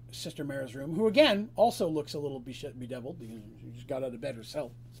into Sister Mara's room, who again also looks a little bedeviled because she just got out of bed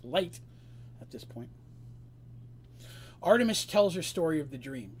herself. It's late at this point. Artemis tells her story of the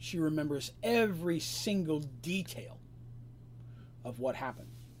dream. She remembers every single detail of what happened.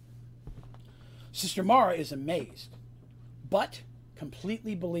 Sister Mara is amazed, but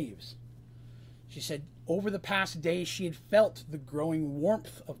completely believes. She said over the past days she had felt the growing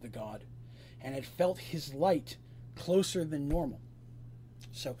warmth of the god and had felt his light closer than normal.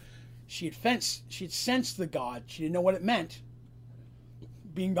 So she had sensed the god. She didn't know what it meant.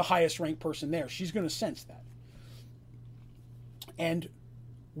 Being the highest ranked person there, she's going to sense that. And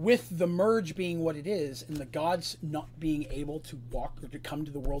with the merge being what it is, and the gods not being able to walk or to come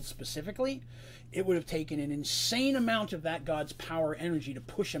to the world specifically, it would have taken an insane amount of that god's power energy to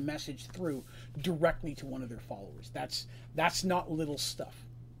push a message through directly to one of their followers. That's not little stuff.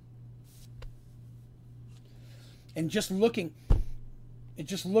 And just looking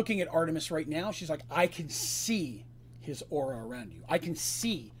at Artemis right now, she's like, I can see his aura around you. I can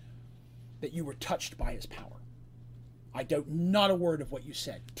see that you were touched by his power. I doubt not a word of what you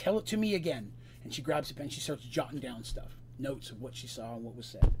said. Tell it to me again. And she grabs a pen. She starts jotting down stuff. Notes of what she saw and what was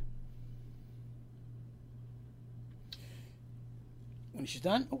said. When she's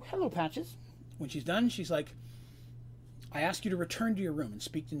done, oh, hello, Patches. When she's done, she's like, I ask you to return to your room and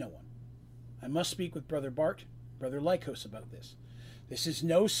speak to no one. I must speak with Brother Bart, Brother Lycos about this. This is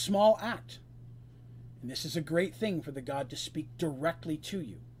no small act. And this is a great thing for the god to speak directly to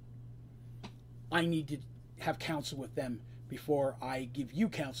you. I need to have counsel with them before I give you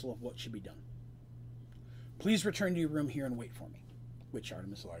counsel of what should be done. Please return to your room here and wait for me. Which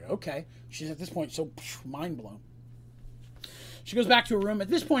Artemis is like, okay. She's at this point so mind blown. She goes back to her room. At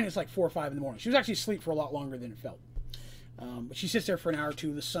this point, it's like 4 or 5 in the morning. She was actually asleep for a lot longer than it felt. But she sits there for an hour or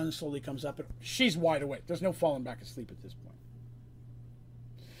two. The sun slowly comes up. And she's wide awake. There's no falling back asleep at this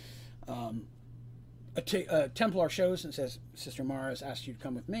point. A Templar shows and says, Sister Mara has asked you to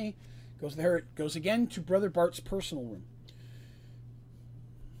come with me. Goes again to Brother Bart's personal room.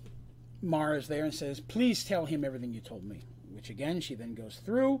 Mara is there and says, please tell him everything you told me. Which again, she then goes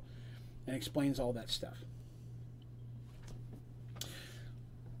through and explains all that stuff.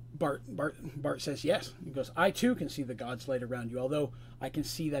 Bart says yes. He goes, I too can see the god's light around you, although I can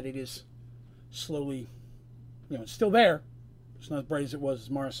see that it is slowly, it's still there. It's not as bright as it was, as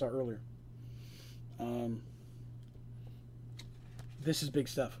Mara saw earlier. This is big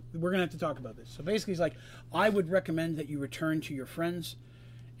stuff. We're going to have to talk about this. So basically, he's like, I would recommend that you return to your friends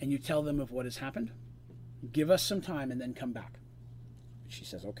and you tell them of what has happened. Give us some time and then come back. She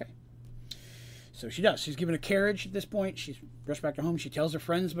says, okay. So she does. She's given a carriage at this point. She's rushed back to home. She tells her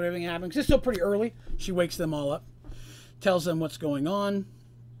friends about everything happening. 'Cause it's still pretty early. She wakes them all up, tells them what's going on,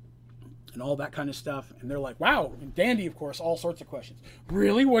 and all that kind of stuff. And they're like, wow. And Dandy, of course, all sorts of questions.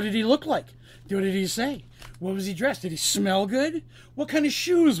 Really? What did he look like? What did he say? What was he dressed? Did he smell good? What kind of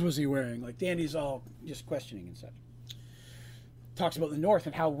shoes was he wearing? Like, Dandy's all just questioning and such. Talks about the north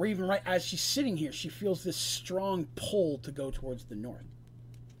and how even right as she's sitting here, she feels this strong pull to go towards the north.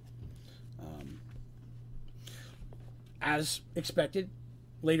 As expected,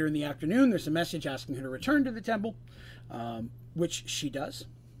 later in the afternoon, there's a message asking her to return to the temple, which she does.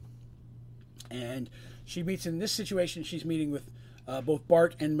 And she meets in this situation, she's meeting with both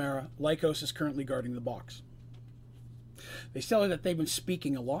Bart and Mara. Lycos is currently guarding the box. They tell her that they've been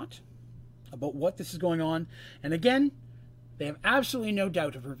speaking a lot about what this is going on. And again, they have absolutely no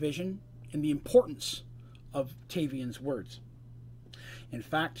doubt of her vision and the importance of Tavian's words. In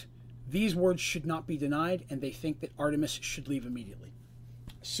fact, these words should not be denied, and they think that Artemis should leave immediately.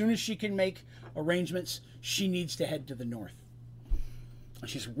 As soon as she can make arrangements, she needs to head to the north. And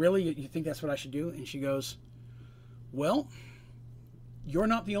she's, really, you think that's what I should do? And she goes, well, you're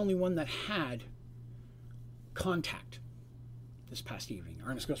not the only one that had contact this past evening.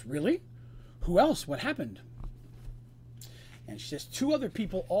 Artemis goes, really? Who else? What happened? And she says, 2 other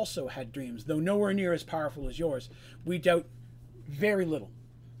people also had dreams, though nowhere near as powerful as yours. We doubt very little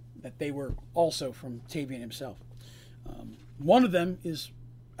that they were also from Tavian himself. One of them is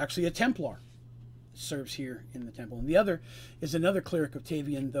actually a Templar, serves here in the temple, and the other is another cleric of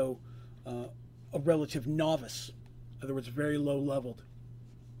Tavian, though a relative novice, in other words, very low leveled.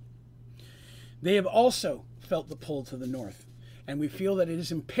 They have also felt the pull to the north, and we feel that it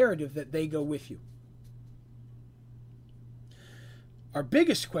is imperative that they go with you. Our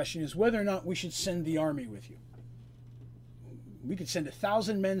biggest question is whether or not we should send the army with you. We could send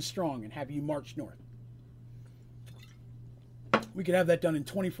 1,000 men strong and have you march north. We could have that done in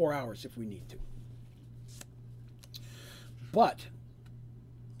 24 hours if we need to. But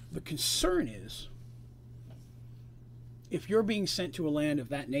the concern is, if you're being sent to a land of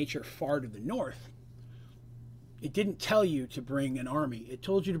that nature far to the north, it didn't tell you to bring an army. It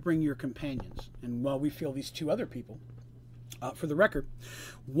told you to bring your companions. And while we feel these 2 other people, for the record,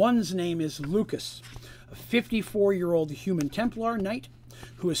 one's name is Lucas, a 54-year-old human Templar knight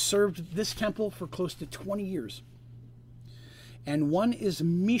who has served this temple for close to 20 years. And one is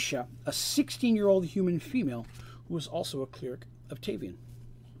Misha, a 16-year-old human female who was also a cleric of Tavian.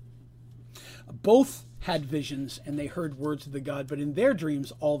 Both had visions and they heard words of the god, but in their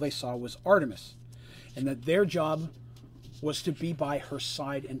dreams all they saw was Artemis, and that their job was to be by her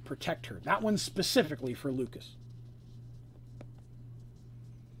side and protect her. That one specifically for Lucas.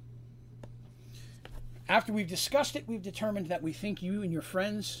 After we've discussed it, we've determined that we think you and your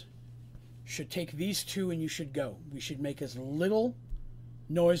friends should take these 2 and you should go. We should make as little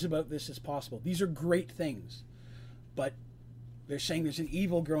noise about this as possible. These are great things, but they're saying there's an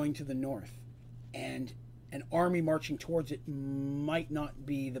evil growing to the north, and an army marching towards it might not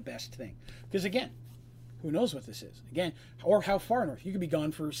be the best thing. Because again, who knows what this is? Again, or how far north? You could be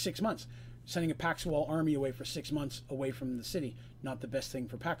gone for 6 months. Sending a Paxual army away for 6 months away from the city, not the best thing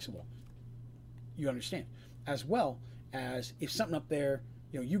for Paxual. You understand. As well as if something up there,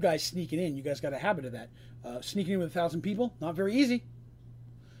 you guys sneaking in, you guys got a habit of that. Sneaking in with 1,000 people, not very easy.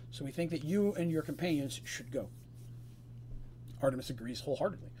 So we think that you and your companions should go. Artemis agrees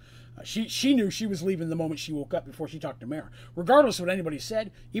wholeheartedly. She knew she was leaving the moment she woke up before she talked to Mara. Regardless of what anybody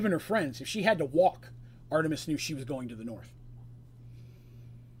said, even her friends, if she had to walk, Artemis knew she was going to the north.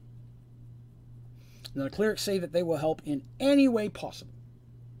 Now the clerics say that they will help in any way possible.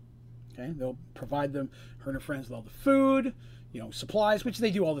 Okay, they'll provide her and her friends with all the food, supplies, which they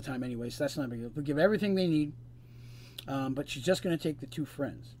do all the time anyway, so that's not a big deal. They'll give everything they need, but she's just going to take the 2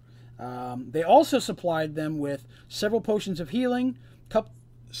 friends. They also supplied them with several potions of healing,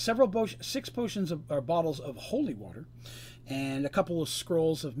 6 potions or bottles of holy water, and a couple of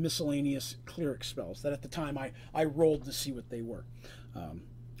scrolls of miscellaneous cleric spells that at the time I rolled to see what they were.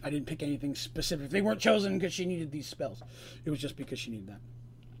 I didn't pick anything specific. They weren't chosen because she needed these spells. It was just because she needed that.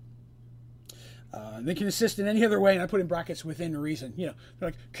 They can assist in any other way, and I put in brackets within reason. They're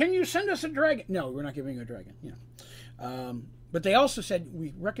like, can you send us a dragon? No, we're not giving you a dragon. But they also said,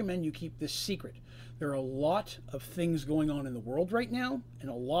 we recommend you keep this secret. There are a lot of things going on in the world right now, and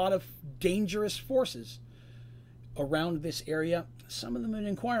a lot of dangerous forces around this area. Some of them have been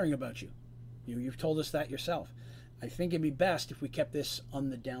inquiring about you. You've told us that yourself. I think it'd be best if we kept this on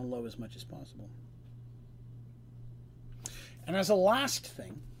the down low as much as possible. And as a last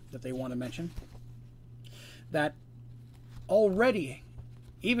thing that they want to mention, that already,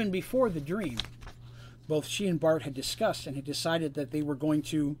 even before the dream, both she and Bart had discussed and had decided that they were going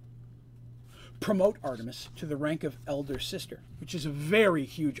to promote Artemis to the rank of elder sister, which is a very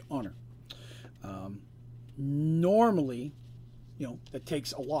huge honor. Normally, that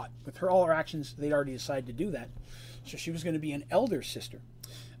takes a lot. With all her actions, they'd already decided to do that. So she was going to be an elder sister.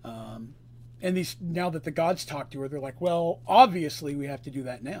 And now that the gods talk to her, they're like, well, obviously we have to do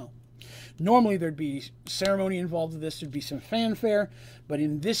that now. Normally there'd be ceremony involved with this, there'd be some fanfare, but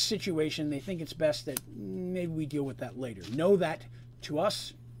in this situation they think it's best that maybe we deal with that later. Know that to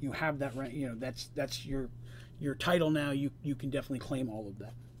us, you have that right, that's your title now. You can definitely claim all of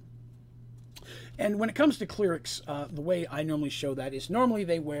that. And when it comes to clerics, the way I normally show that is normally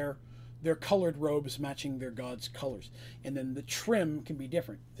they wear their colored robes matching their god's colors. And then the trim can be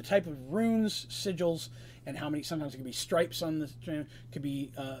different. The type of runes, sigils, and how many, sometimes it can be stripes on the trim, could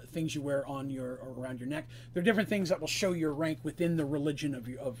be things you wear on your, or around your neck. There are different things that will show your rank within the religion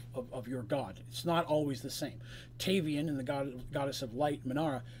of your god. It's not always the same. Tavian and the goddess of light,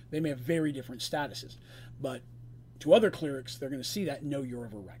 Minara, they may have very different statuses. But to other clerics, they're going to see that and know you're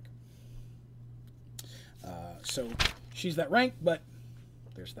of a rank. So she's that rank, but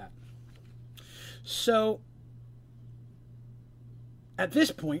there's that. So at this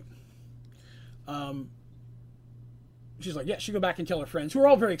point, she's like, yeah, she go back and tell her friends, who are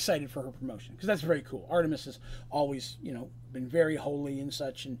all very excited for her promotion, because that's very cool. Artemis has always, you know, been very holy and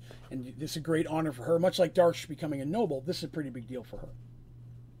such, and this is a great honor for her. Much like Darsh becoming a noble, this is a pretty big deal for her.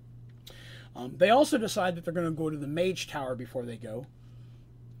 They also decide that they're going to go to the Mage Tower before they go,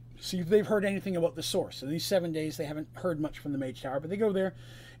 see if they've heard anything about the source. In these 7 days, they haven't heard much from the Mage Tower, but they go there,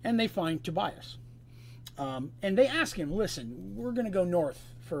 and they find Tobias. And they ask him, listen, we're going to go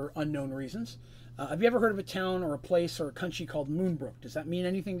north for unknown reasons. Have you ever heard of a town or a place or a country called Moonbrook? Does that mean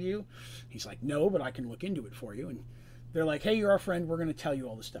anything to you? He's like, no, but I can look into it for you. And they're like, hey, you're our friend. We're going to tell you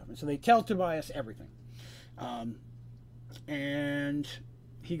all this stuff. And so they tell Tobias everything. And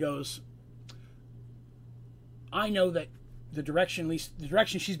he goes, I know that the direction, at least the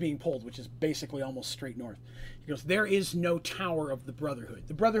direction she's being pulled, which is basically almost straight north. He goes, there is no Tower of the Brotherhood.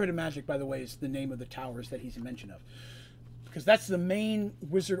 The Brotherhood of Magic, by the way, is the name of the towers that he's in mention of. Because that's the main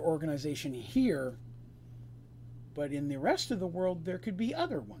wizard organization here. But in the rest of the world, there could be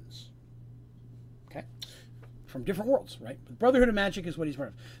other ones. Okay? From different worlds, right? The Brotherhood of Magic is what he's part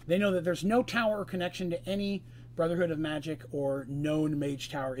of. They know that there's no tower or connection to any Brotherhood of Magic or known mage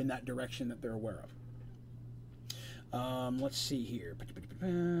tower in that direction that they're aware of. Let's see here.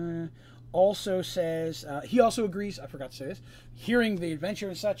 Also says, he also agrees, I forgot to say this, hearing the adventure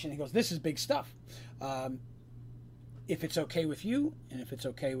and such, and he goes, this is big stuff. If it's okay with you, and if it's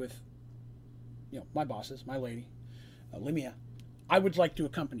okay with, you know, my bosses, my lady, Limia, I would like to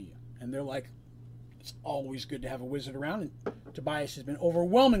accompany you. And they're like, it's always good to have a wizard around, and Tobias has been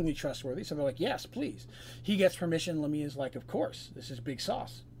overwhelmingly trustworthy, so they're like, yes, please. He gets permission. Lamia's like, of course, this is big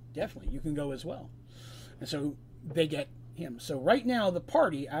sauce. Definitely, you can go as well. And so they get him. So right now, the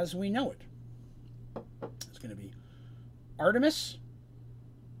party, as we know it, is going to be Artemis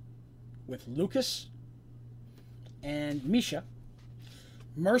with Lucas and Misha,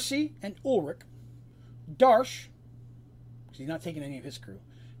 Mercy and Ulrich, Darsh, because he's not taking any of his crew,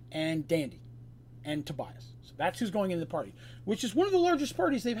 and Dandy, and Tobias. So that's who's going into the party, which is one of the largest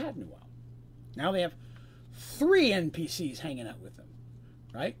parties they've had in a while. Now they have 3 NPCs hanging out with them,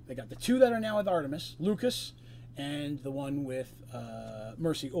 right? They got the 2 that are now with Artemis, Lucas, and the one with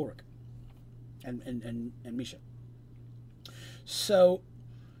Mercy, Ulrich, and Misha. So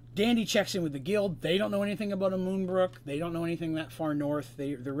Dandy checks in with the guild. They don't know anything about a Moonbrook. They don't know anything that far north.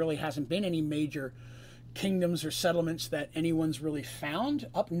 There really hasn't been any major kingdoms or settlements that anyone's really found.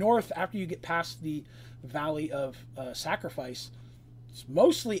 Up north, after you get past the Valley of Sacrifice, it's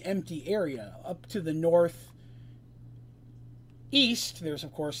mostly empty area. Up to the north east, there's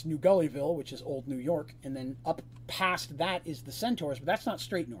of course New Gullyville, which is old New York, and then up past that is the Centaurs, but that's not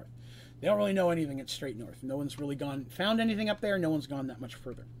straight north. They don't really know anything at straight north. No one's really found anything up there. No one's gone that much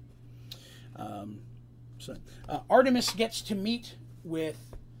further. Artemis gets to meet with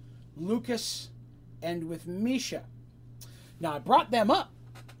Lucas and with Misha. Now I brought them up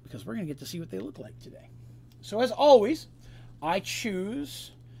because we're going to get to see what they look like today. So as always, I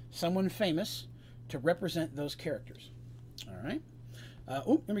choose someone famous to represent those characters. All right.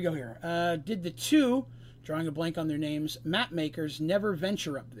 Let me go here. Did the 2, drawing a blank on their names, map makers never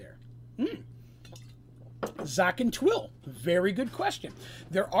venture up there? Zach and Twill. Very good question.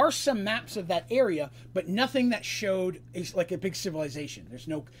 There are some maps of that area, but nothing that showed like a big civilization. There's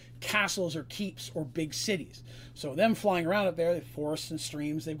no castles or keeps or big cities. So them flying around up there, they have forests and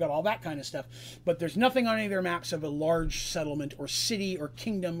streams, they've got all that kind of stuff. But there's nothing on any of their maps of a large settlement or city or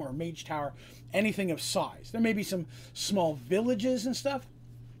kingdom or mage tower, anything of size. There may be some small villages and stuff,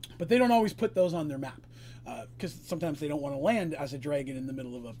 but they don't always put those on their map. Because sometimes they don't want to land as a dragon in the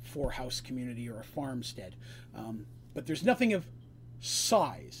middle of a 4-house community or a farmstead. But there's nothing of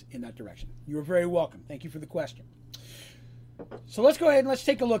size in that direction. You're very welcome. Thank you for the question. So let's go ahead and let's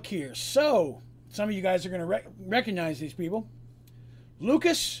take a look here. So some of you guys are going to recognize these people.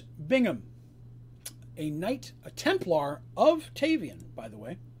 Lucas Bingham, a knight, a Templar of Tavian, by the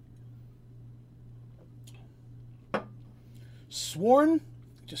way. Sworn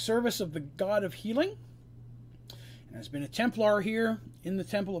to service of the god of healing, and has been a Templar here in the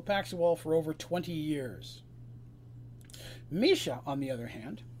Temple of Paxawal for over 20 years. Misha, on the other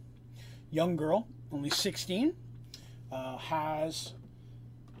hand, young girl, only 16, has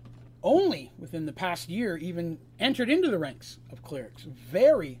only within the past year even entered into the ranks of clerics.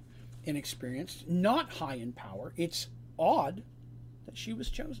 Very inexperienced, not high in power. It's odd that she was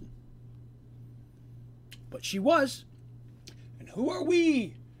chosen. But she was. And who are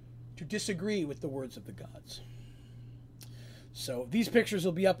we to disagree with the words of the gods? So these pictures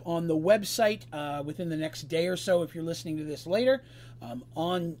will be up on the website within the next day or so if you're listening to this later.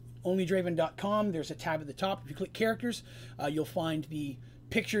 On onlydraven.com, there's a tab at the top. If you click characters, you'll find the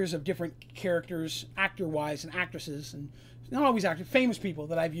pictures of different characters, actor-wise, and actresses, and not always actors, famous people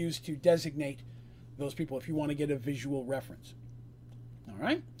that I've used to designate those people if you want to get a visual reference. All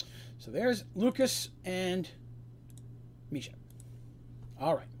right? So there's Lucas and Misha.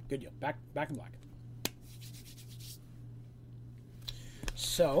 All right, good deal. Back in black.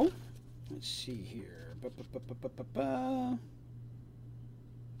 So, let's see here. Here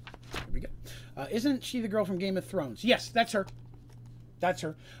we go. Isn't she the girl from Game of Thrones? Yes, that's her. That's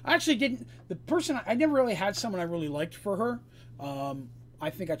her. I actually didn't... The person... I never really had someone I really liked for her. I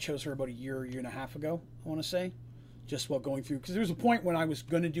think I chose her about a year and a half ago, I want to say. Just while going through... Because there was a point when I was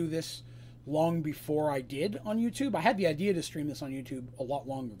going to do this long before I did on YouTube. I had the idea to stream this on YouTube a lot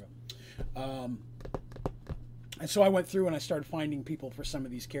longer ago. And so I went through and I started finding people for some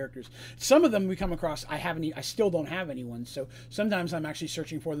of these characters. Some of them we come across, I still don't have anyone. So sometimes I'm actually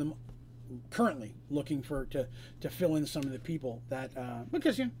searching for them currently, looking for to fill in some of the people that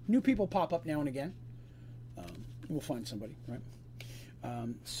because new people pop up now and again. We'll find somebody, right?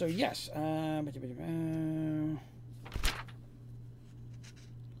 So yes, I'm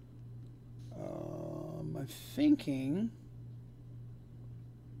thinking.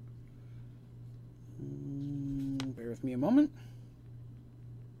 Bear with me a moment.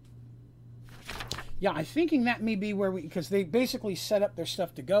 Yeah, I'm thinking that may be where because they basically set up their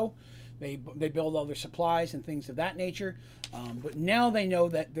stuff to go. They build all their supplies and things of that nature. But now they know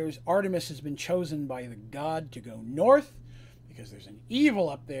that Artemis has been chosen by the god to go north because there's an evil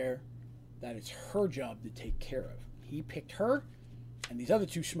up there that it's her job to take care of. He picked her and these other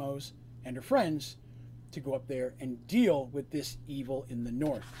two schmoes and her friends to go up there and deal with this evil in the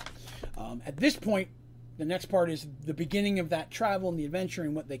north. At this point, the next part is the beginning of that travel and the adventure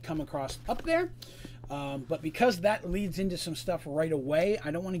and what they come across up there. But because that leads into some stuff right away,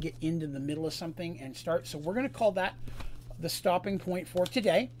 I don't want to get into the middle of something and start. So we're going to call that the stopping point for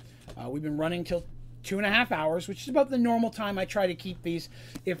today. We've been running till 2.5 hours, which is about the normal time I try to keep these.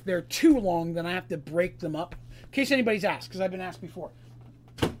 If they're too long, then I have to break them up. In case anybody's asked, because I've been asked before.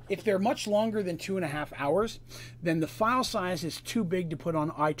 If they're much longer than 2.5 hours, then the file size is too big to put on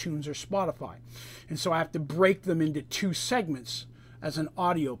iTunes or Spotify. And so I have to break them into 2 segments as an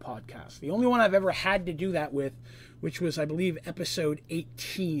audio podcast. The only one I've ever had to do that with, which was, I believe, episode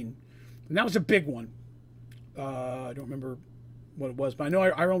 18. And that was a big one. I don't remember what it was, but I know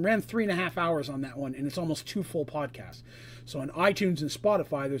I ran 3.5 hours on that one, and it's almost 2 full podcasts. So on iTunes and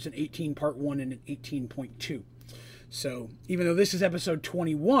Spotify, there's an 18 part 1 and an 18.2. So even though this is episode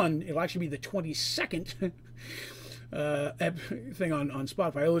 21, it'll actually be the 22nd thing on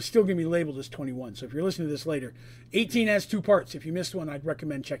Spotify. It'll still going to be labeled as 21. So if you're listening to this later, 18 has 2 parts. If you missed one, I'd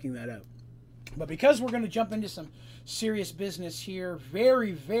recommend checking that out. But because we're going to jump into some serious business here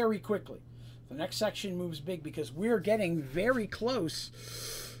very, very quickly, the next section moves big because we're getting very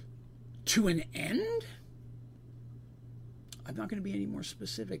close to an end. I'm not going to be any more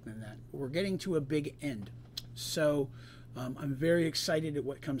specific than that. We're getting to a big end. So I'm very excited at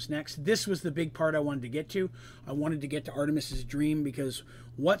what comes next. This was the big part I wanted to get to. I wanted to get to Artemis's dream because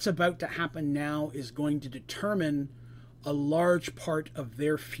what's about to happen now is going to determine a large part of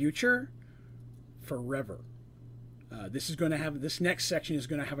their future forever. This next section is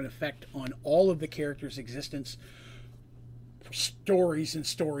going to have an effect on all of the characters' existence for stories and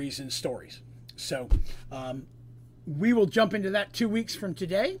stories and stories. So we will jump into that 2 weeks from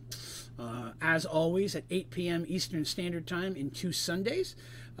today. As always, at 8 p.m. Eastern Standard Time in 2 Sundays.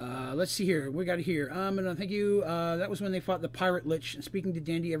 Let's see here. We got it here. And thank you. That was when they fought the Pirate Lich. And speaking to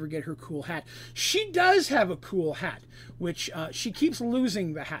Dandy, ever get her cool hat? She does have a cool hat, which she keeps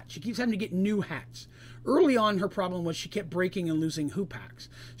losing the hat. She keeps having to get new hats. Early on, her problem was she kept breaking and losing hoopax.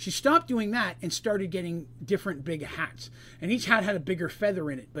 She stopped doing that and started getting different big hats. And each hat had a bigger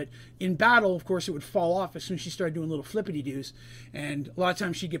feather in it. But in battle, of course, it would fall off as soon as she started doing little flippity-doos. And a lot of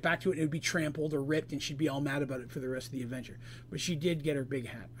times she'd get back to it and it would be trampled or ripped and she'd be all mad about it for the rest of the adventure. But she did get her big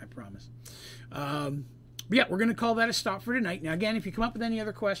hat, I promise. But yeah, we're going to call that a stop for tonight. Now, again, if you come up with any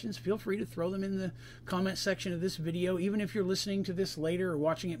other questions, feel free to throw them in the comment section of this video. Even if you're listening to this later or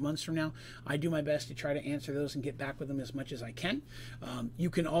watching it months from now, I do my best to try to answer those and get back with them as much as I can. You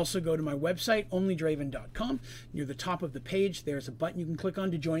can also go to my website, onlydraven.com. Near the top of the page, there's a button you can click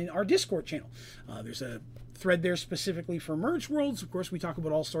on to join our Discord channel. There's a thread there specifically for Merged Worlds. Of course, we talk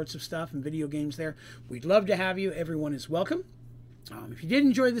about all sorts of stuff and video games there. We'd love to have you. Everyone is welcome. If you did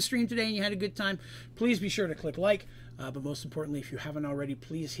enjoy the stream today and you had a good time, please be sure to click like. But most importantly, if you haven't already,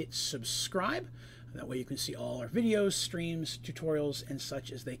 please hit subscribe. That way you can see all our videos, streams, tutorials, and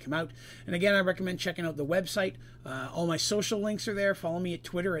such as they come out. And again, I recommend checking out the website. All my social links are there. Follow me at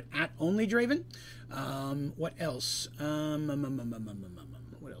Twitter at @OnlyDraven. What else?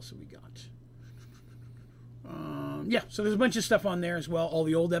 What else have we got? Yeah, so there's a bunch of stuff on there as well. All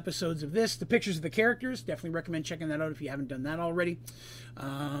the old episodes of this, the pictures of the characters. Definitely recommend checking that out if you haven't done that already.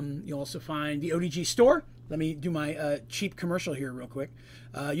 You'll also find the ODG store. Let me do my cheap commercial here real quick.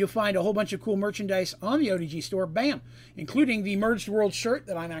 You'll find a whole bunch of cool merchandise on the ODG store. Bam! Including the Merged World shirt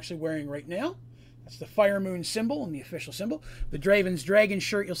that I'm actually wearing right now. That's the Fire Moon symbol and the official symbol. The Draven's Dragon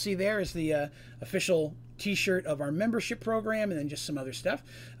shirt you'll see there is the official t-shirt of our membership program, and then just some other stuff.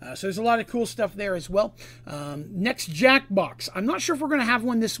 So there's a lot of cool stuff there as well. Next Jackbox. I'm not sure if we're going to have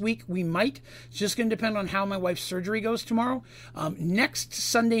one this week. We might. It's just going to depend on how my wife's surgery goes tomorrow. Next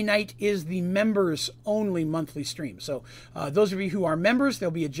Sunday night is the members only monthly stream. So those of you who are members,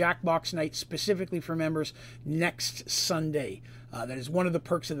 there'll be a Jackbox night specifically for members next Sunday. That is one of the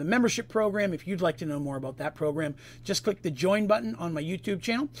perks of the membership program. If you'd like to know more about that program, just click the join button on my YouTube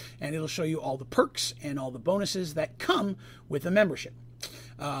channel, and it'll show you all the perks and all the bonuses that come with a membership.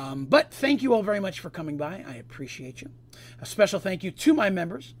 But thank you all very much for coming by. I appreciate you. A special thank you to my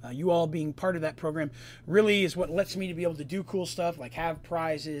members. You all being part of that program really is what lets me to be able to do cool stuff like have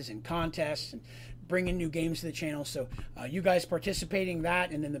prizes and contests and bring in new games to the channel. So you guys participating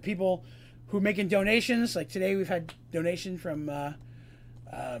that, and then the people who are making donations, like today we've had donation from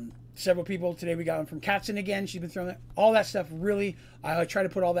several people. Today we got one from Katzen again. She's been throwing that. All that stuff, really, I try to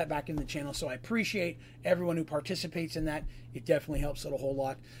put all that back in the channel. So I appreciate everyone who participates in that. It definitely helps out a whole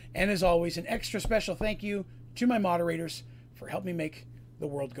lot. And as always, an extra special thank you to my moderators for helping me make the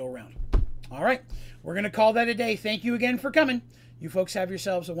world go round. All right, we're going to call that a day. Thank you again for coming. You folks have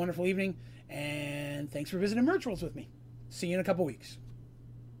yourselves a wonderful evening, and thanks for visiting Merged Worlds with me. See you in a couple weeks.